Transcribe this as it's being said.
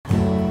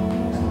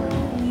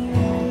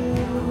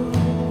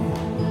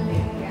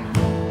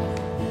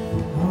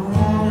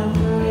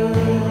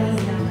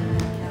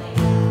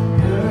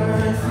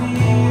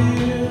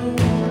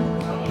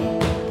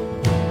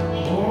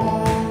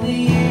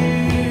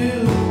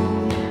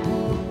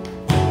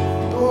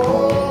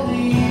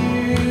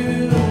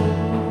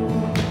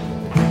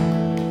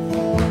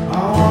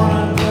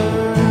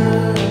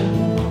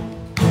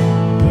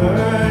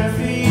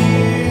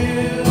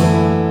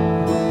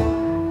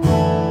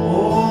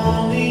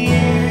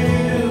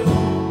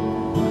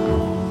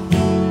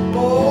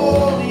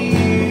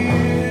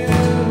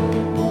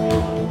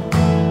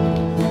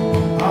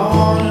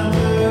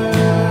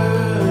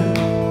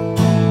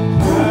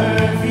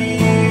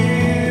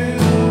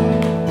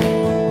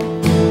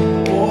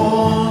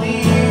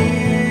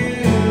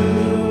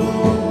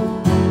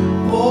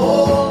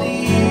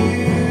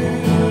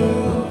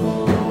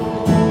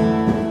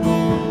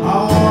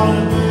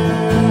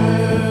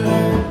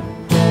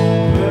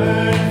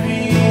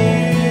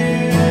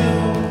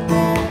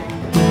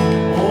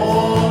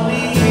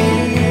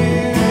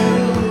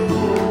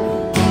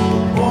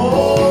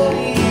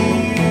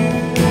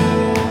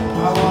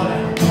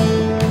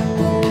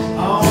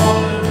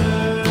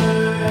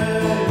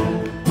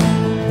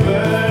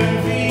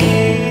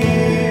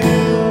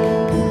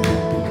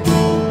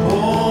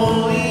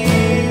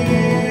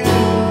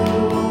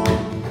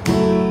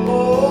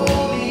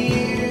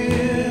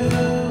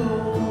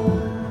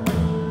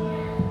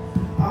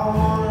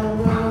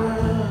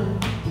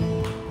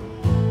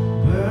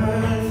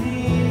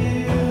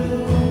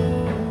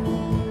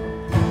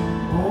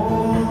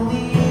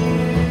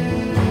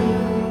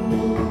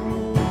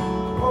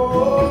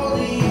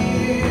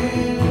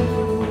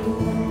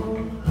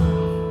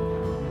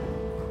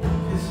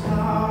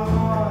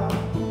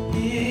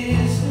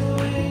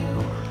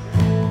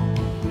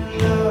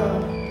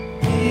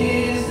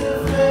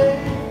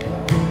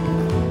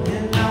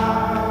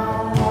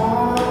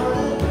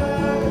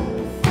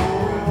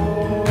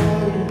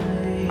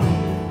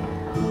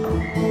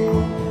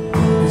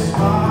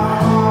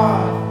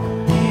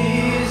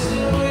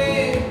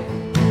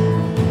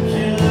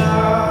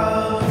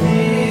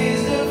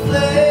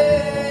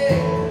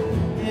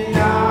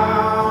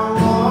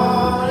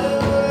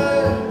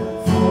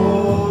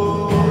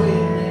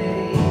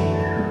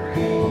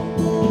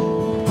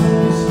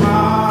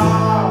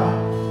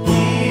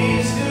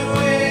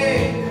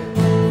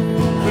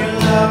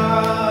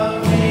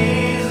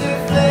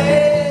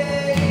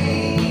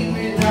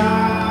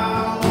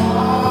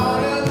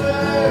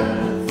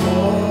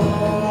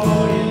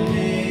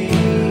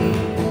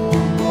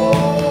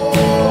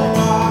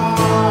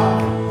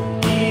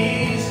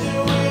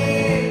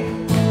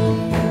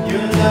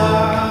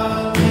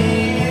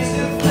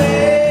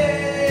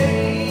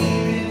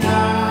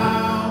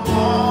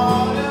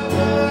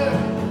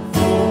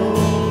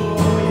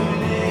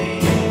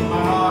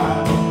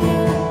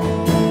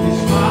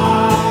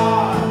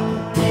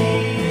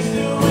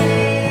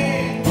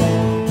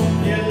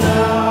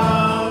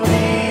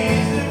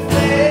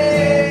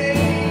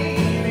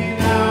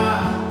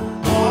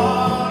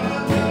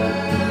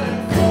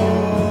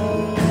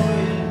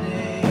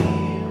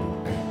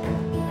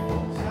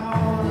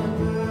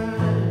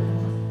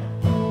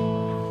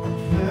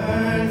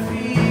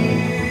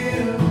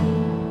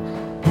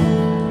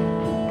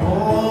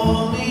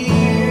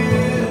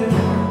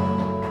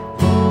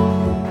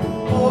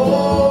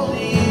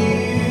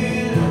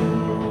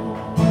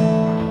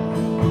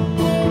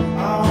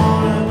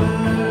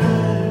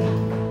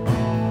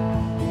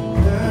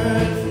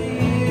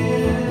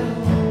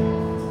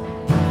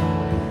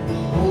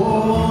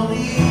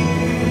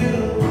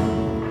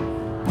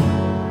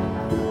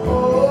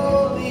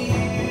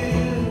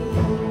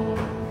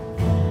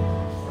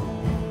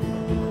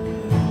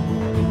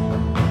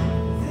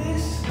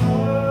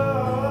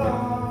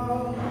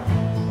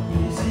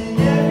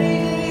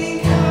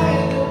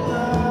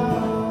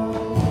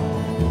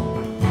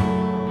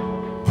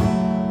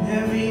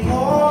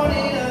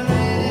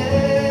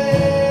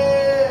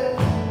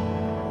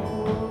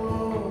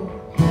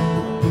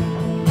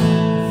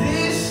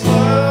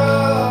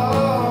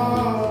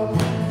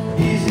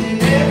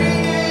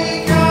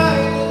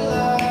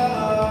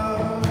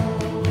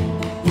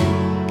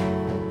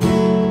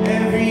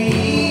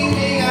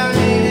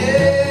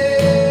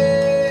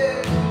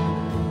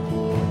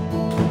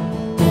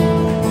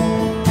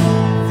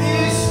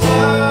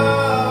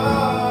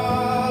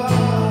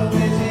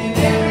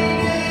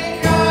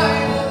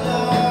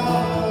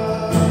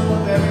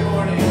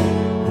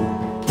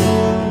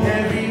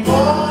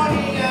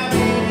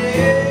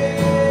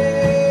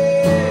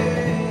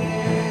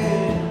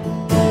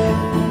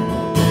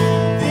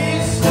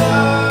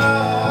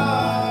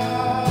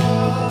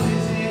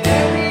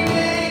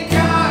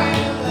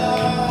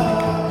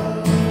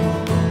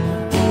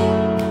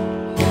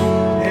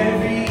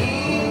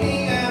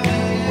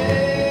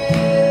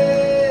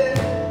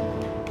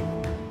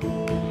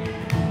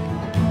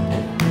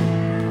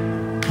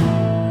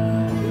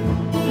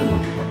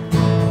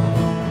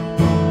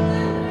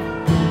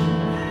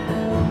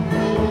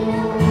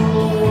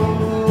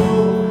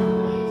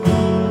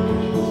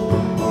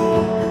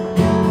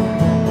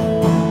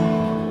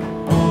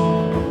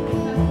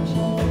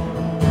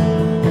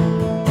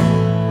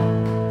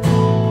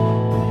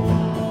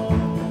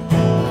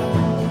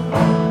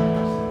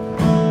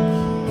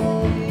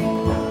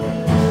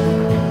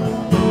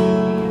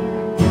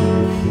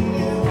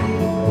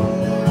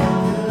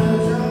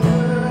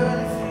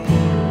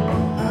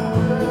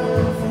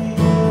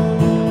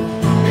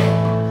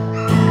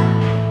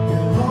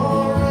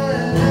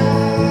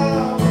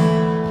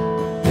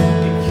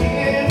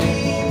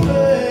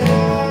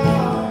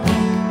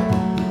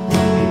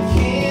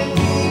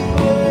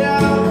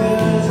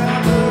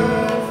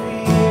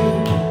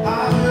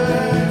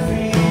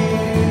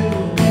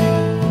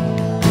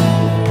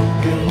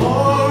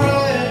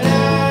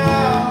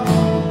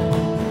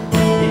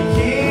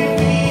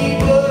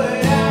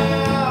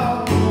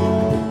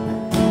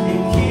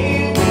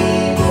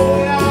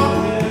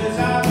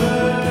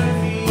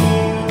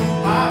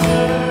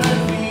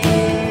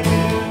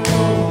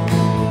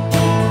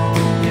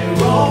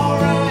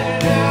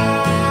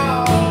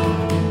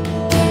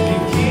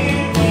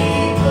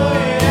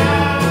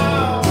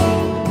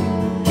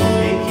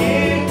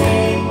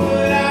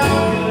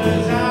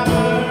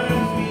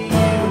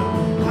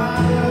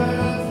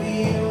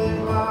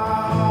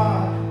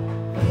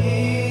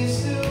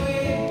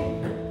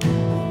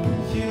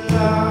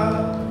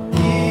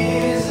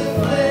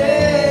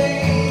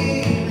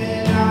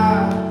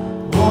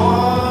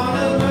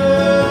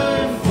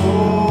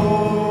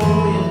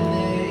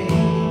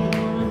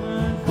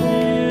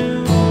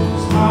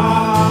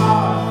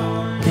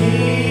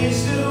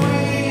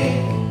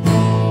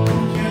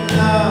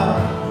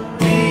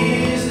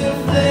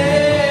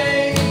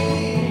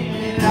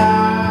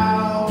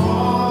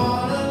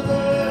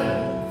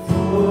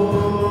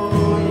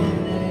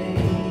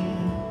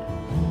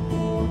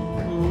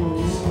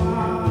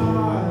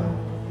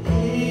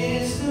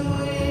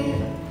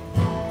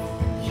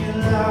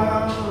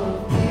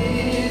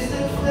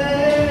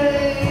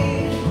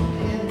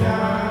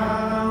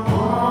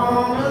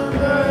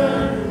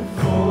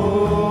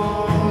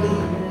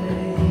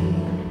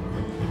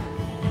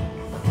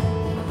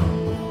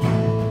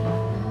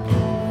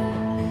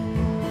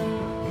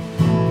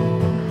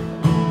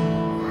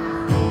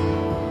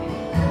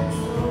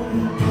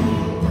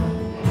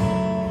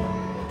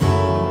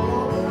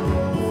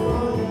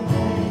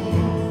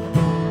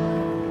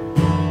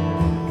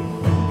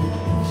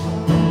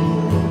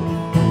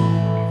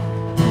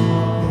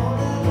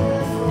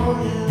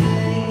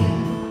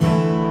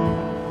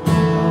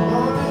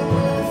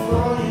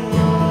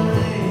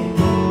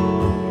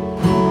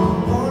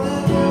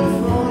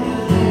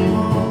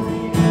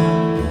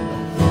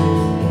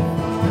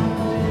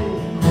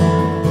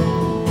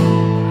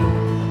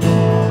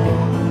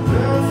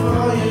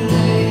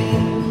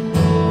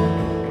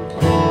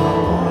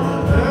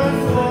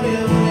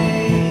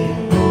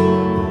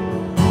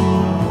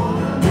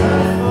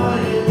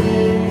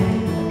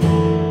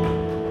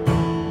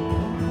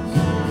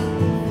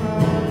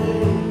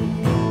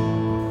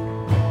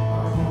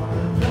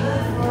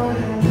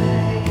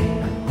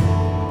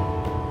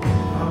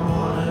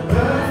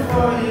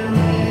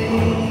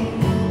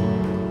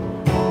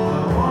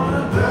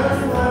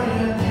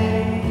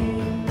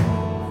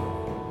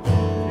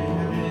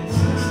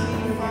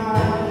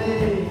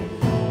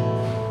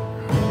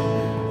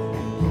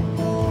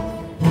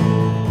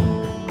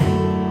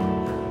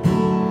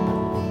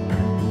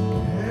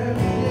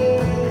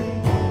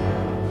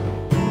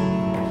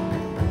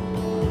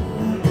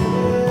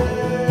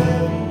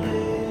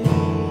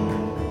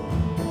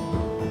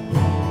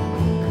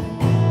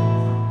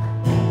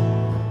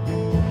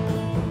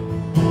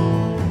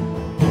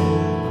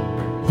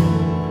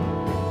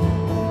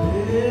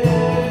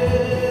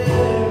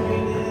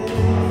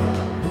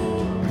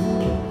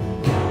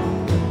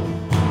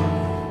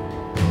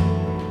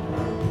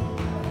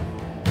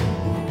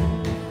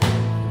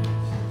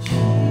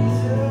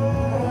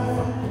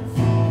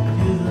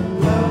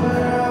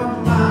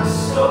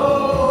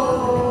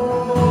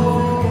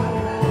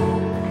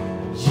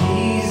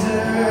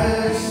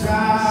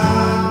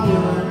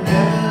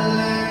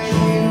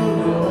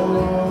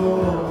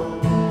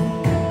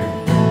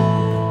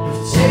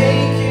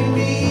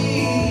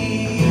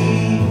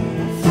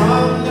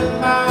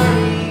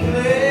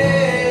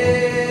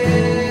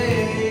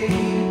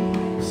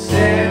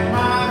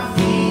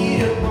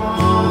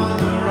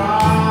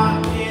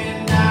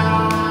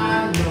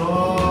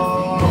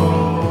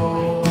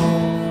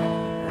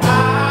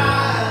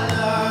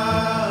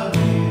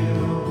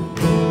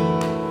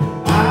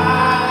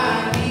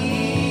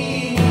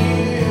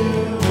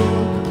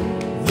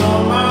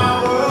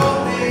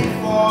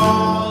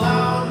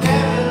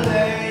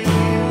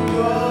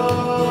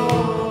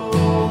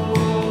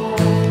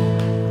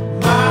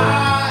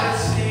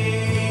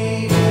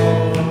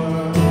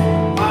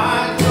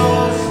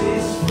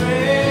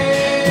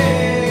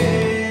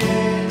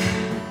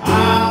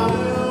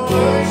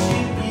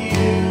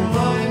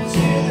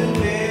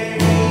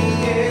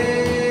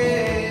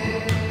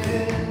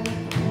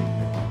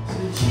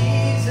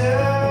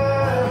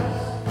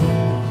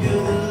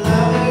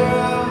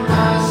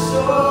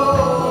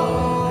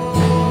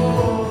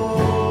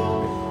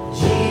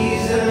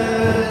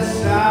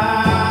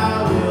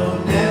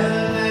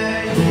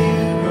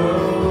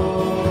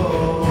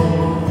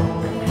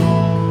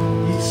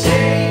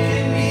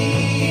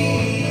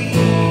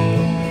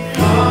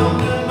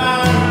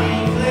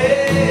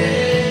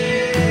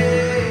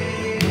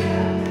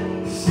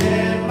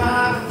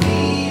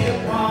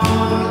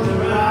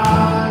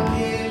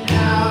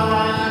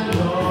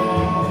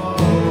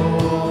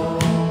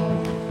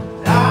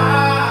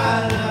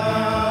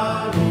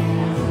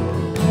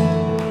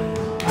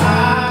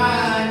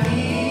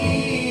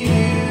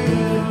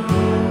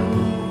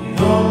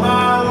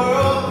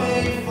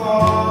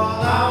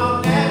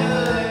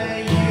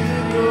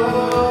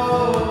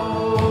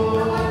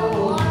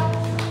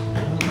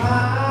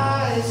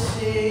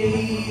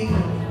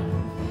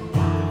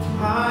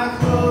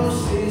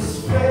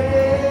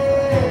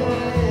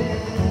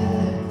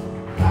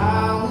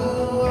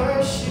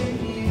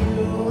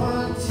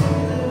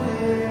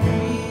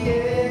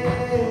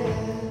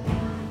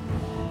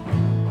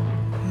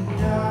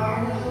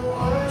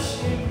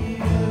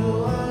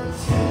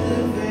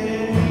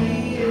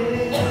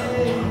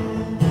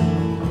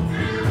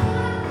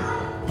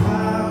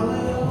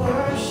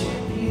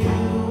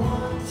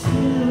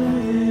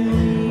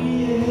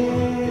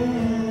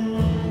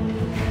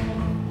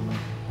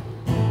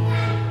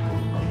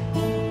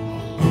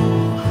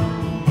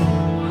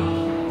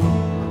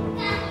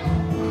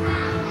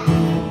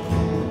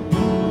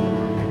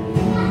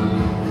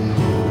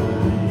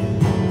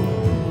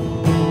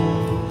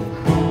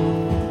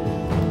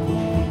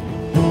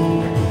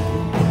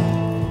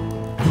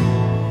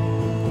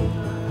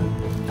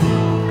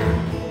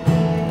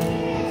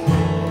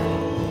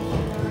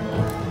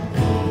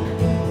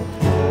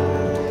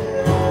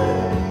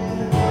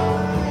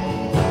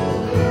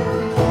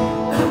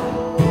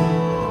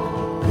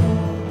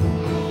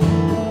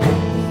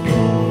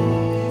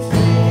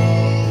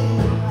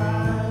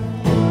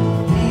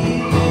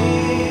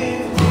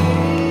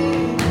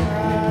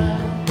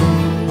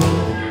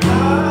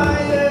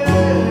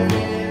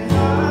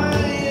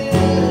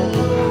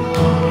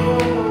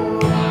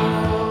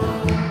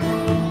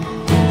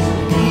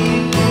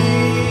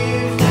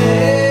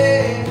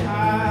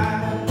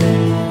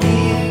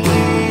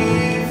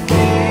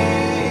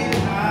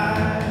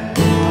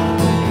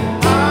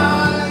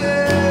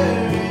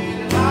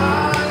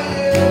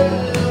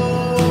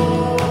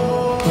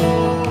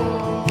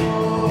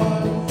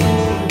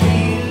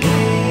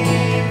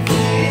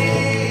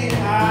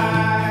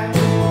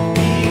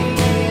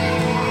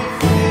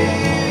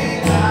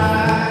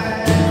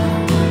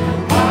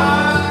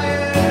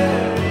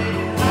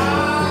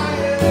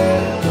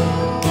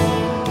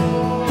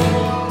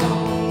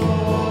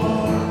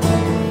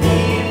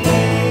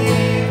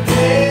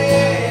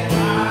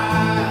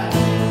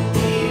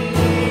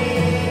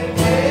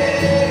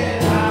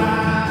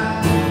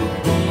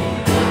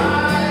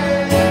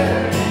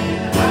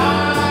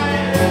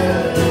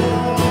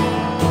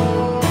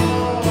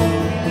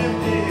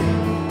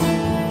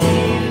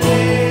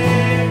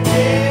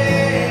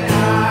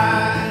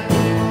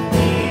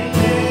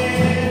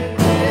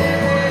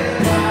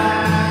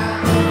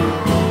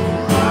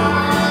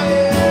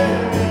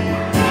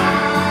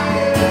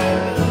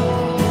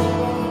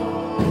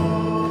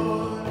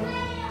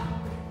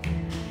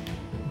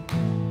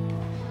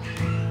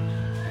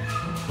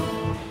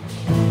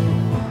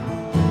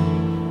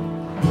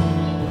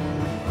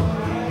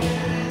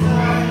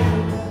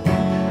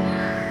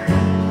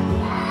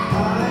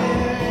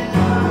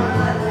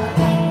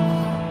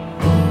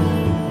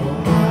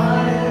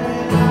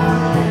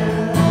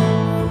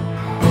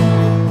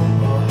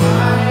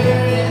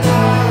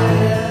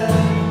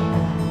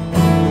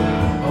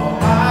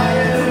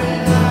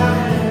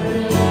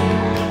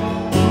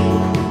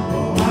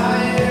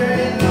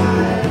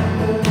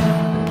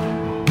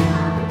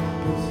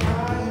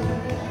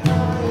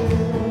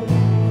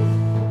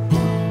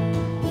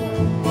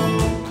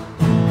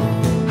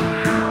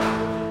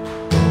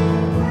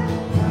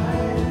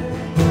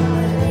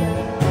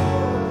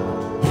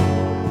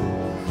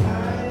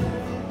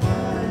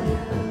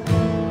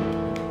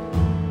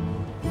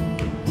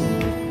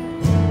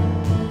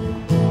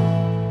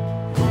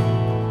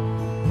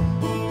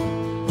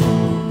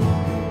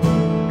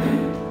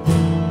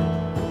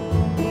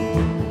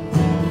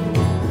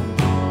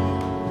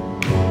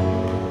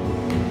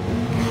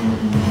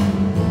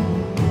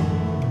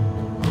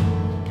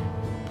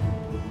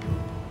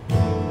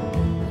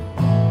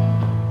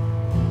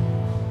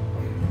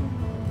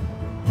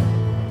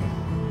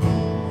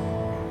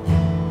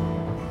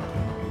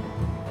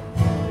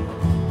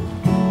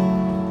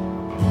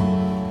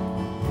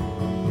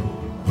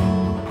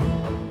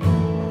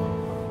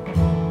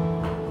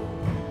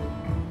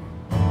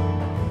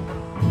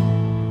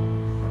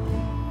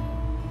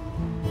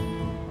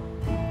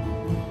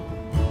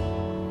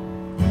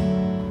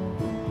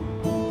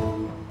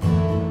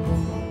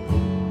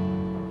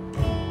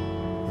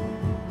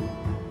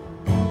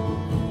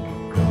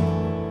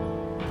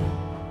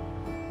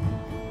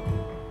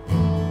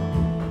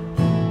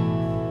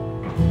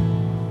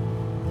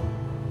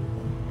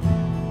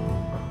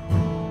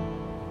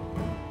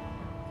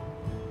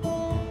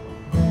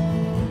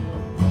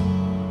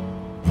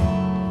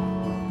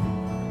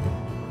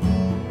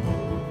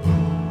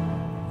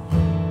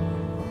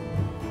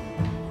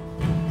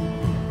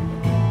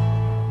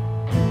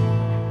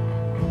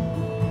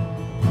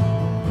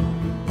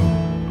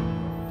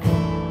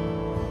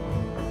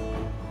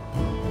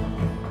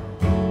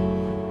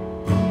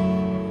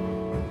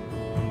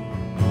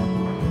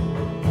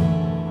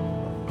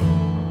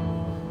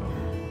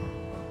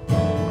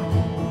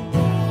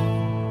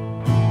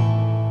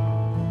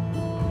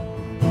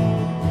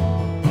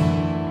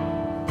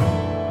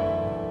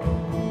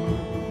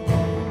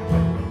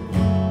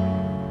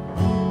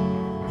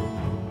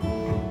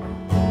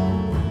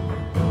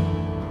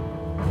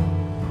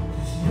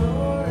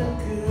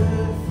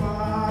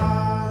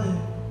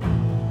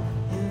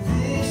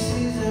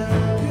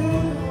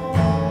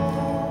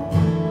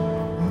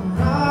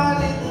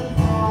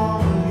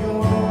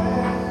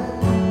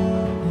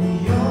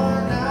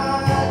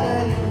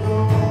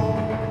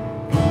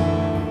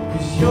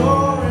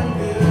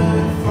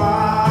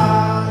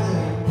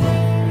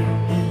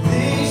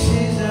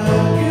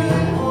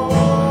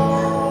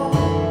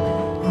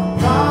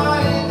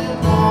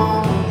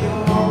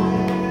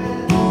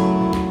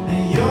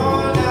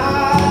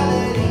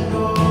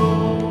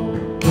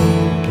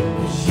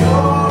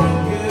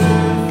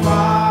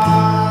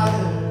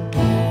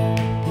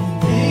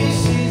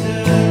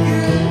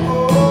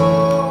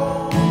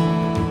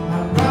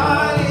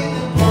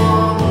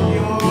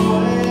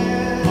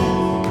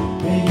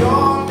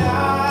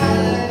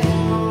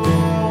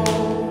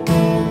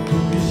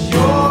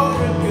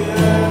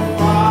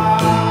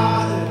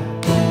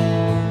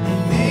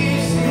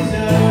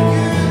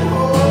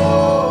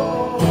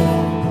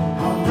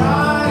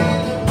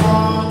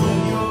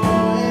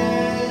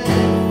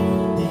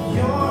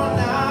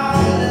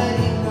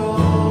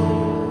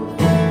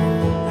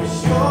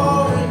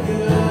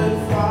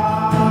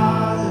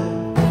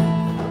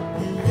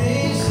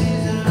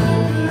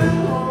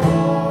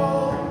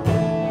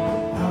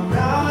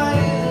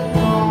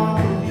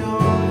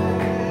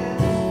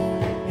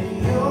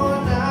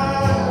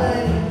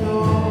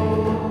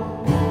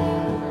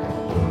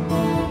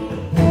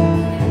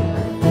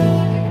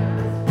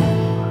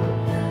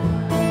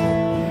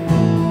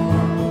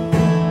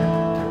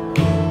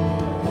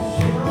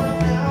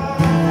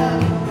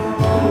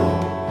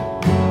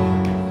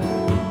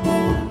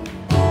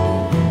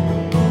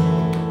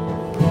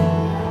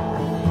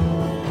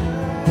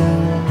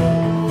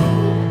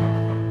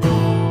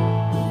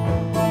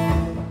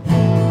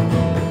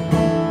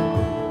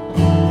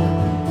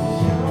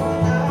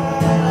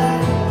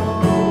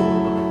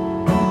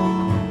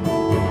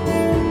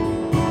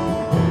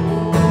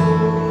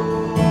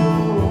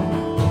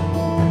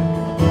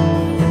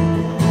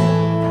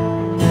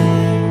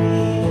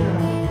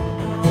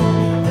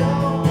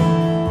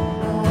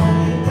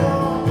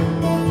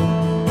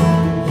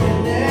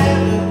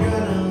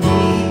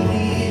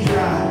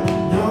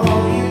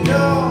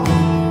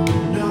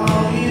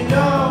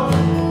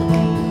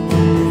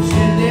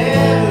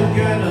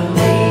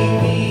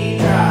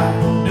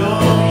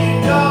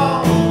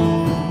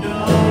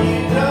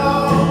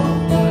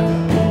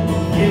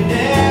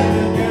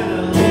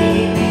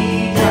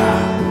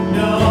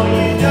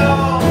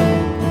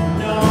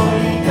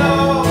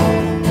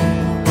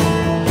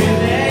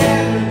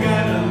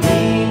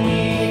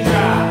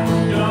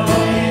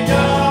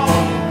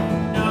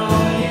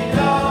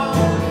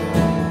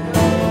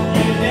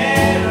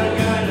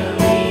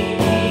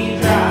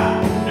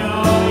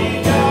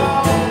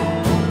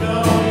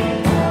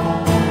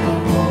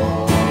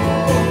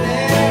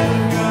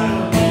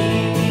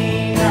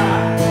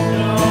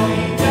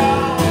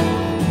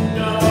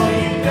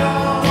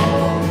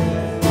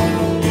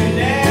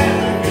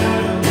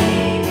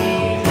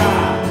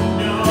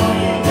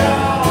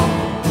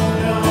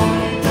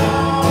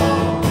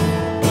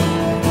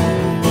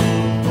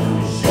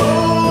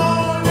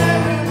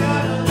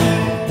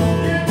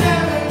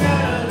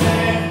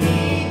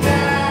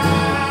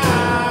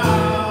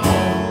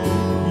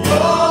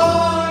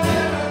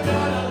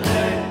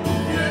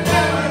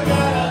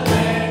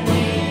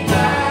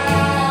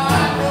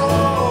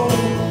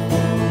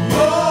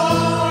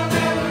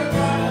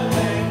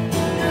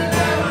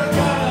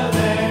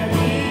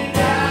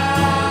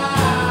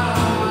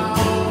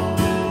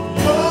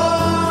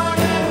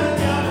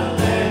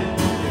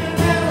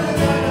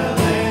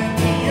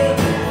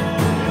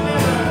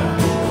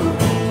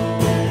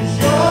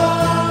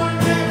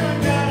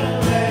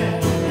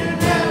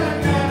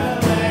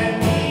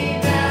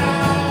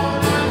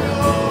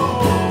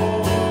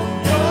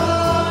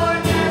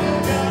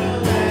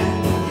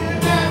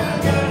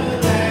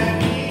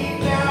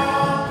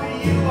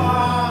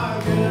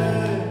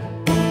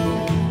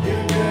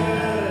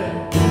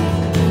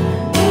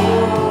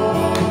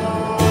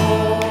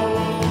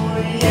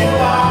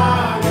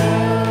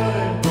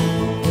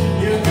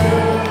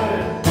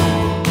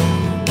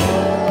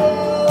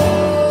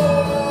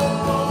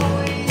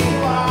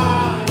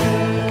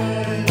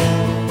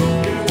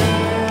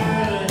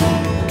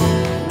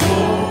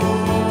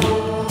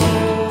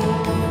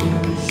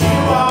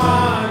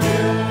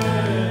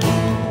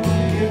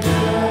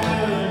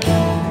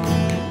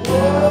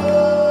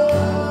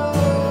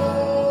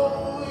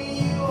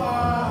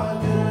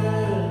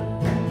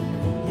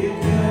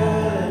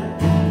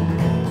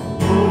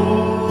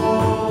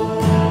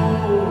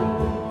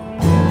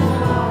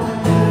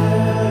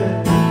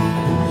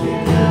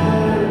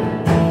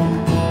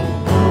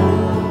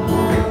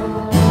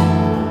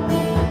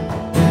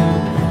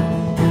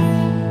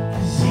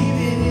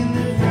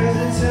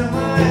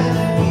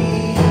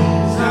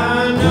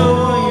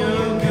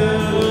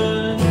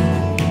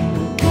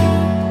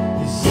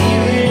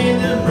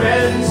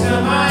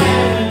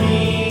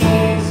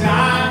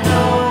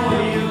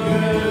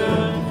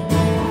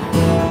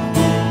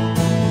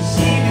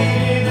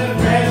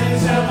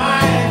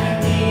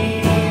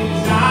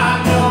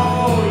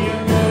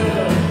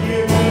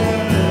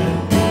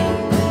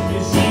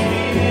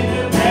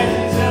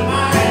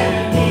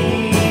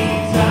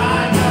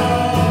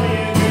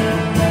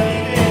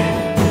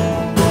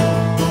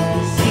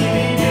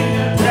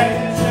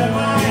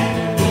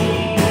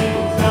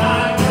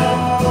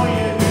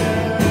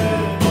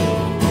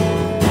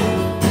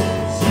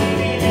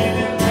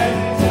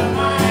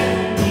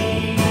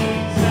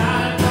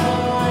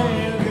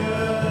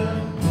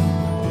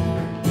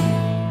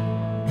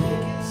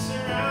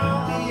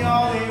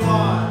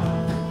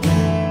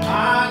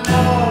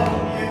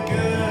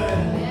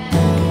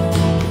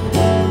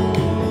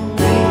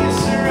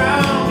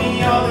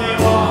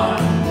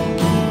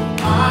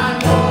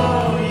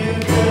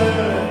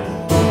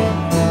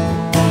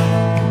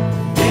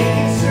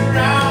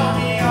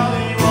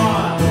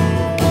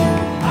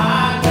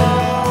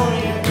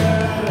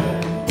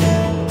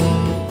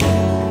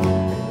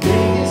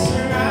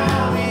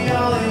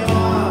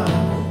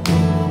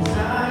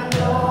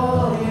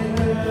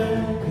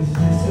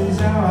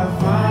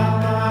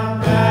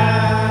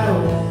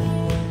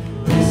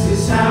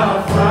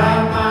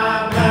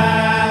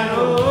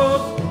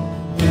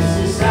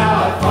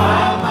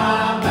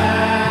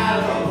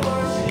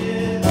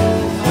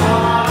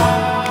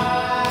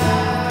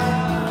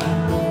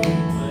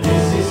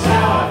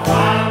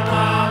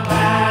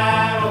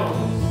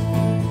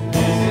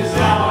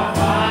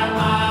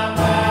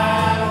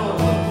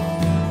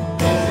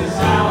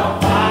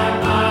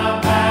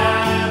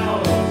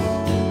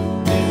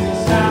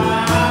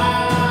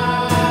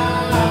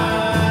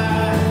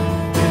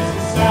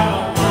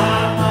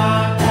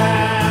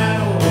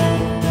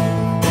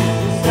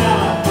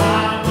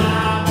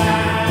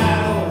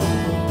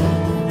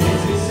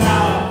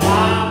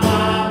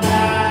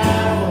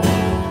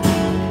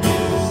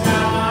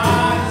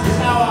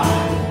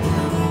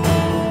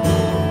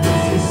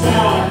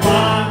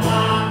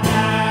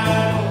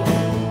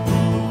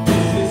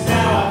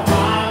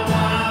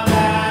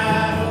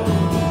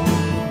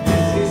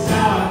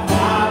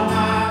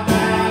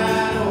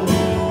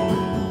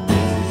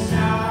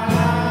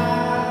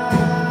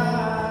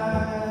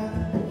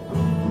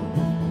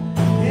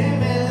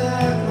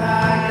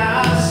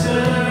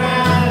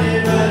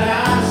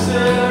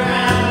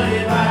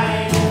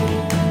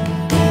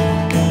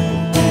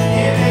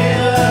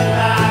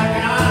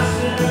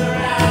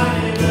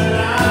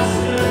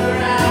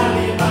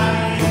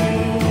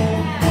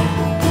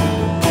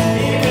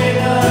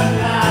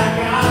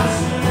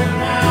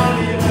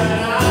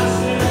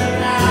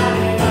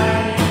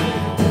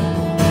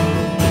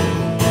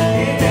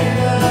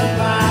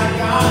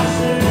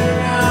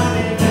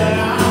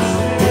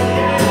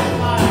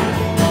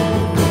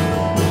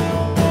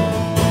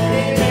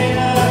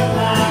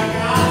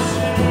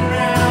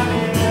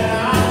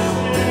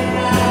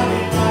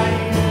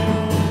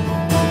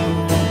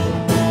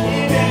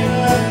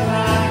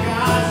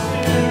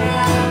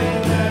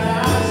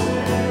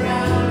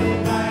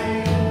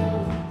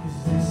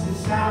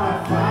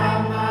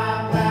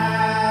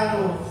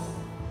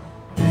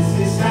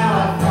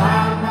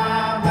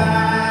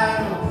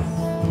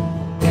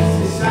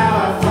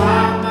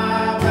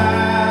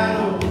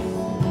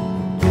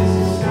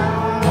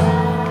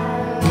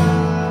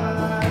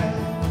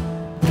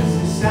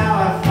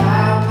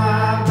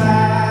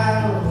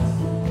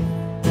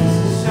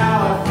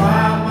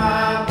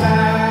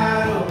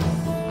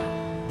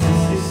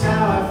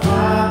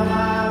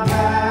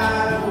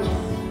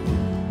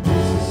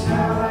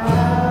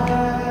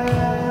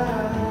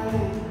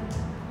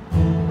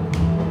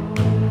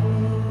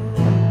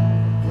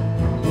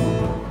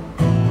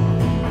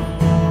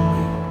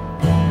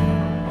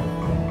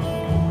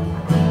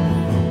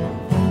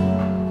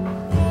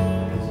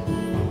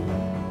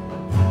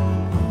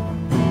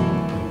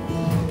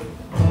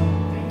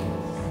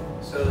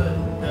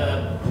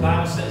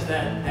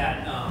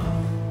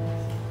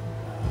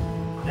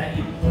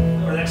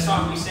that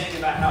song we sang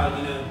about how,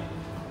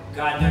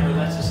 God never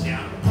lets us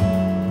down.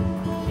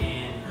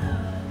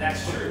 And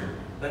that's true.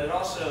 But it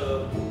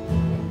also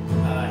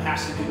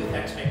has to do with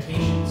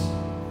expectations.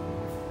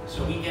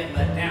 So we get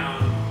let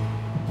down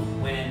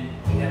when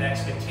we have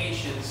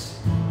expectations,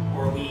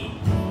 or we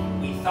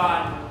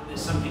thought that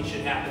something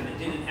should happen that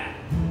didn't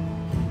happen.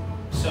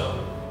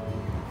 So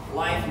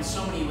life in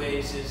so many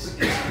ways is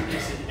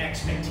an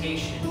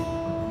expectation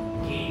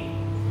game.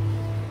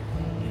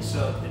 And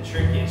so the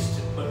trick is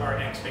to put our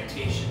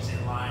expectations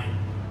in line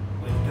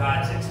with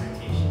God's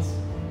expectations.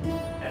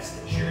 That's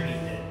the journey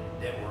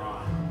that we're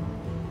on.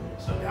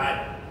 So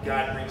God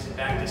brings it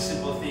back to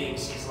simple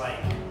things. He's like,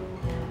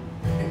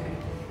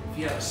 if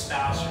you have a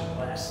spouse, you're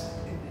blessed.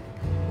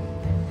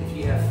 If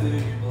you have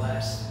food, you're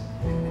blessed.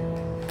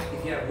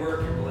 If you have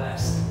work, you're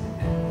blessed.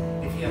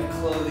 If you have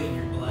clothing,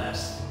 you're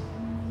blessed.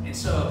 And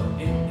so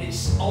it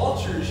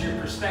alters your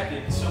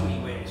perspective in so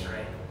many ways,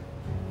 right?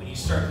 When you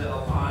start to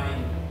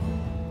align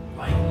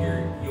like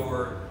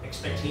your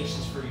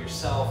expectations for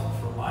yourself and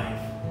for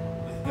life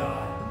with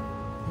God.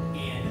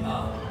 And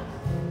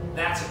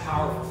that's a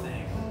powerful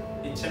thing.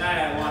 And tonight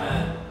I want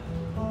to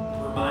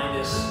remind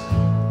us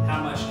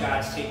how much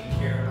God's taking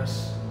care of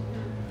us.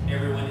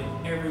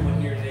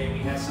 Everyone here today, we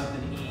had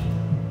something to eat.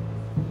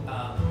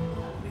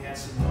 We had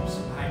some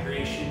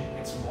hydration, we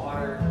had some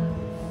water,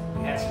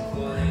 we had some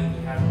clothing,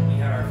 we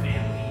had our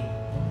family.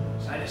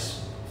 So I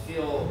just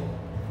feel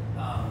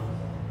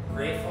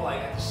grateful. I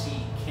got to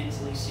see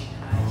Kinsley sing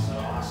tonight. So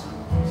awesome,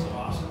 so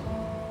awesome.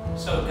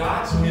 So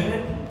God's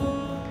good,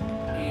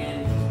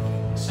 and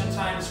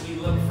sometimes we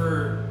look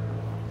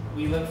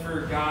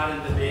for God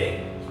in the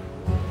big,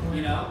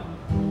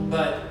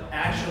 but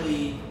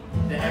actually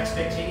the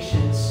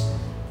expectations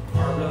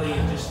are really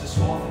just the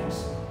small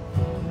things.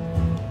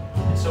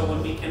 And so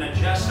when we can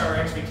adjust our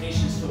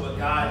expectations to what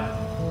God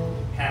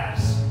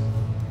has,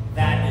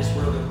 that is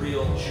where the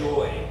real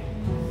joy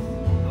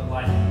of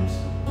life comes.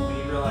 When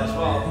you realize,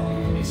 well,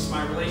 it's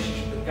my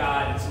relationship with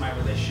God, it's my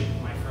relationship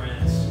with my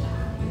friends,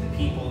 with the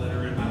people that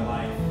are in my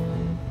life.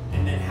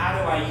 And then how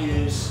do I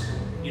use,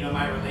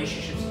 my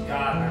relationships with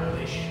God, my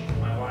relationship with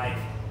my wife,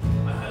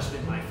 my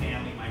husband, my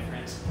family, my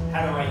friends?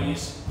 How do I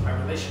use my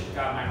relationship with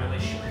God, my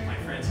relationship with my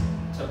friends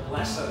to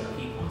bless other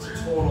people? It's a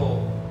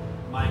total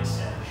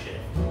mindset shift.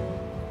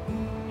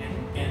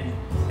 And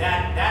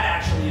that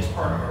actually is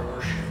part of our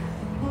worship.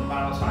 The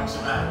Bible talks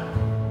about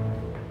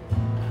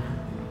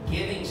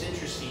giving's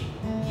interesting.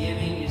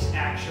 Giving is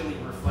actually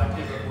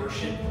reflective of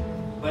worship,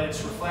 but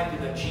it's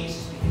reflective of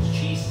Jesus because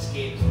Jesus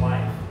gave his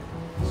life.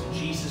 So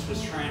Jesus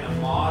was trying to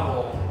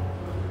model,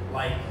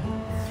 like,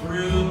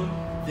 through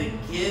the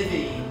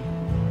giving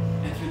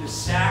and through the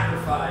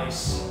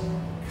sacrifice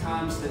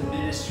comes the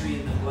ministry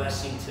and the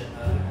blessing to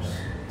others.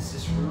 It's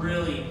this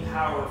really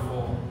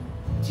powerful,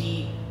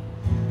 deep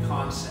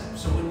concept.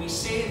 So when we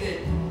say that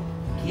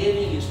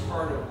giving is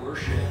part of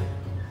worship,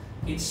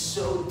 it's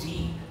so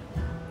deep.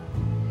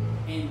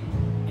 And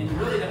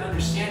really to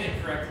understand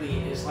it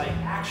correctly is like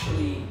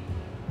actually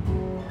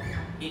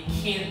it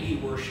can't be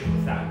worship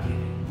without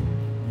giving.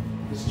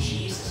 Because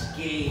Jesus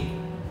gave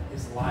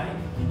his life.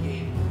 He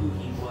gave who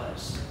he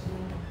was.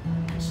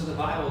 So the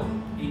Bible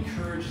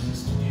encourages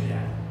us to do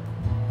that.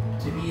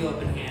 To be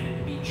open-handed,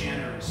 to be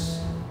generous.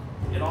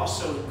 It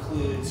also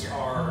includes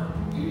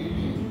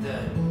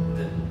the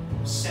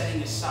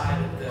setting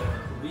aside of the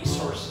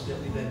resources that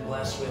we've been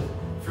blessed with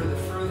for the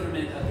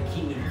furtherment of the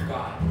kingdom of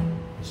God.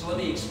 So let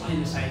me explain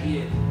this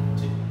idea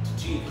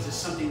to you, because it's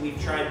something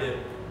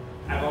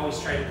I've always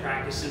tried to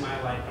practice in my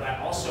life, but I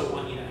also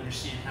want you to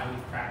understand how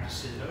we've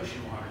practiced it at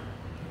Ocean Water.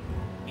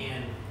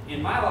 And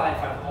in my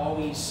life, I've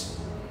always,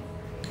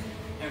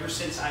 ever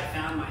since I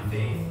found my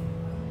faith,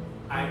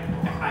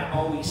 I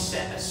always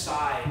set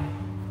aside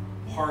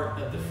part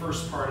of the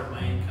first part of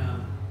my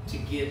income to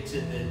give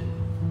to the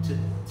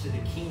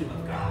kingdom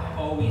of God. I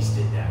always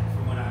did that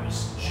from when I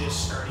was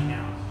just starting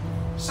out.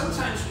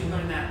 Sometimes we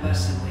learn that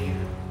lesson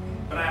later,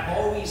 but I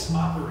always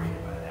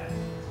operated by that.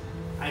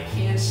 I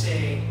can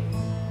say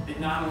that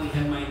not only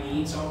have my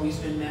needs always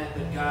been met,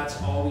 but God's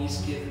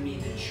always given me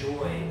the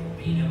joy of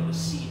being able to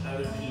see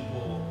other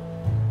people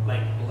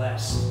like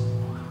blessed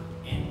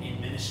in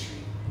ministry.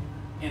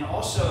 And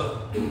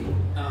also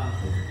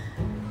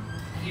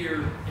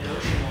here at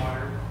Ocean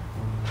Water,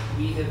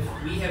 we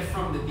have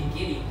from the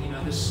beginning,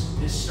 this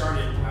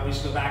started, I always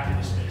go back to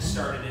this, but it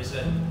started as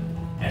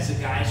a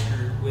guys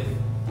group with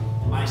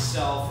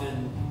myself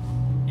and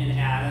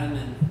Adam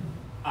and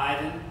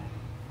Ivan,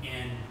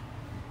 and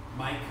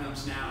Mike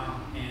comes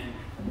now, and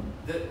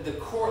the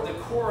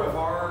core of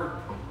our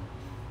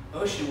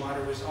Ocean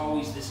Water was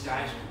always this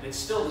guys group. It's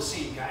still the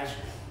same guys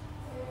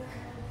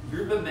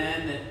group of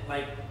men that,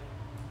 like,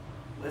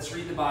 let's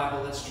read the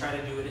Bible, let's try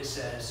to do what it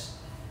says.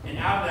 And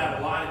out of that,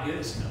 a lot of good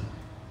has come.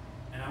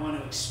 And I want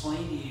to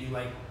explain to you,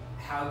 like,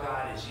 how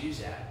God has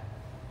used that.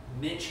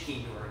 Mitch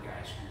came to our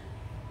guys group.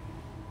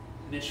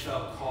 Mitch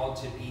felt called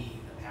to be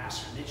a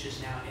pastor. Mitch is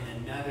now in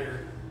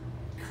another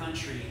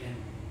country. And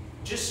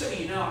just so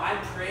you know, I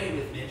pray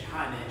with Mitch.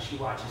 Hi, Mitch. He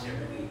watches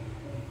every week.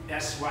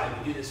 That's why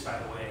we do this, by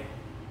the way.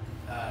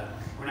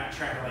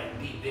 trying to like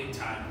be big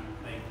time.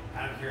 Like,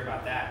 I don't care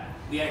about that.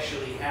 We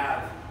actually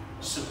have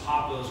some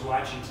Papos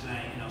watching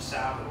tonight in El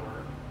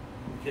Salvador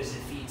because it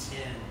feeds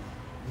him.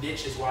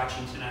 Mitch is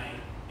watching tonight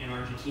in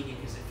Argentina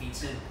because it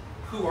feeds him.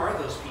 Who are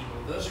those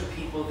people? Those are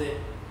people that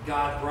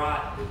God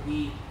brought, that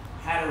we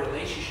had a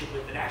relationship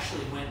with, that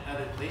actually went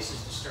other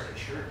places to start a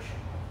church.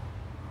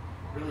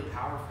 Really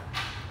powerful.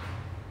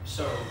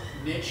 So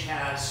Mitch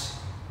has,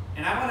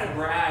 and I want to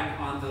brag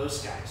on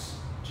those guys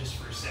just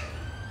for a second.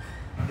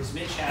 Because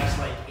Mitch has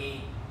like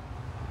eight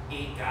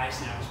guys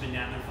now. He's been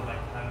down there for like,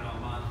 I don't know, a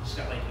month. He's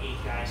got like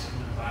 8 guys in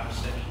the Bible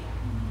study.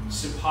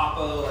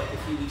 Simpapo, like a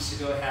few weeks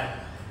ago, had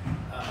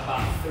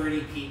about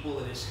 30 people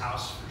at his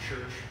house for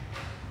church.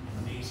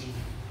 Amazing.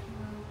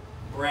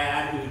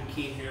 Brad, who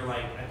came here,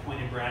 like I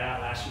pointed Brad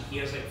out last week, he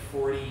has like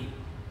 40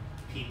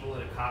 people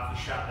at a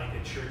coffee shop, like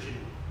a church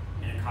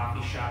in a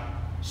coffee shop.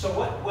 So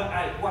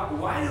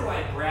why do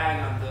I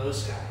brag on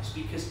those guys?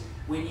 Because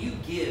when you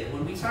give,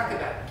 when we talk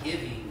about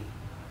giving,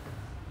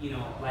 you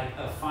know, like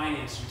a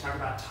finance, we talk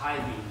about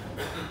tithing,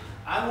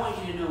 I want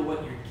you to know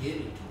what you're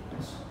giving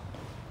towards.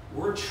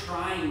 We're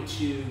trying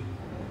to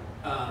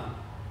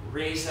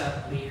raise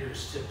up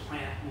leaders to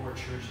plant more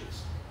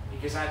churches,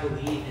 because I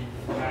believe in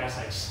guys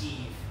like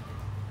Steve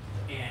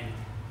and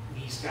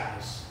these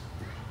guys,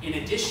 in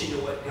addition to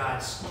what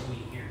God's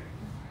doing here,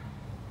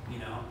 you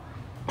know.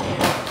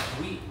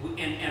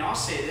 And I'll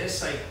say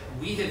this, like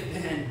we've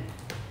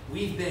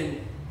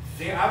been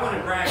very, I want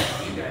to brag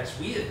to you guys,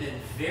 we have been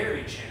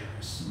very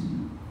generous.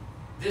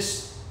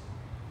 This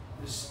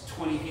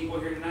 20 people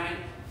here tonight,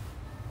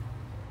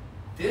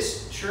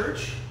 this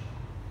church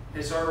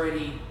has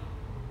already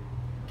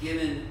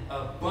given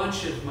a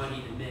bunch of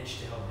money to Mitch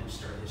to help him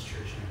start his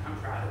church. And I'm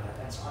proud of that.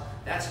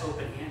 That's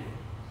open-handed.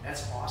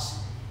 That's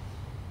awesome.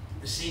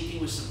 The same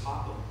thing with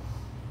Simpapo.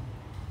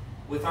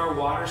 With our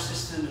water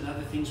system and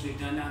other things we've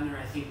done down there,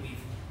 I think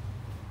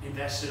we've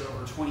invested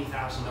over $20,000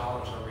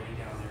 already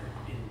down there.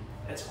 And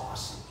that's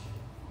awesome.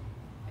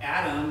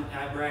 Adam,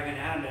 I brag on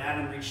Adam, but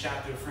Adam reached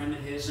out to a friend of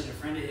his, and a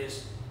friend of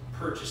his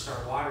purchased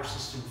our water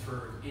system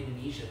for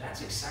Indonesia.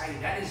 That's exciting.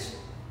 That is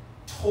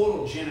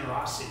total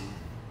generosity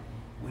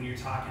when you're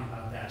talking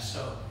about that.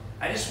 So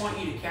I just want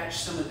you to catch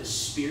some of the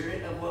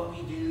spirit of what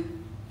we do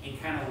and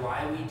kind of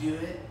why we do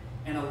it,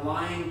 and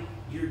align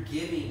your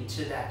giving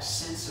to that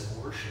sense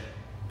of worship.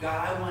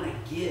 God, I want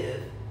to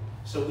give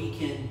so we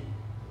can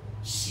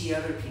see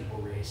other people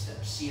raised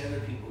up, see other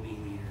people be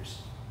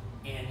leaders.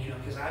 And, you know,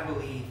 because I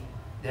believe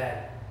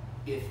that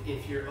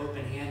if you're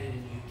open-handed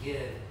and you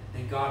give,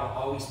 then God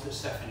will always put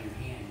stuff in your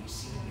hand. You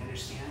see, you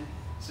understand?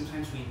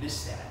 Sometimes we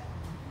miss that.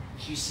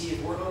 You see,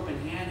 if we're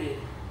open-handed,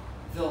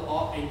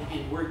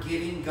 and we're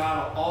giving,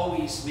 God will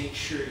always make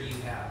sure you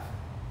have.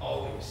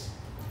 Always.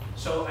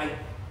 So I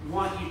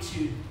want you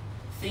to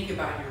think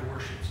about your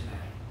worship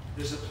tonight.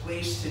 There's a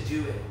place to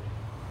do it.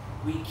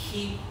 We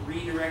keep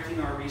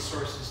redirecting our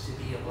resources to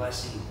be a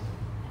blessing,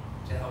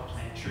 to help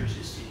plant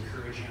churches, to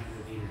encourage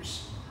younger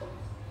leaders.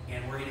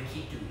 And we're going to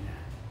keep doing that.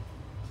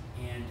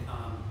 And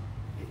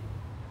if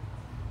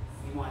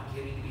you want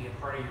giving to be a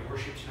part of your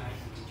worship tonight,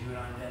 you can do it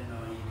on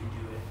Venmo, you can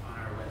do it on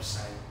our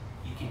website.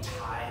 You can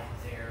tithe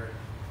there.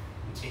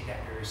 We take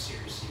that very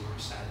seriously. We're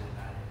excited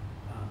about it.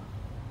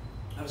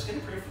 I was going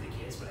to pray for the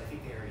kids, but I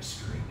think they already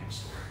screamed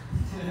next door.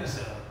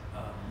 So,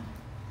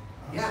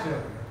 I'm still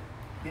here.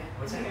 Yeah,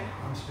 what's that?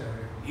 I'm still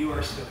here. You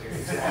are still here,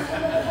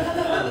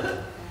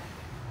 exactly.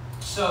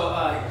 So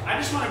I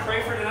just want to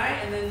pray for tonight,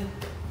 and then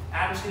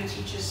Adam's going to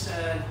teach us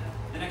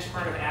the next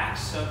part of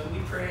Acts. So can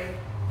we pray?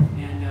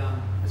 And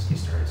let's get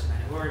started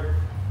tonight. Lord,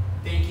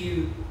 thank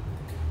you.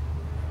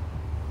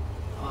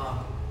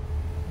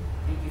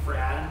 Thank you for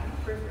Adam. Can you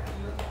pray for Adam?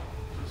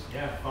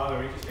 Yeah, Father,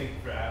 we just thank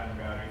you for Adam,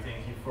 God. We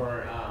thank you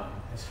for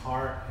his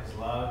heart, his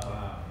love.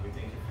 We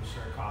thank you for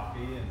Sir Coffee,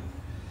 and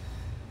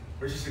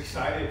we're just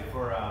excited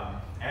for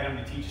Adam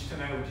to teach us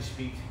tonight. Would you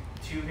speak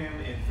to him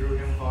and through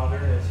him, Father,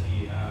 as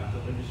he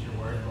delivers your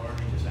word, Lord?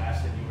 We just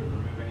ask that you would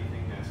remove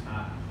anything that's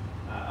not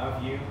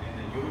of you, and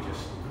that you would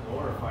just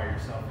glorify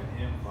yourself in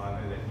him,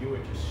 Father, that you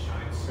would just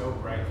shine so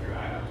bright through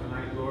Adam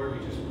tonight, Lord.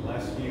 We just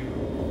bless you.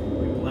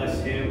 We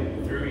bless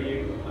him through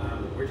you.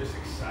 We're just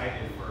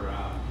excited for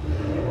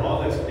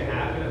all that's going to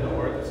happen and the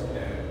word that's going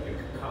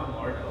to come,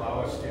 Lord.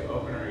 Allow us to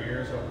open our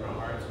ears, open our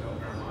hearts, and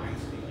open our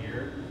minds to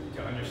hear,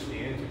 to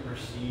understand, to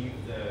perceive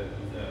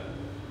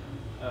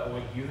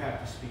what you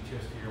have to speak to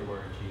us through your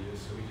word,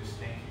 Jesus. So we just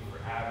thank you for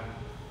Adam.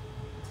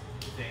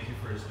 Thank you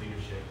for his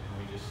leadership, and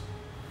we just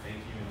thank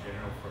you in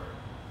general for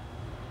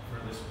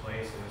this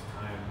place and this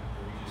time.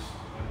 And we just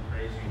want to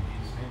praise you in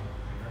Jesus' name.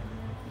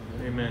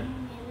 Amen.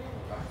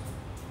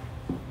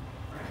 All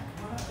right,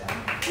 come on up,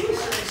 Adam.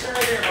 It's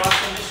right there, boss.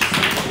 I'm just so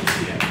good to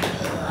see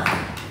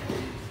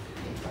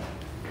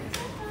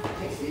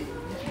you.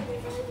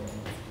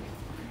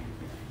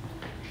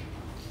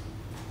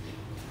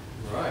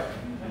 Right.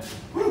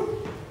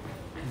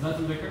 Is that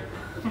the vicar?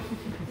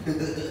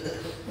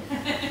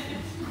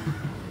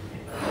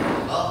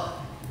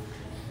 Well,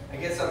 I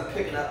guess I'm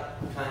picking up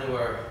kind of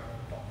where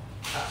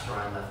Pastor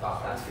Ryan left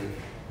off last week.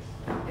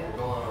 Going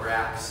over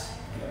Acts.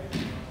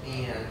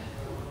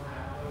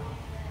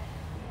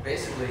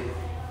 basically,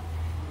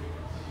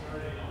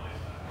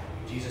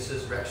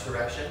 Jesus'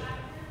 resurrection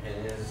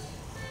and his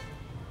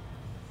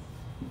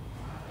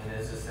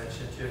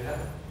ascension to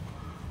heaven.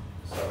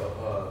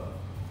 So,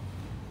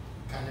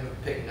 kind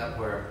of picking up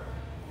where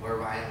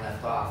Ryan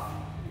left off.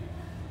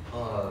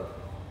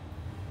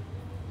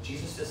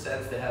 Jesus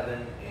ascends to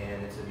heaven,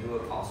 and it's a new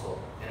apostle,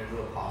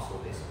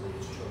 basically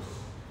is chosen.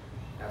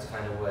 That's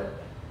kind of what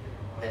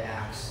the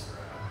Acts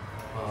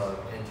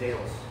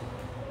entails.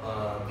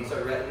 These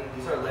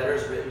are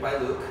letters written by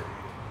Luke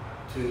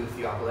to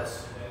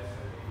Theophilus.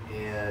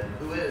 And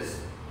who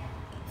is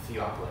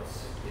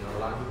Theophilus? You know, a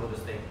lot of people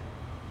just think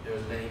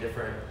there's many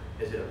different.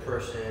 Is it a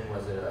person?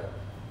 Was it a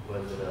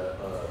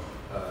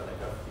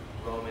like a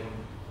Roman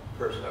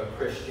person, a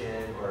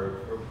Christian, or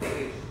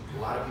maybe a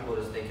lot of people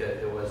just think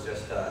it was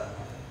just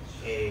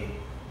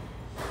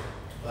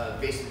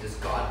basically just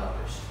God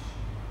lovers.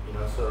 You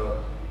know,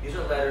 so these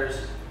are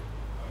letters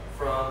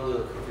from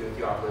Luke to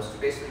Theophilus to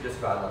basically just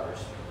God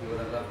lovers, people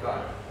that love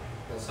God.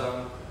 And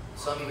some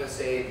even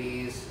say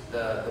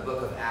the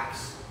book of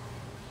Acts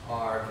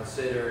are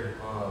considered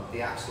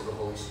the acts of the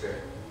Holy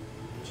Spirit.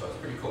 So it's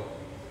pretty cool.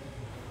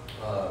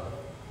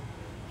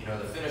 You know,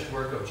 the finished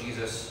work of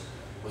Jesus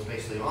was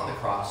basically on the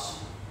cross,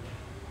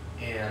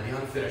 and the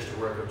unfinished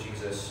work of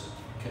Jesus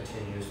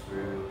continues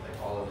through like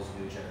all of his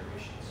new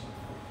generations.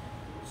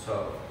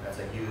 So that's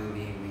like you,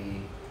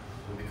 me,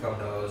 we become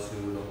those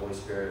who the Holy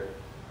Spirit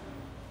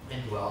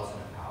indwells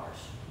and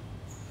empowers.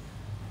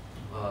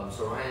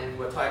 So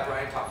what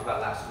Ryan talked about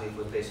last week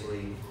was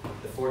basically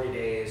the 40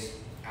 days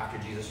after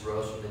Jesus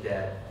rose from the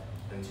dead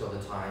until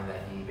the time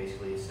that he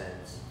basically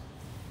ascends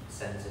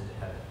into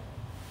heaven.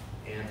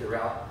 And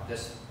throughout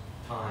this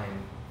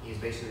time, he's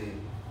basically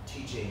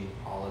teaching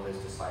all of his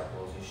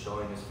disciples. He's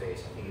showing his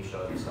face. I think he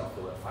showed himself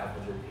to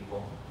 500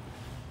 people.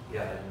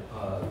 Yeah,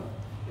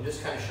 and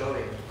just kind of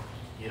showing,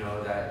 you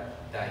know,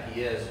 that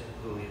he is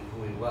who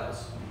he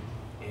was,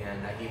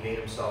 and that he made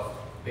himself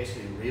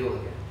basically real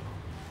again.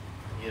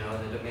 You know,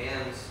 the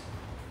demands,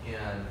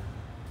 and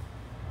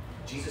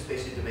Jesus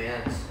basically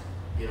demands,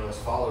 you know, his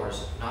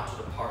followers not to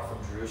depart from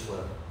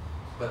Jerusalem,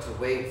 but to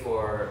wait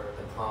for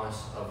the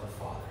promise of the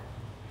Father.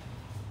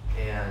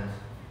 And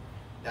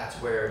that's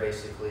where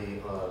basically,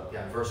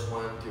 verse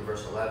 1 through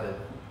verse 11,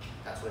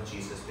 that's when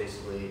Jesus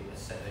basically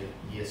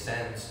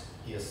ascends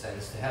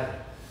to heaven.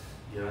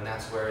 You know, and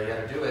that's where he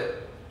had to do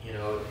it. You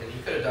know, and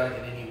he could have done it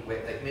in any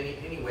way, like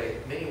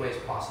many ways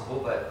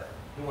possible, but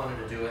he wanted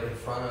to do it in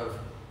front of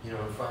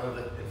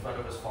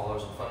his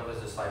followers, in front of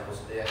his disciples,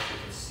 so they actually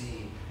can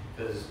see.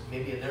 Because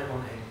maybe in their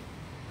mind,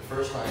 the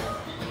first time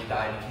when he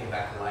died, he came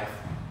back to life.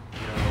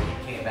 You know,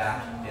 he came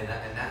back in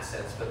that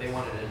sense, but he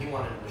wanted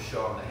to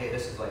show them that, hey,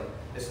 this is going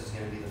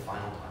to be the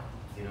final time.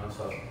 You know,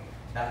 so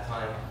that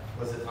time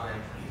was the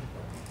time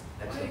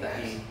that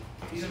he.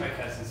 These are my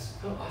cousins.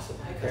 Oh, awesome!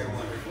 Hi, They're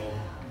cousins. wonderful.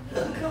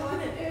 Come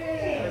on in.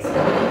 Hey.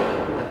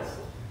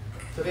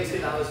 So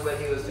basically, that was what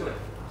he was doing.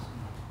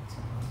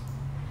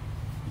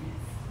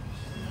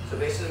 So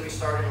basically, we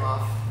started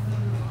off.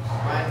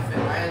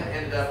 Ryan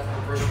ended up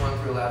in verse 1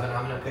 through 11.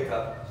 I'm going to pick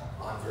up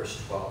on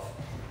verse 12.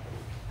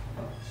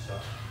 So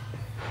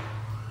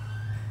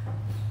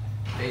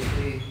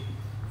basically,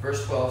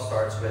 verse 12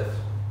 starts with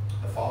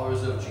the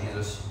followers of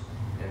Jesus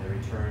and the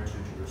return to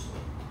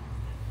Jerusalem.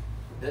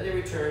 Then they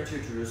returned to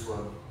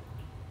Jerusalem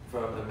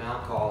from the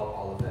mount called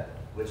Olivet,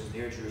 which is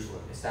near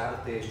Jerusalem, a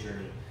Sabbath day's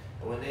journey.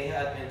 And when they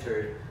had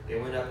entered, they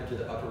went up into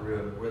the upper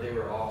room where they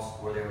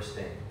were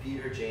staying.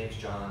 Peter, James,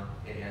 John,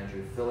 and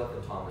Andrew, Philip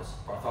and Thomas,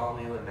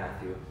 Bartholomew and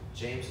Matthew,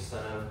 James the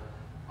son of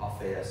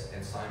Alphaeus,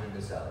 and Simon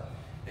the Zealot,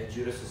 and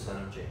Judas the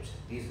son of James.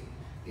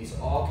 These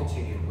all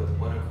continued with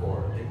one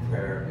accord in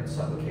prayer and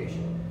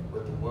supplication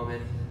with the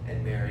woman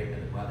and Mary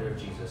and the mother of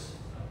Jesus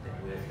and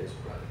with his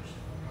brothers.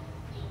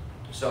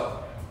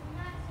 So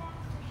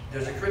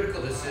there's a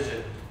critical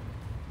decision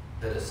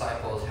the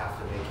disciples have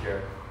to make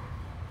here.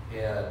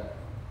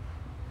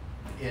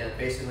 And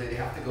basically they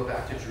have to go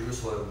back to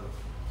Jerusalem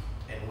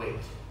and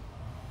wait.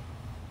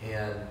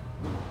 And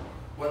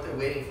what they're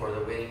waiting for,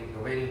 they're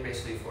waiting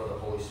basically for the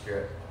Holy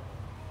Spirit.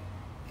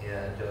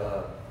 And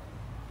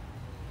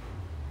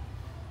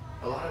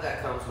a lot of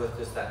that comes with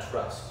just that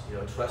trust, you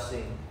know,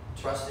 trusting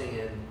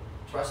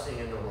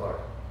in the Lord.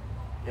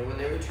 And when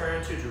they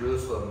returned to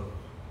Jerusalem,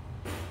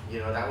 you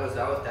know,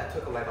 that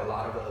took like a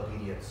lot of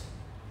obedience,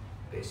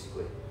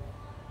 basically.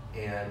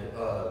 And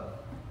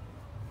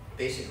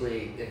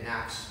basically in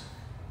Acts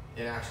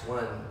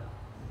 1,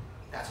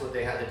 that's what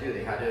they had to do.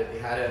 They had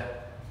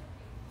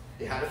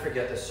to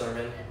forget the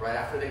sermon right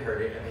after they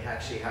heard it, and they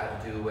actually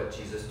had to do what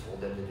Jesus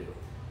told them to do,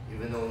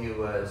 even though he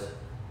was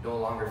no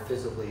longer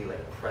physically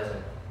like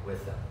present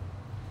with them.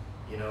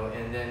 You know,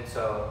 and then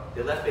so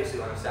they left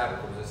basically on a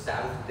Sabbath. It was a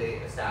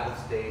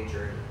Sabbath day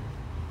journey,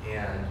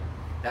 and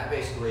that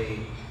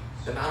basically,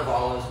 the Mount of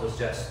Olives was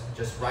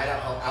just right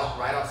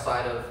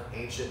outside of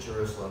ancient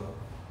Jerusalem.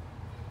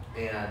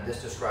 And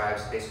this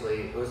describes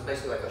basically, it was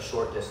basically like a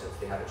short distance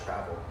they had to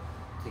travel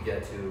to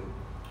get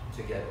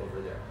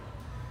over there.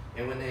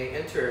 And when they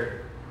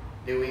entered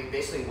they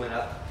basically went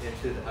up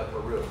into the upper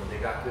room. When they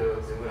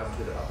went up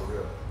to the upper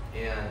room.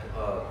 And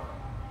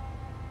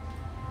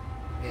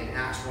in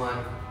Acts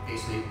 1,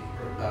 basically,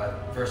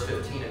 verse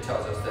 15, it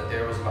tells us that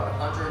there was about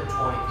 120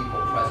 people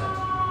present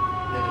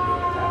in the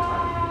room at that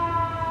time.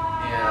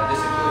 And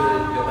this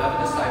included the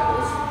 11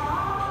 disciples,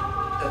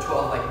 the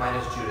 12 like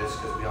minus Judas,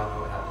 because we all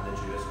know what happened to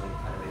Judas when he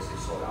kind of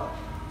basically sold out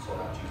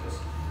Jesus,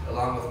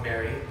 along with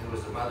Mary, who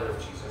was the mother of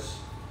Jesus,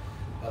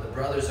 the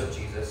brothers of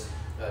Jesus,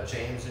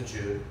 James and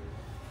Jude,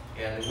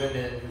 and the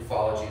women who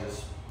followed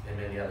Jesus, and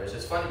many others.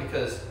 It's funny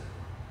because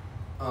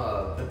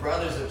the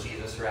brothers of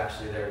Jesus are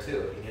actually there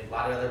too. A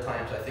lot of other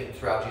times, I think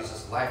throughout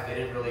Jesus' life, they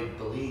didn't really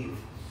believe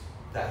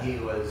that he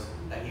was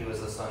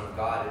the Son of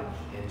God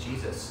and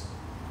Jesus,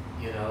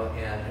 you know,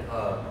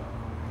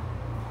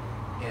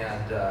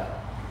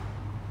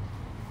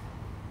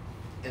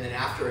 and then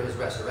after his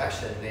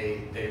resurrection,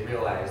 they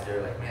realized,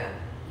 they're like, man,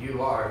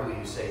 you are who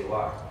you say you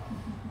are,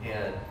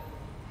 and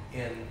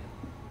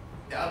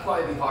that would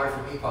probably be hard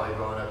for me, probably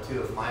growing up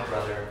too, if my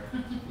brother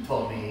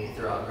told me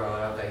throughout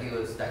growing up that he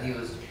was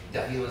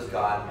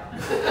God.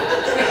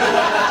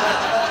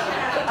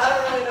 I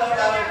don't really know if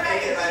I would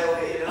take it right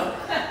away, you know.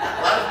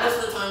 Most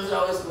of the times I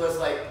always was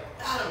like,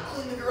 Adam,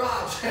 clean the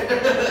garage.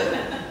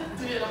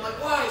 Dude, I'm like,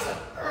 why? He's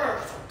like,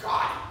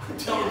 God, I'm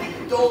telling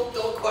you,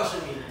 don't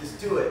question me, just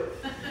do it.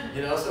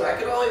 You know, so I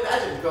could only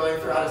imagine going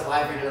throughout his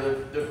life, you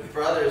know, the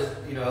brothers,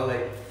 you know,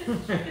 like,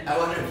 I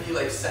wonder if he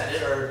like said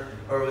it or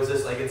was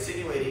just like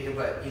insinuating it,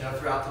 but you know,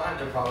 throughout time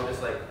they're probably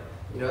just like,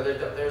 you know,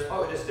 there's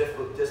probably just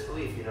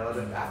disbelief, you know,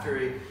 that after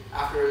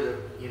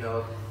you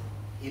know,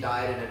 he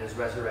died and then his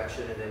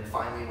resurrection, and then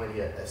finally when he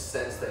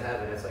ascends to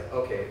heaven, it's like,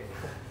 okay,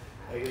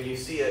 you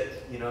see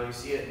it, you know, you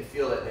see it and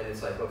feel it, and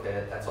it's like,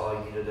 okay, that's all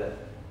you needed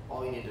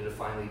to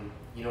finally,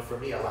 you know, for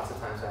me, lots of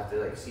times I have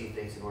to like see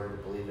things in order to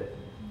believe it.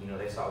 You know,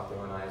 they saw with their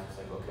own eyes. It's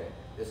like, okay,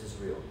 this is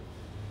real.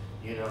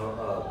 You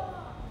know,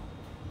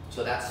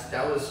 so that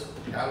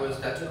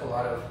took a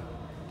lot of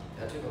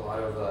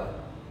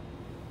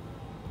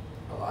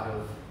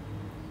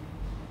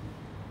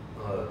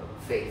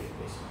faith,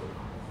 basically.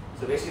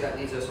 So basically, that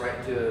leads us right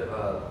into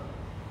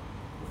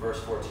verse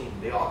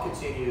 14. They all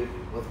continued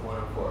with one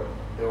accord.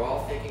 They were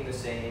all thinking the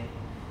same,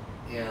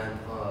 and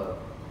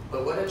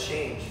but what a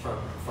change from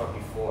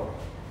before.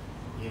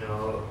 You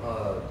know.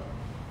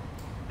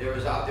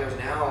 There's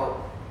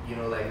now, you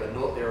know, like there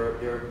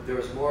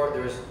was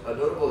a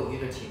notable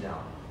unity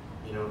now,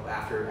 you know,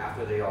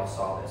 after they all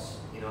saw this.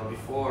 You know,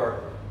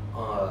 before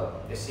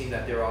it seemed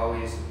that they were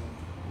always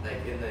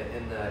like in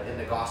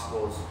the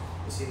Gospels,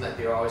 it seemed like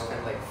they were always kind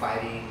of like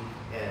fighting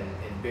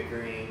and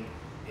bickering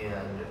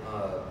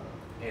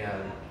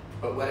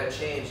but what had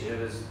changed, it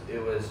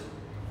was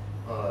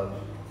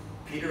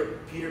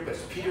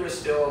Peter was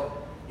still,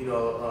 you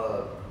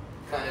know,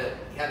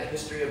 he had a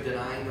history of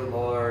denying the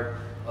Lord.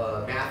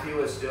 Matthew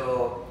was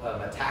still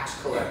a tax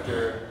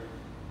collector.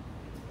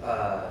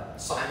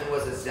 Simon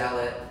was a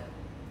zealot,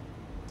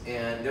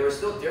 and there were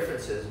still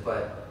differences,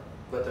 but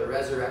the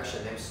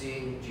resurrection, them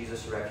seeing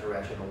Jesus'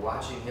 resurrection and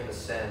watching him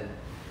ascend,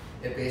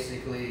 it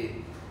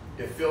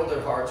filled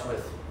their hearts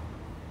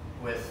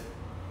with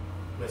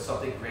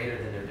something greater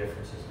than their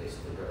differences.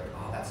 Basically, they're like,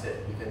 oh, that's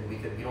it.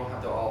 We don't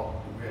have to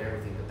all agree on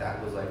everything, but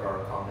that was like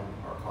our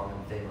common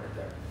thing right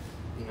there.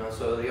 You know,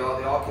 so they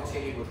all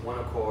continued with one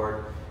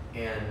accord.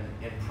 And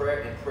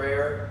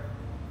prayer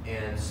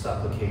and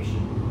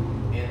supplication,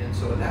 and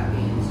so what that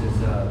means is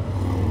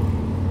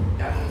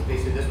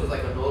basically this was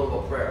like a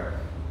notable prayer.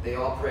 They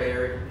all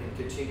prayed and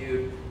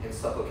continued in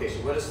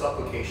supplication. What does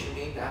supplication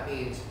mean? That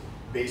means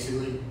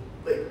basically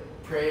like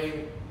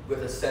praying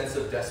with a sense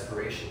of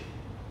desperation.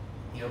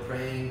 You know,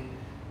 praying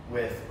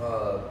with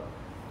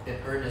an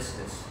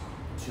earnestness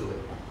to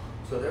it.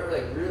 So they were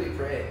like really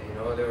praying. You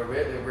know, they were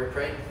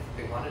praying.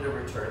 They wanted a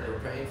return. They were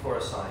praying for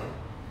a sign.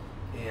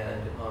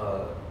 And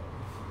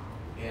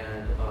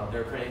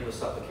they're praying with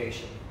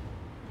supplication,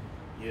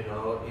 you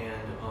know,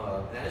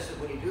 and that is,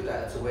 when you do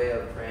that, it's a way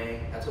of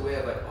praying. That's a way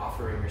of like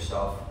offering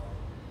yourself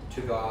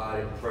to God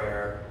in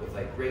prayer with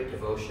like great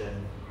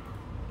devotion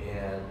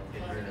and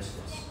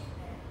earnestness.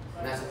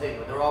 And that's the thing,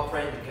 when they're all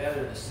praying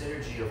together, the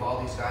synergy of all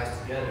these guys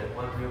together in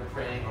one room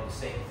praying on the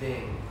same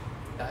thing.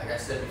 Like I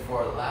said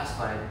before, the last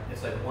time,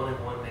 it's like 1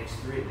 and 1 makes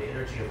 3. The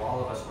energy of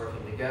all of us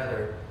working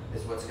together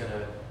is what the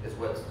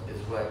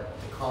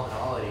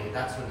commonality.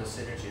 That's when the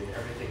synergy of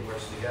everything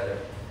works together.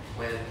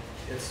 When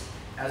it's,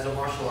 as a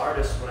martial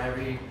artist, when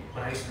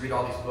I used to read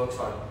all these books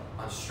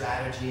on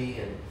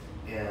strategy and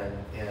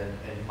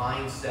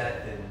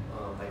mindset and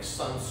like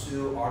Sun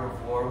Tzu, Art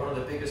of War, one of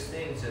the biggest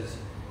things is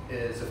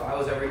if I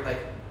was ever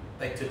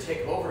like to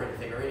take over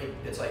anything or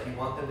it's like you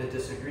want them to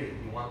disagree.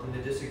 You want them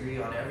to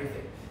disagree on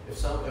everything. If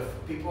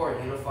people are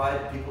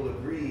unified, people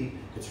agree,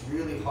 it's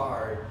really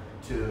hard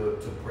to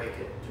break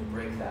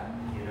that,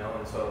 you know.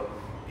 And so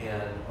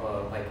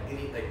like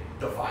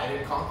divide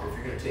and conquer. If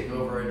you're going to take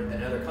over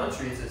in other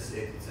countries,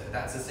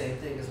 that's the same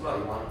thing as well.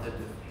 You want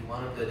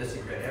them to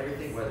disagree on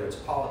everything, whether it's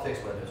politics,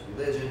 whether it's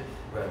religion,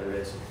 whether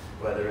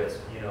it's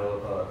you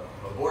know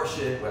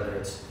abortion, whether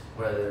it's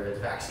whether it's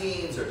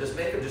vaccines or just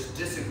make them just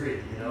disagree,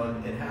 you know,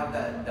 and have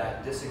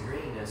that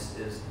disagreeing-ness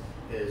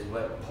is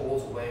what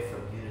pulls away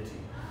from unity.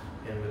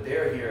 And when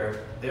they're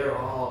here, they're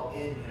all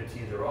in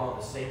unity, they're all in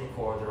the same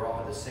accord, they're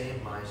all in the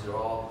same minds, they're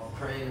all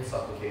praying in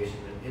supplication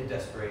and in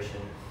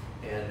desperation.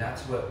 And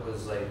that's what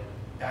was like,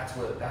 that's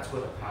where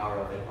the power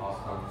of it all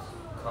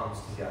comes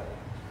together.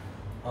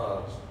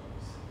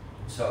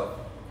 So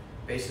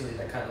basically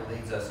that kind of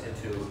leads us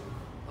into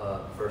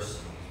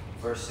verse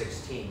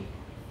 16,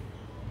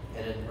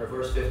 or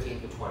verse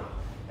 15 to 20.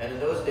 And in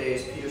those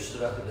days, Peter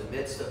stood up in the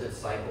midst of the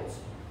disciples.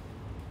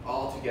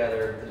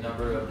 Altogether, the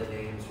number of the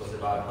names was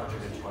about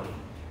 120,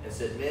 and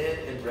said, "Men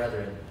and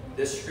brethren,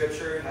 this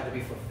scripture had to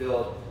be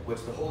fulfilled,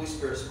 which the Holy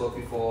Spirit spoke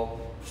before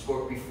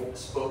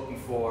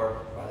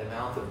by the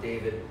mouth of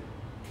David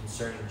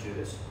concerning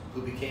Judas,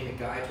 who became a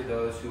guide to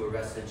those who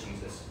arrested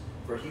Jesus.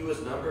 For he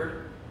was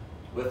numbered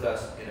with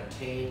us and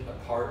obtained a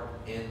part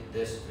in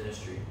this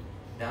ministry.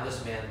 Now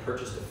this man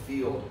purchased a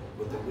field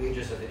with the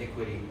wages of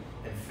iniquity,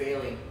 and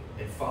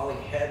falling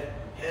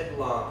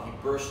headlong, he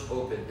burst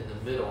open in the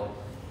middle,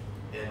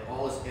 and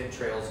all his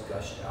entrails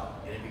gushed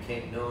out. And it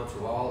became known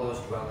to all those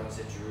dwellings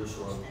in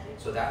Jerusalem.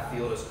 So that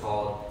field is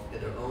called,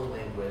 in their own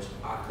language,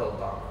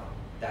 Akeldama.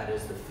 That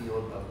is the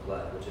field of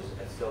blood, which is,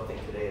 I still think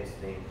today it's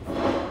named the field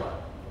of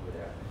blood over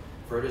there.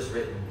 For it is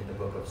written in the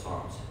book of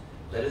Psalms,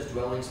 let his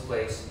dwelling's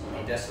place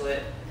be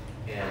desolate,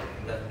 and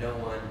let no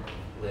one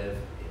live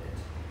in it,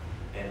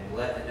 and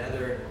let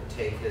another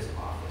take his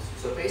office.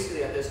 So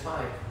basically at this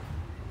time,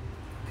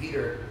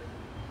 Peter,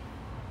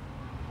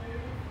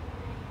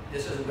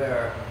 this is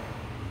where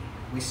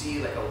we see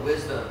like a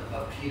wisdom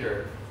of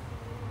Peter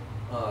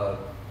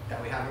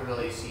that we haven't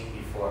really seen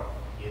before,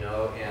 you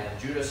know. And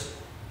Judas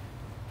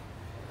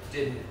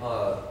didn't,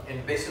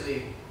 and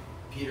basically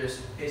Peter's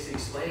basically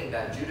explaining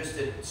that Judas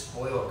didn't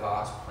spoil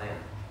God's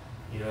plan.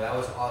 You know, that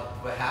was all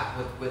what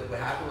happened with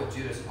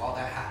Judas. All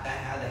that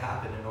had to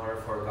happen in order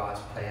for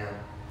God's plan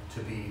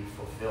to be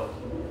fulfilled.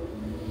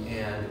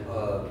 And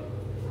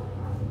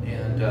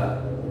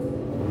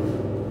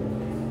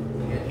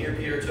here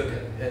Peter took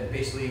it, and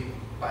basically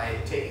by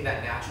taking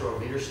that natural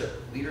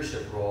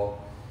leadership role,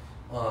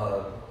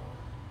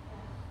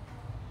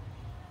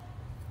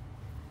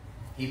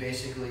 we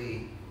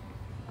basically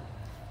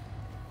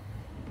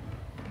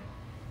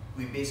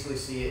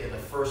see it in the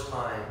first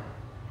time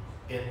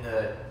in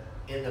the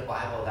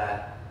Bible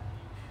that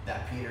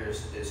Peter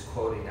is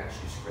quoting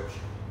actually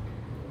scripture.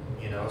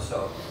 You know,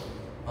 so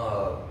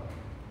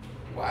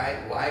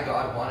why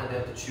God wanted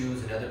them to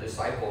choose another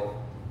disciple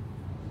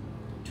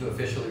to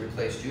officially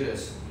replace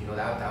Judas, you know,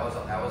 that was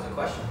a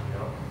question, you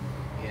know,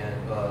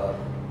 and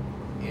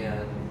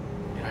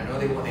I know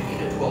they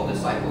needed 12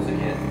 disciples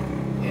again,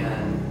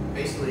 and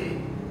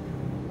basically,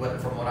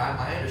 from what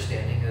my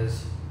understanding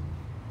is,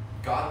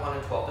 God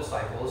wanted 12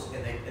 disciples,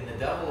 and the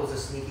devil is a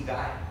sneaky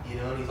guy, you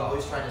know, and he's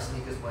always trying to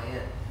sneak his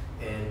way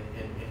in, and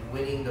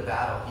winning the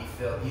battle,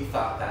 he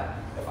thought that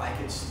if I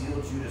could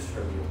steal Judas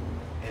from you,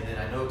 and then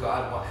I know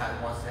God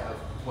wants to have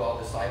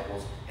 12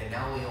 disciples, and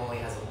now he only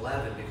has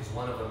 11 because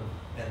one of them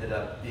ended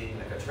up being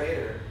like a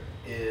traitor.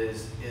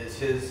 Is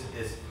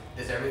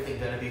everything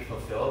going to be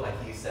fulfilled like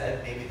he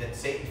said? Maybe then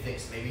Satan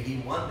thinks maybe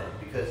he won then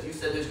because you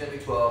said there's going to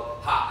be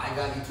 12. Ha! I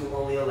got you to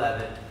only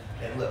 11,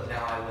 and look,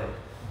 now I win.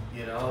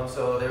 You know, and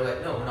so they're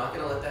like, no, we're not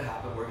going to let that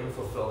happen. We're going to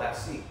fulfill that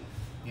seed.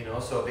 You know,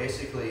 so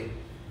basically,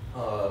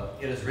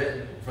 it is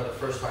written for the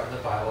first time in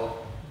the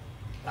Bible,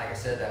 like I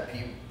said, that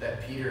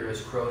Peter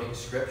is quoting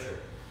scripture,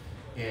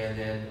 and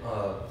then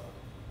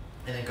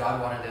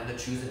God wanted them to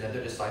choose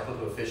another disciple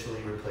to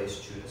officially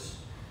replace Judas.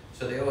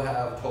 So they will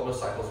have 12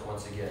 disciples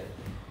once again.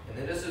 And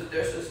then this is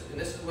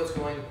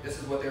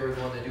what they were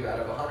going to do. Out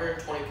of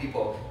 120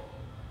 people,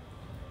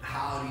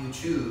 how do you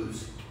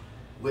choose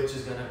which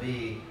is going to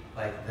be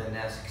like the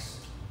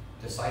next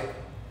disciple?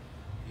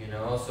 You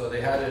know, so they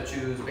had to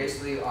choose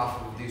basically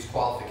off of these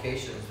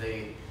qualifications.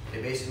 They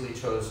basically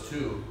chose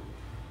two,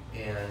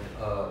 and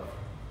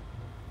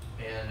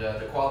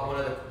one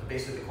of the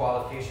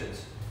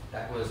qualifications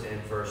that was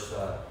in verse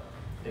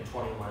in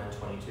 21 and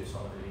 22. So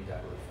I'm going to read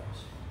that really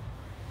fast.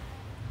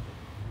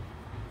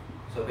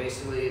 So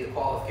basically, the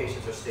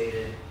qualifications are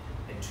stated,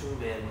 and 2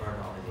 men are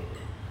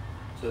nominated.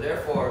 So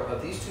therefore,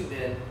 of these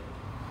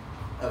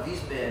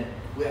men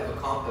who have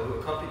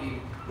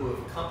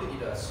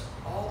accompanied us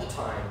all the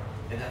time,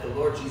 and that the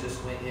Lord Jesus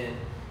went in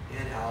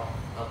and out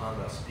among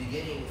us,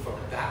 beginning from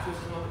the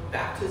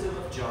baptism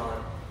of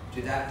John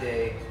to that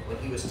day when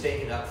he was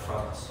taken up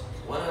from us.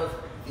 One of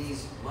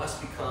these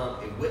must become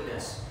a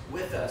witness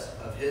with us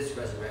of his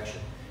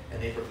resurrection.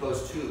 And they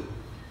proposed 2,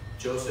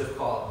 Joseph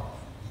called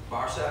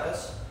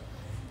Barsabbas,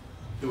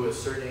 who was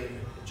surnamed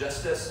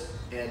Justus,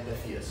 and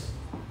Matthias.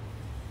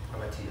 Or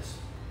Matthias.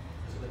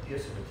 Is it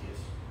Matthias or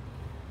Matthias?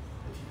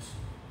 Matthias.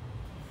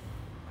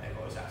 I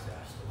always have to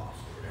ask the boss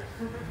over there.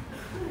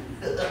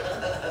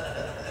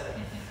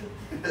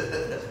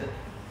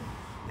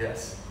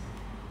 Yes.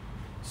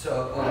 So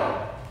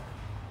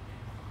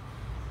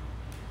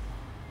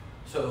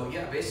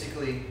yeah,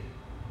 basically,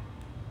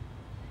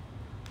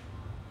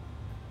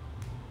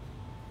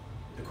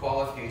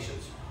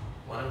 qualifications.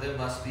 One of them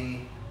must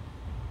be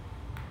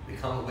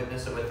become a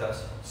witness with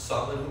us,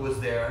 someone who was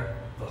there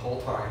the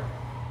whole time.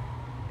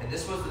 And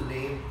this was the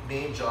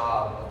main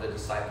job of the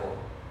disciple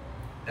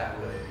that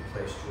would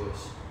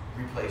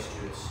replace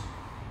Judas.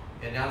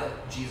 And now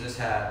that Jesus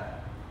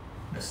had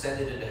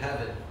ascended into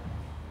heaven,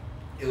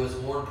 it was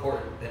more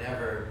important than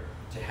ever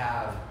to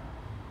have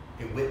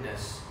a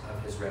witness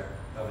of his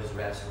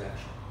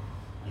resurrection.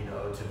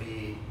 To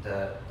be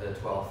the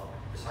 12th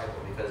disciple,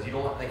 because you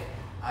don't want, like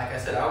I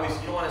said,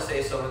 you don't want to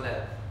say someone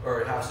that,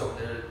 or have someone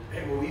that,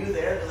 hey, were you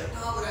there? They're like,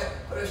 no,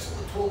 but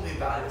someone told me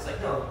about it. It's like,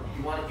 no,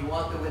 you want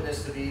the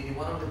witness to be, you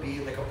want them to be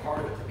like a part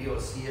of it, to be able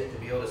to see it, to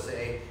be able to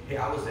say, hey,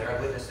 I was there, I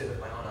witnessed it with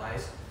my own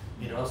eyes.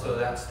 So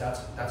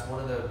that's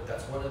one of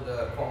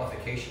the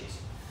qualifications.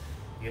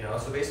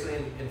 So basically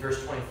in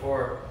verse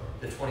 24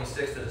 to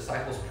 26, the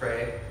disciples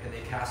pray and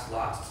they cast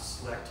lots to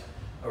select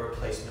a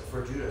replacement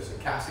for Judas. And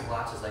casting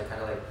lots is like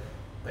kind of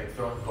like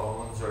throwing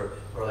bones or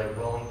like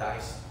rolling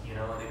dice, And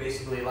they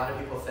basically, a lot of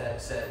people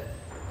said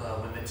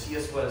when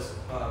Matthias was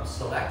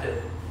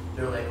selected,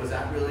 they're like, was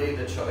that really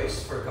the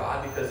choice for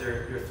God? Because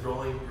you're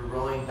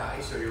rolling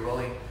dice, or you're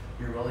rolling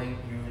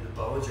the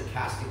bones, you're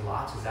casting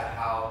lots. Is that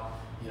how,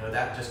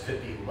 that just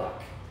could be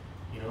luck,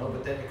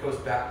 But then it goes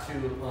back to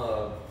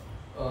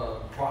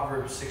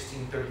Proverbs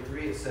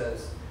 16:33. It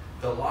says,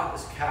 the lot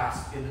is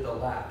cast into the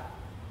lap,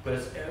 but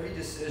its every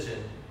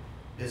decision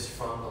is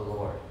from the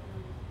Lord.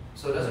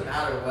 So it doesn't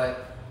matter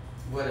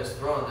what is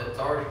thrown.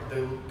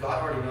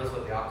 God already knows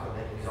what the outcome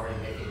is. He's already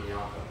making the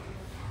outcome.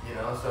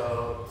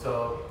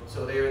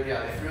 So they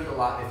threw the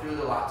lot. They threw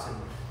the lots,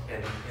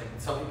 and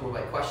some people were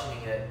like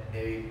questioning it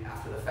maybe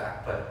after the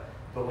fact.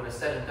 But when it's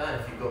said and done,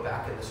 if you go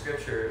back in the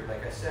scripture,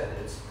 like I said,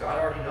 it's God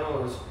already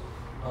knows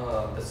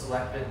the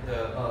selectment.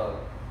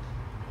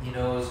 He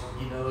knows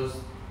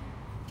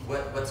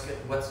what's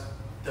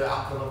the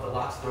outcome of the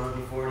lots thrown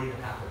before it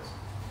even happens.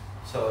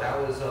 So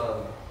it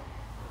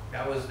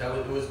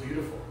was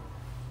beautiful,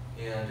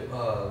 and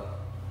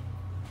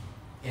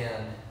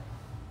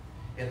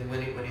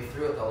when he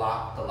threw it, the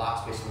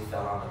lots basically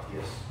fell on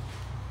Matthias,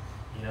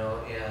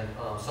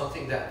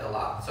 something that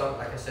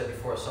like I said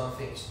before, some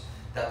things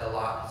that the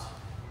lots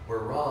were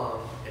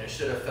wrong and it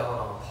should have fallen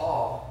on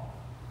Paul,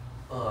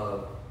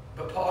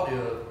 but Paul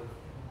knew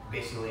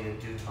basically in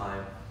due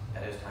time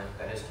that his time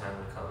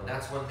would come. And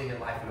that's one thing in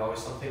life, we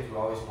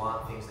always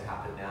want things to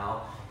happen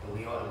now, and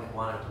we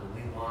want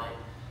it,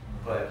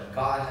 but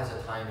God has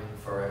a timing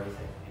for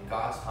everything, and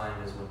God's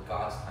time is when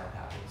God's time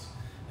happens.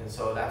 And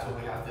so that's what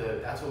we have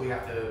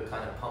to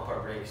kind of pump our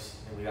brakes,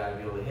 and we got to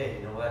be able to, hey,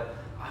 you know what,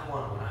 I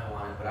want it when I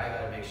want it, but I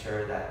got to make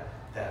sure that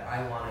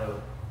I want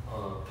to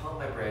pump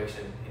my brakes,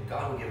 and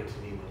God will give it to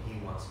me when He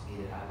wants me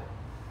to have it.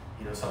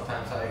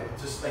 Sometimes I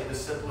just like the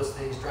simplest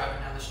things, driving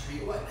down the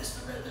street, I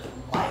missed the red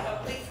light,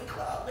 I'm late for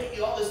class,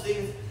 all these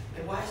things,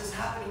 and why is this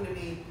happening to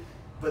me?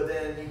 But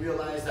then you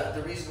realize that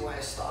the reason why I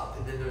stopped,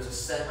 and then there's a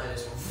semi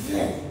just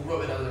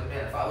went, I was like,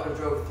 man, if I would have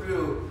drove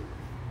through,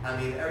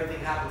 everything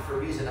happened for a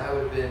reason. I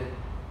would have been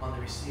on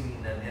the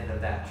receiving end of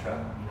that truck.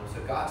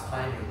 So God's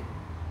timing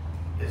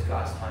is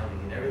God's timing,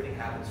 and everything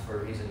happens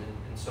for a reason.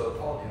 And so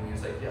Paul knew, he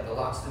was like, yeah, the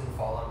lots didn't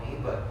fall on me,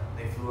 but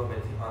they flew on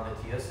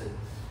Matthias,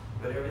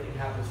 but everything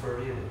happens for a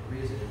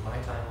reason, and my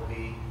time will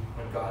be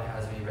when God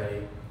has me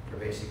ready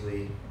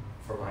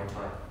for my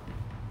time.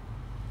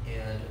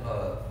 And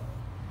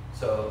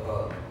so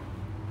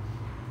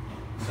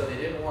they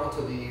didn't want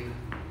to leave,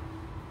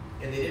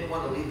 and they didn't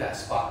want to leave that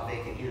spot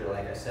vacant either,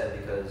 like I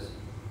said, because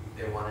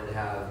they wanted to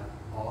have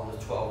all the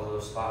 12 of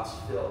those spots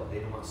filled. They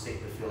didn't want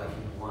Satan to feel like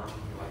he won.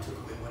 I took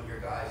away one of your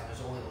guys, and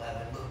there's only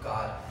 11. Look,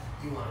 God,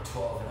 you wanted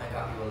 12, and I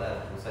got you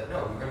 11. And it's like,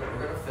 no, we're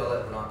gonna fill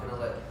it. We're not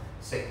gonna let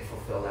Satan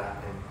fulfill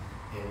that, and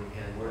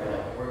we're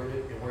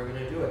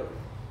gonna do it.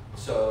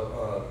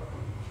 So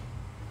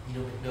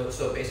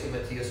so basically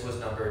Matthias was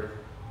numbered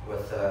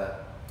with the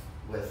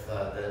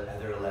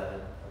other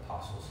 11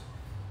 apostles.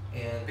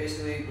 And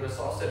basically, when it's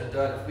all said and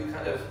done, if we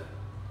kind of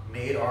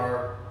made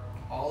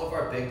all of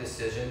our big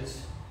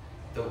decisions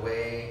the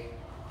way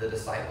the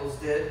disciples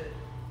did,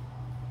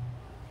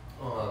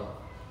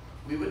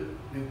 we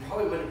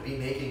probably wouldn't be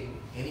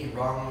making any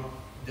wrong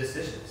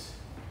decisions,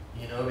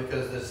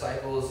 because the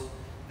disciples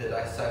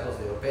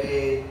they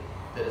obeyed,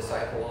 the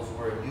disciples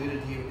were in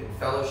unity in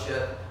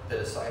fellowship, the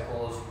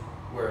disciples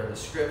were in the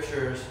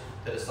scriptures,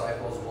 the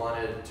disciples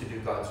wanted to do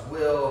God's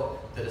will,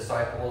 the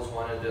disciples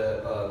wanted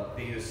to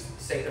use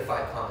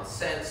sanctified common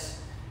sense,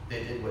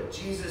 they did what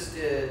Jesus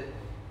did,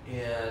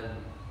 and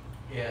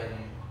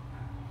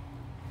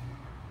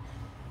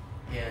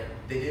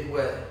they did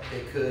what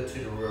they could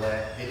to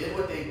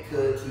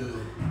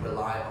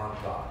rely on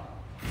God.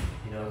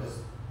 Because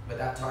at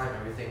that time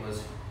everything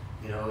was,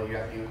 you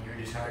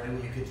just had to do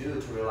what you could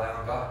do to rely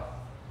on God.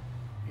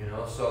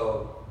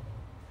 So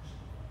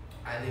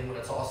I think when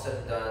it's all said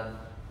and done,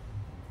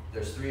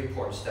 there's 3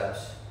 important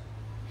steps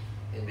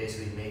in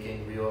basically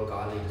making real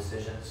godly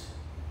decisions,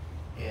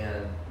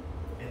 and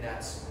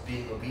that's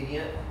being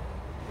obedient,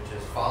 which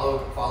is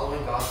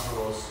following God's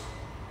rules.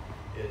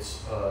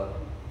 It's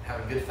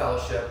having good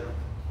fellowship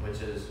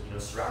which is,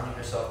 surrounding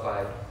yourself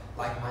by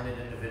like-minded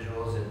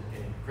individuals and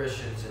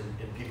Christians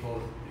and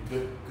people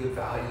with good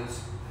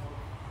values.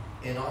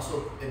 And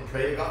also,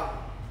 pray to God.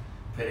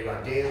 Pray to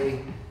God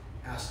daily.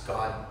 Ask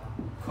God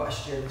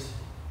questions.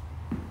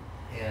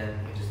 And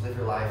just live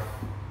your life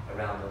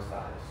around those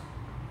values.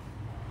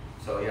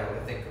 So yeah, I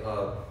think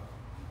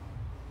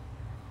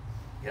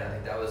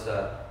that was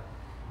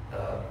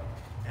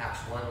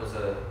Acts 1 was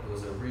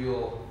a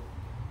real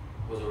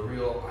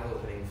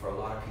eye-opening for a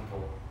lot of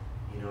people,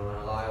 and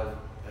a lot of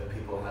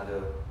people had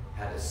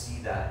to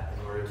see that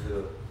in order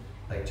to,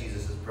 like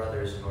Jesus'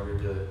 brothers, in order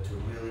to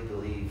really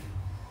believe,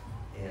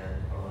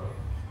 and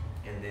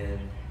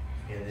then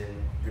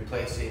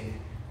replacing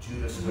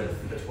Judas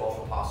with the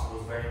 12 apostles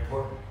was very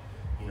important,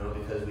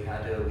 because we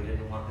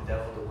didn't want the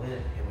devil to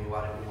win, and we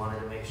wanted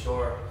to make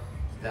sure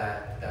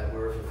that we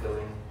were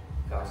fulfilling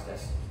God's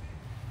destiny.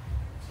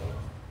 So,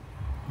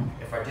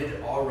 if I did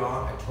it all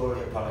wrong, I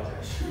totally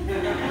apologize. No,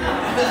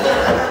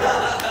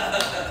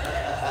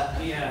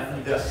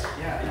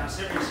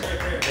 sit right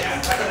there.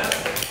 Yeah, back it up.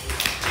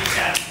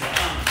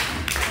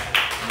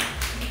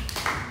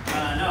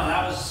 No,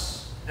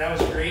 that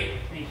was great.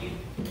 Thank you.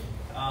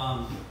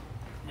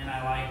 And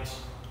I liked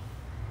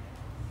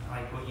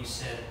what you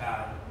said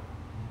about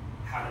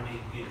how to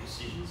make good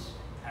decisions,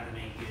 how to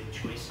make good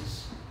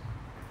choices.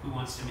 Who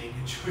wants to make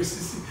good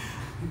choices?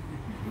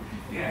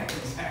 Yeah,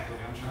 exactly.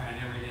 I'm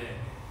trying every day.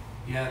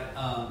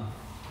 Yeah.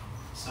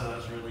 So that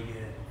was really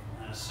good.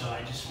 So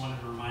I just wanted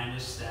to remind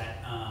us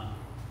that.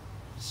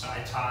 So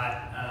I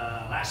taught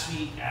last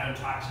week. Adam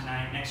taught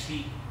tonight. Next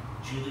week,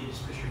 Julie,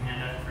 just put your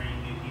hand up for any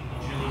new people.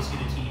 Julie's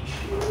going to teach.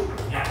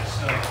 Yeah.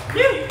 So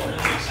really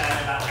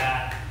excited about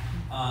that.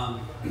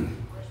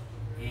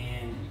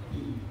 And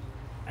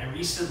I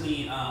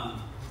recently,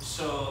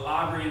 so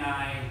Aubrey and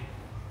I,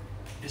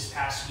 this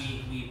past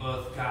week, we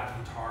both got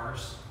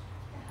guitars.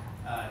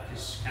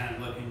 Because kind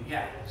of looking,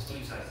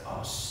 Steve's like,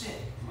 oh, sick.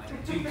 I'm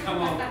like, dude,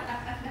 come on.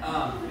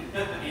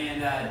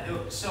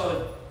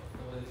 So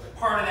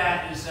part of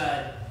that is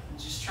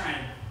just trying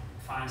to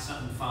find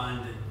something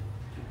fun to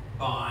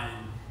bond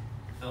and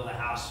fill the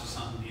house with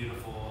something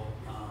beautiful.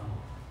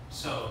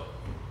 So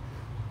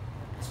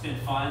it's been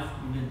fun.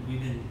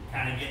 We've been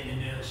kind of getting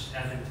into it.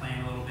 I've been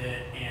playing a little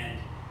bit, and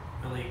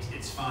really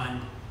it's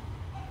fun.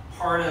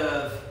 Part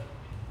of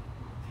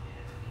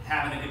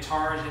having a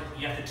guitar is that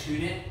you have to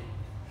tune it,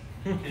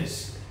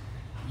 because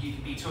you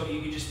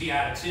could just be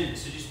out of tune.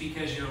 So just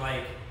because you're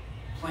like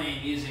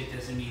playing music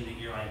doesn't mean that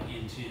you're like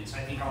in tune. So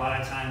I think a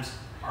lot of times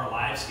our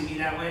lives can be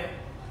that way,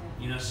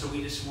 so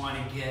we just want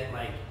to get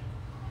like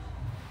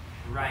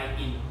right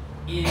in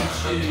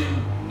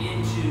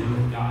tune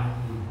with God.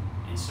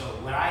 And so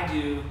what I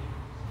do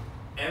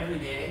every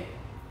day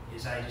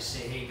is I just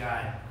say, hey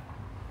God,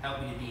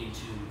 help me to be in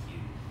tune with you.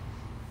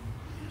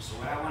 So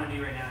what I want to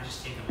do right now is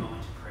just take a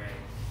moment to pray.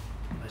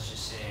 Let's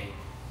just say,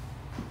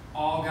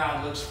 all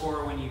God looks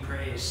for when you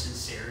pray is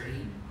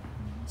sincerity.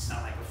 It's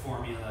not like a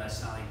formula.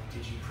 It's not like,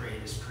 did you pray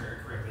this prayer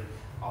correctly?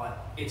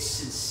 It's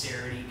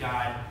sincerity.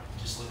 God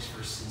just looks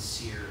for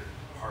sincere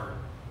heart.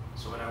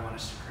 So what I want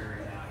us to pray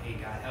right now, hey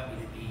God, help me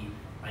to be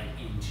like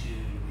in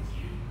tune with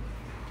you.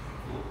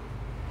 Cool.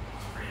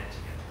 Let's pray that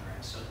together. All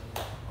right. So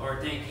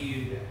Lord, thank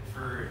you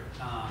for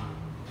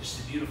just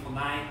a beautiful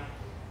night.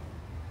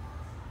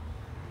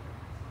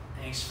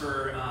 Thanks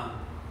for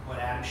what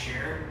Adam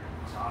shared.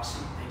 It's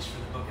awesome. Thanks for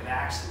the book of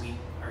Acts that we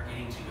are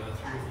getting to go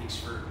through.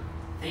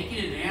 Thank you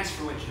in advance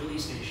for what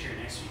Julie's going to share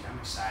next week. I'm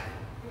excited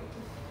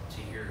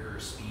to hear her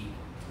speak.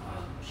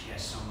 She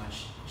has so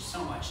much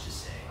to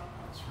say.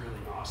 It's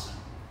really awesome.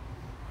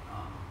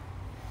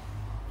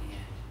 And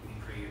we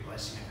pray your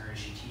blessing on her as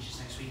she teaches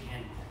next week.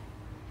 And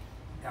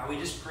God, we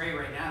just pray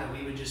right now that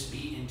we would just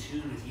be in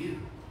tune with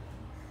you.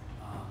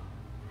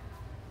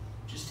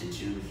 Just in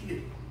tune with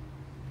you.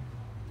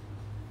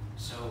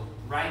 So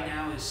right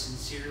now, as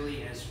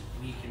sincerely as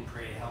we can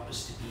pray, help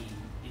us to be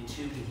in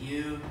tune with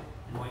you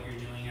and what you're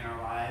doing in our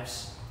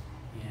lives.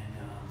 And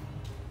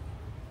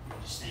we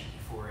just thank you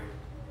for it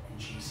in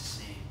Jesus'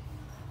 name.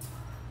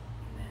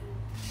 Amen.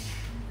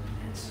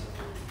 And so,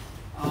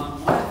 one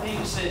of the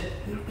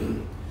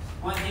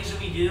things that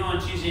we do on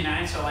Tuesday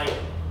nights are like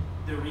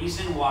the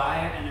reason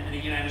why, and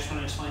again, I just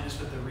want to explain this,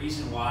 but the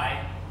reason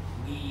why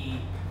we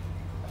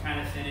kind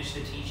of finish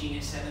the teaching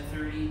at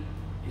 7:30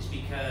 is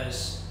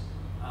because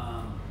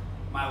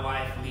my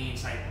wife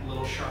leads like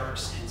little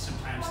sharks, and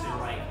sometimes they're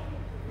like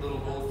little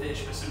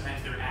goldfish, but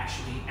sometimes they're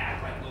actually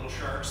act like little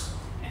sharks.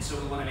 And so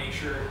we want to make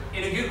sure,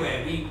 in a good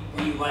way,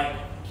 we like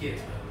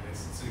kids, by the way,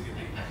 it's a good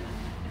thing.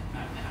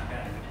 Not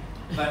bad.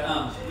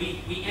 But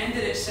we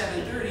ended at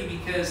 7:30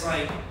 because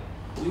like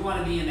we want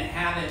to be in the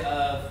habit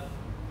of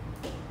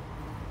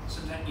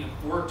sometimes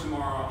work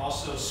tomorrow,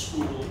 also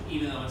school,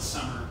 even though it's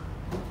summer.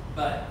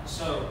 But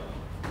so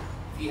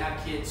if you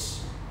have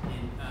kids,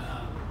 and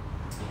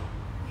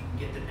you can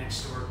get them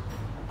next door.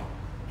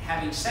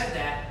 Having said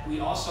that, we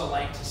also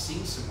like to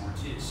sing some more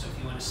too. So if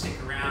you want to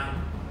stick around,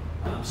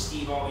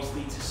 Steve always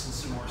leads us in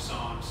some more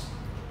songs.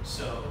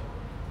 So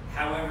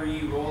however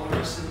you roll the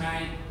rest of the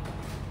night,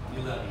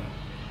 we love you.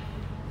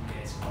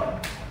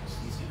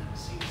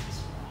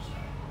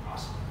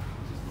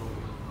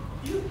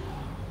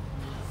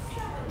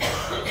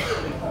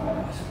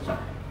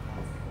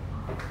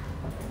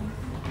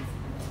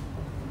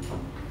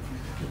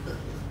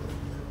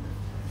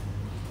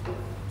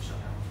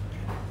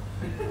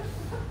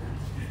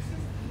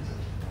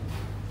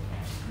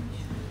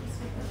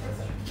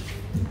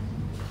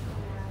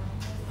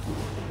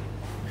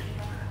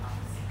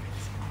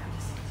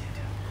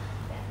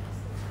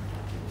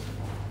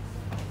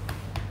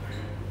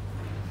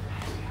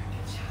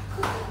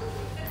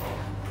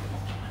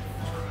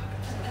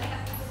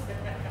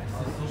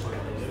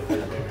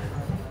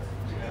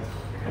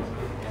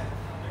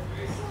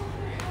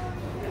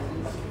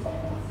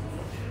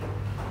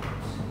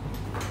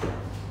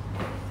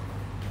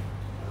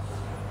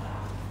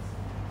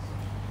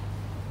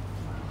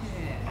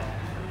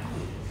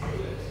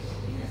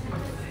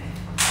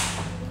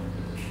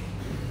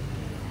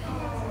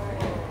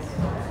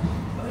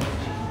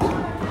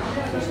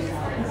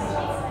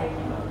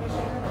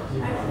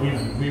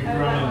 We've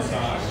grown in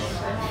size.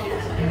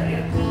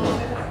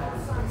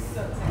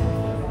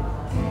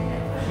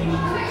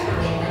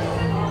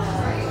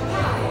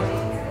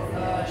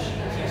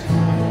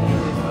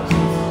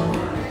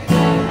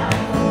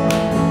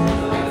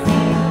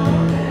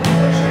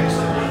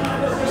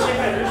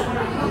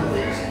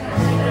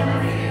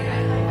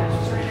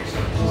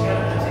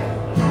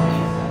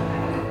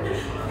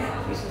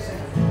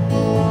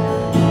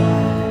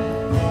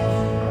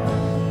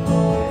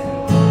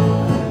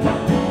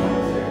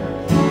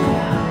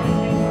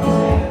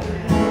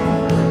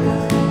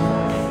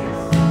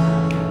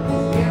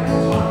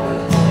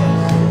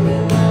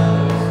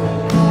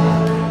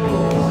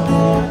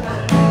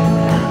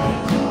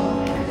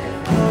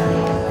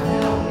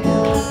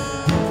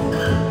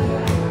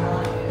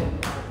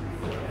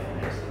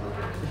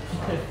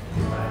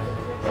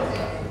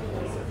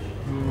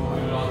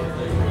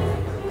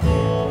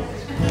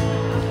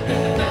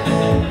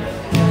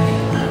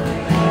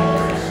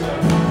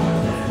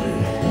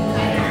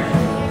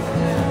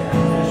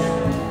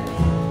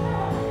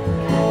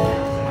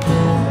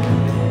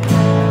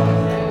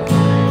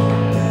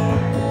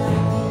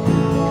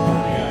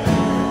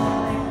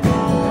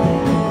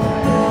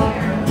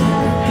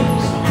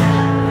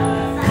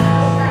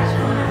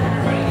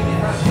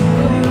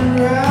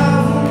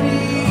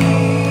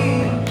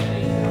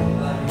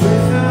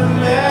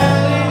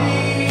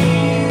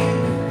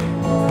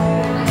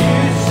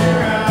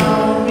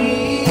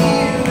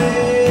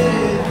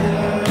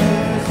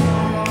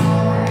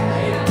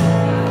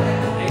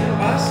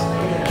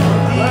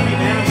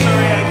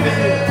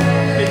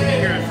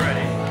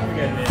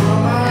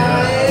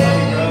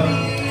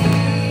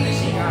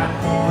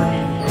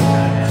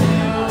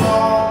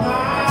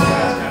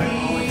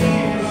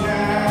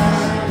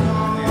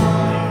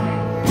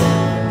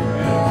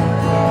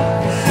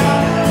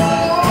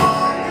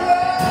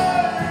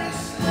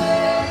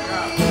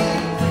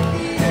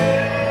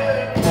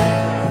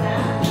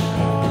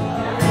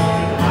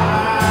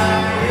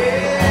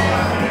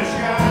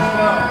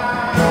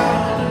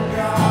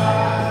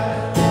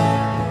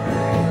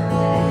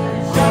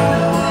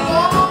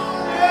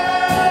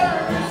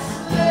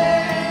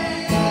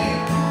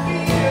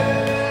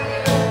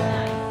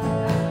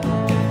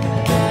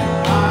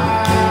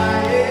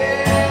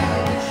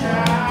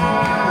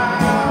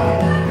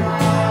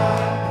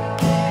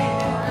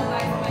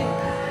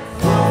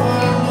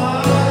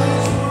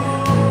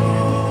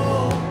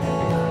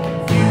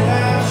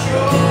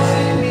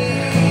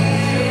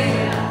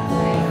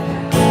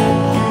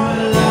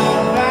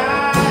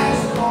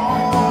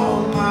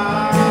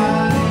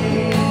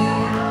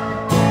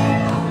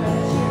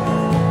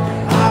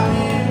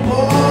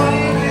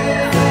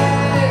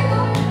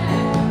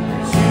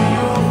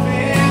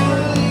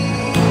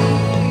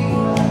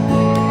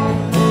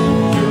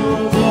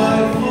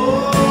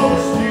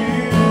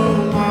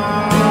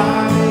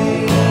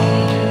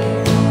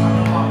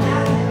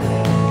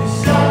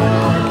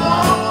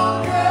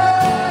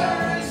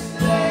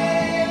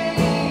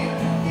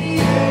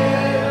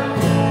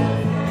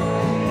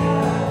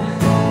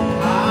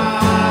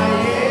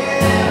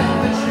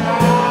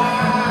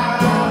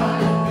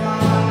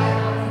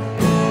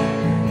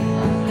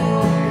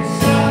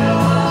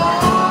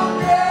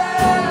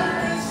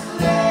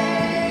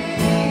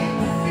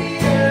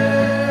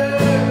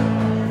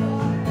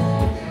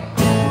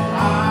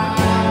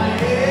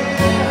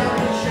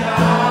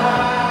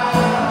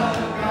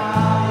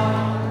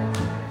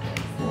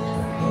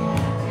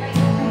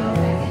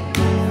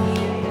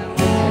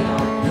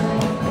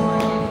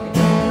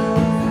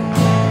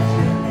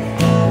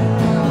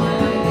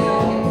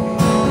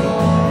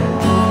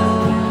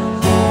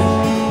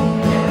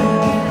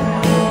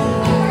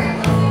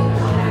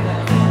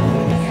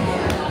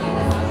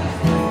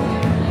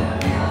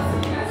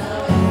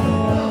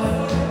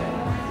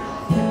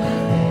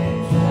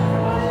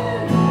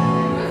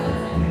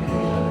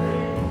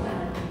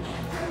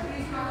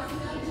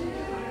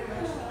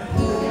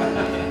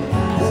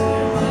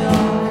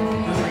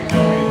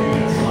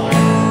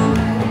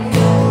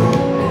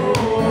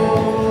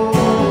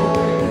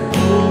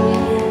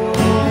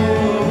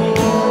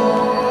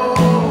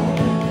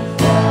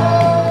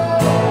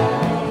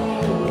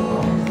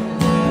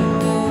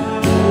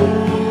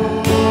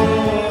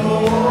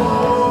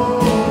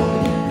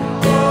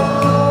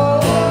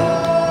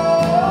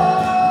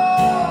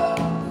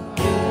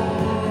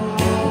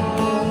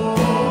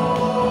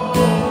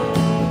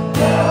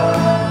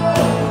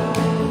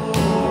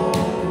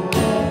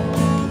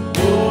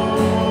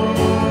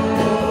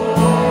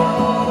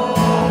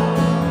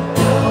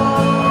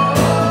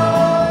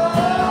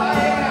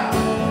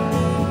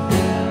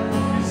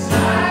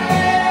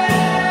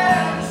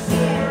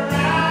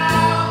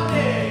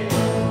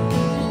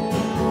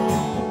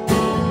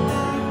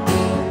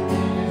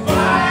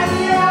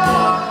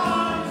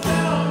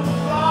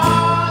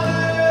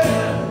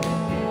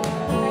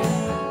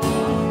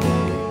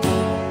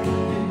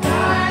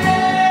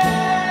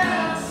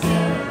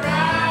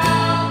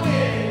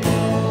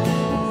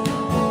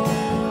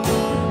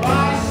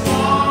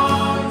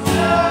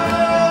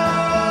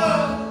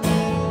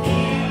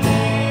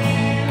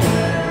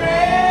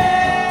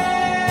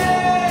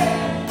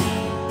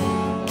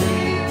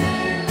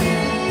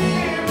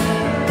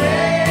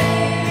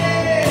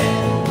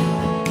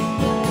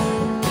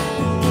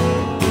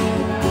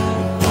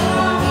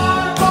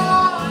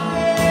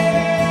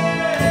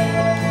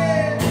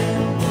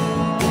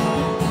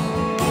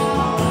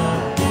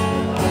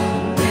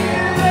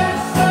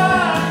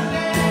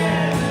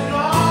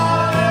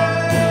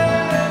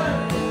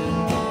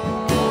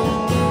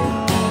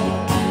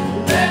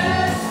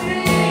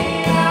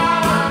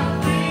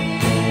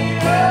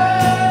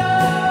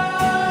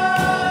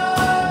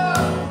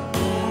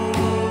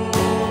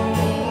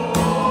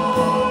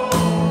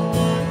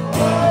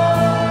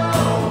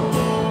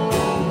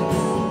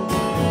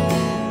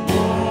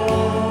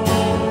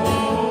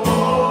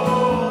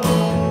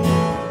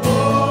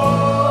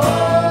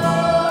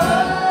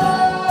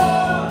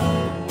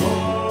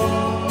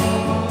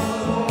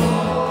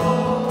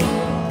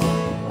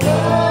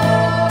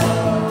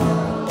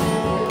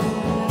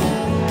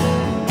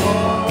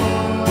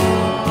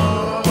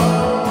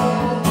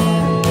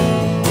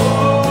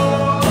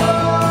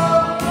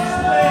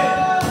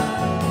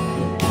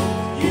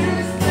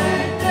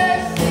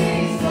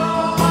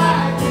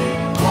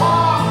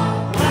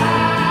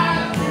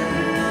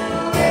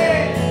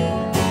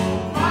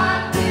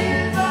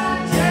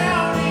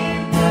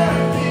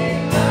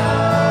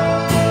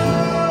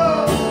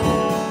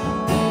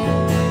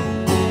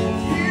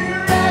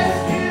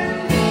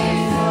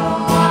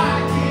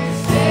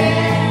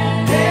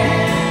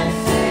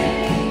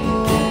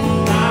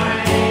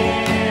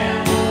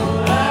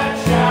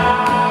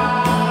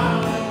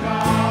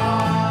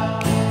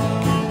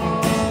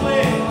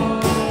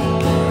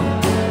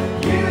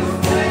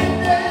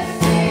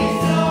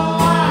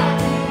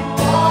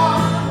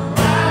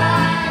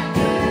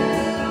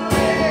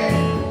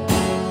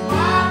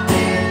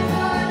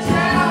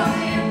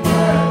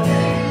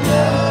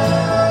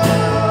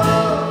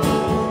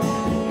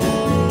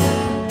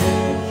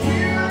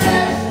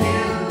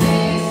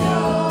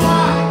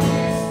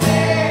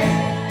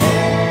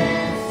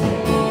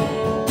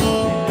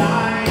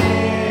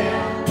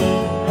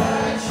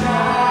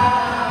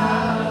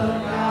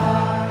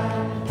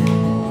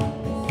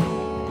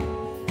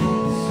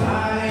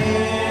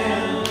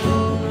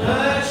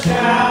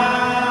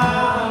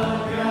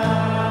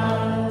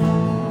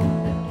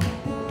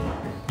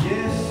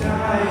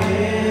 I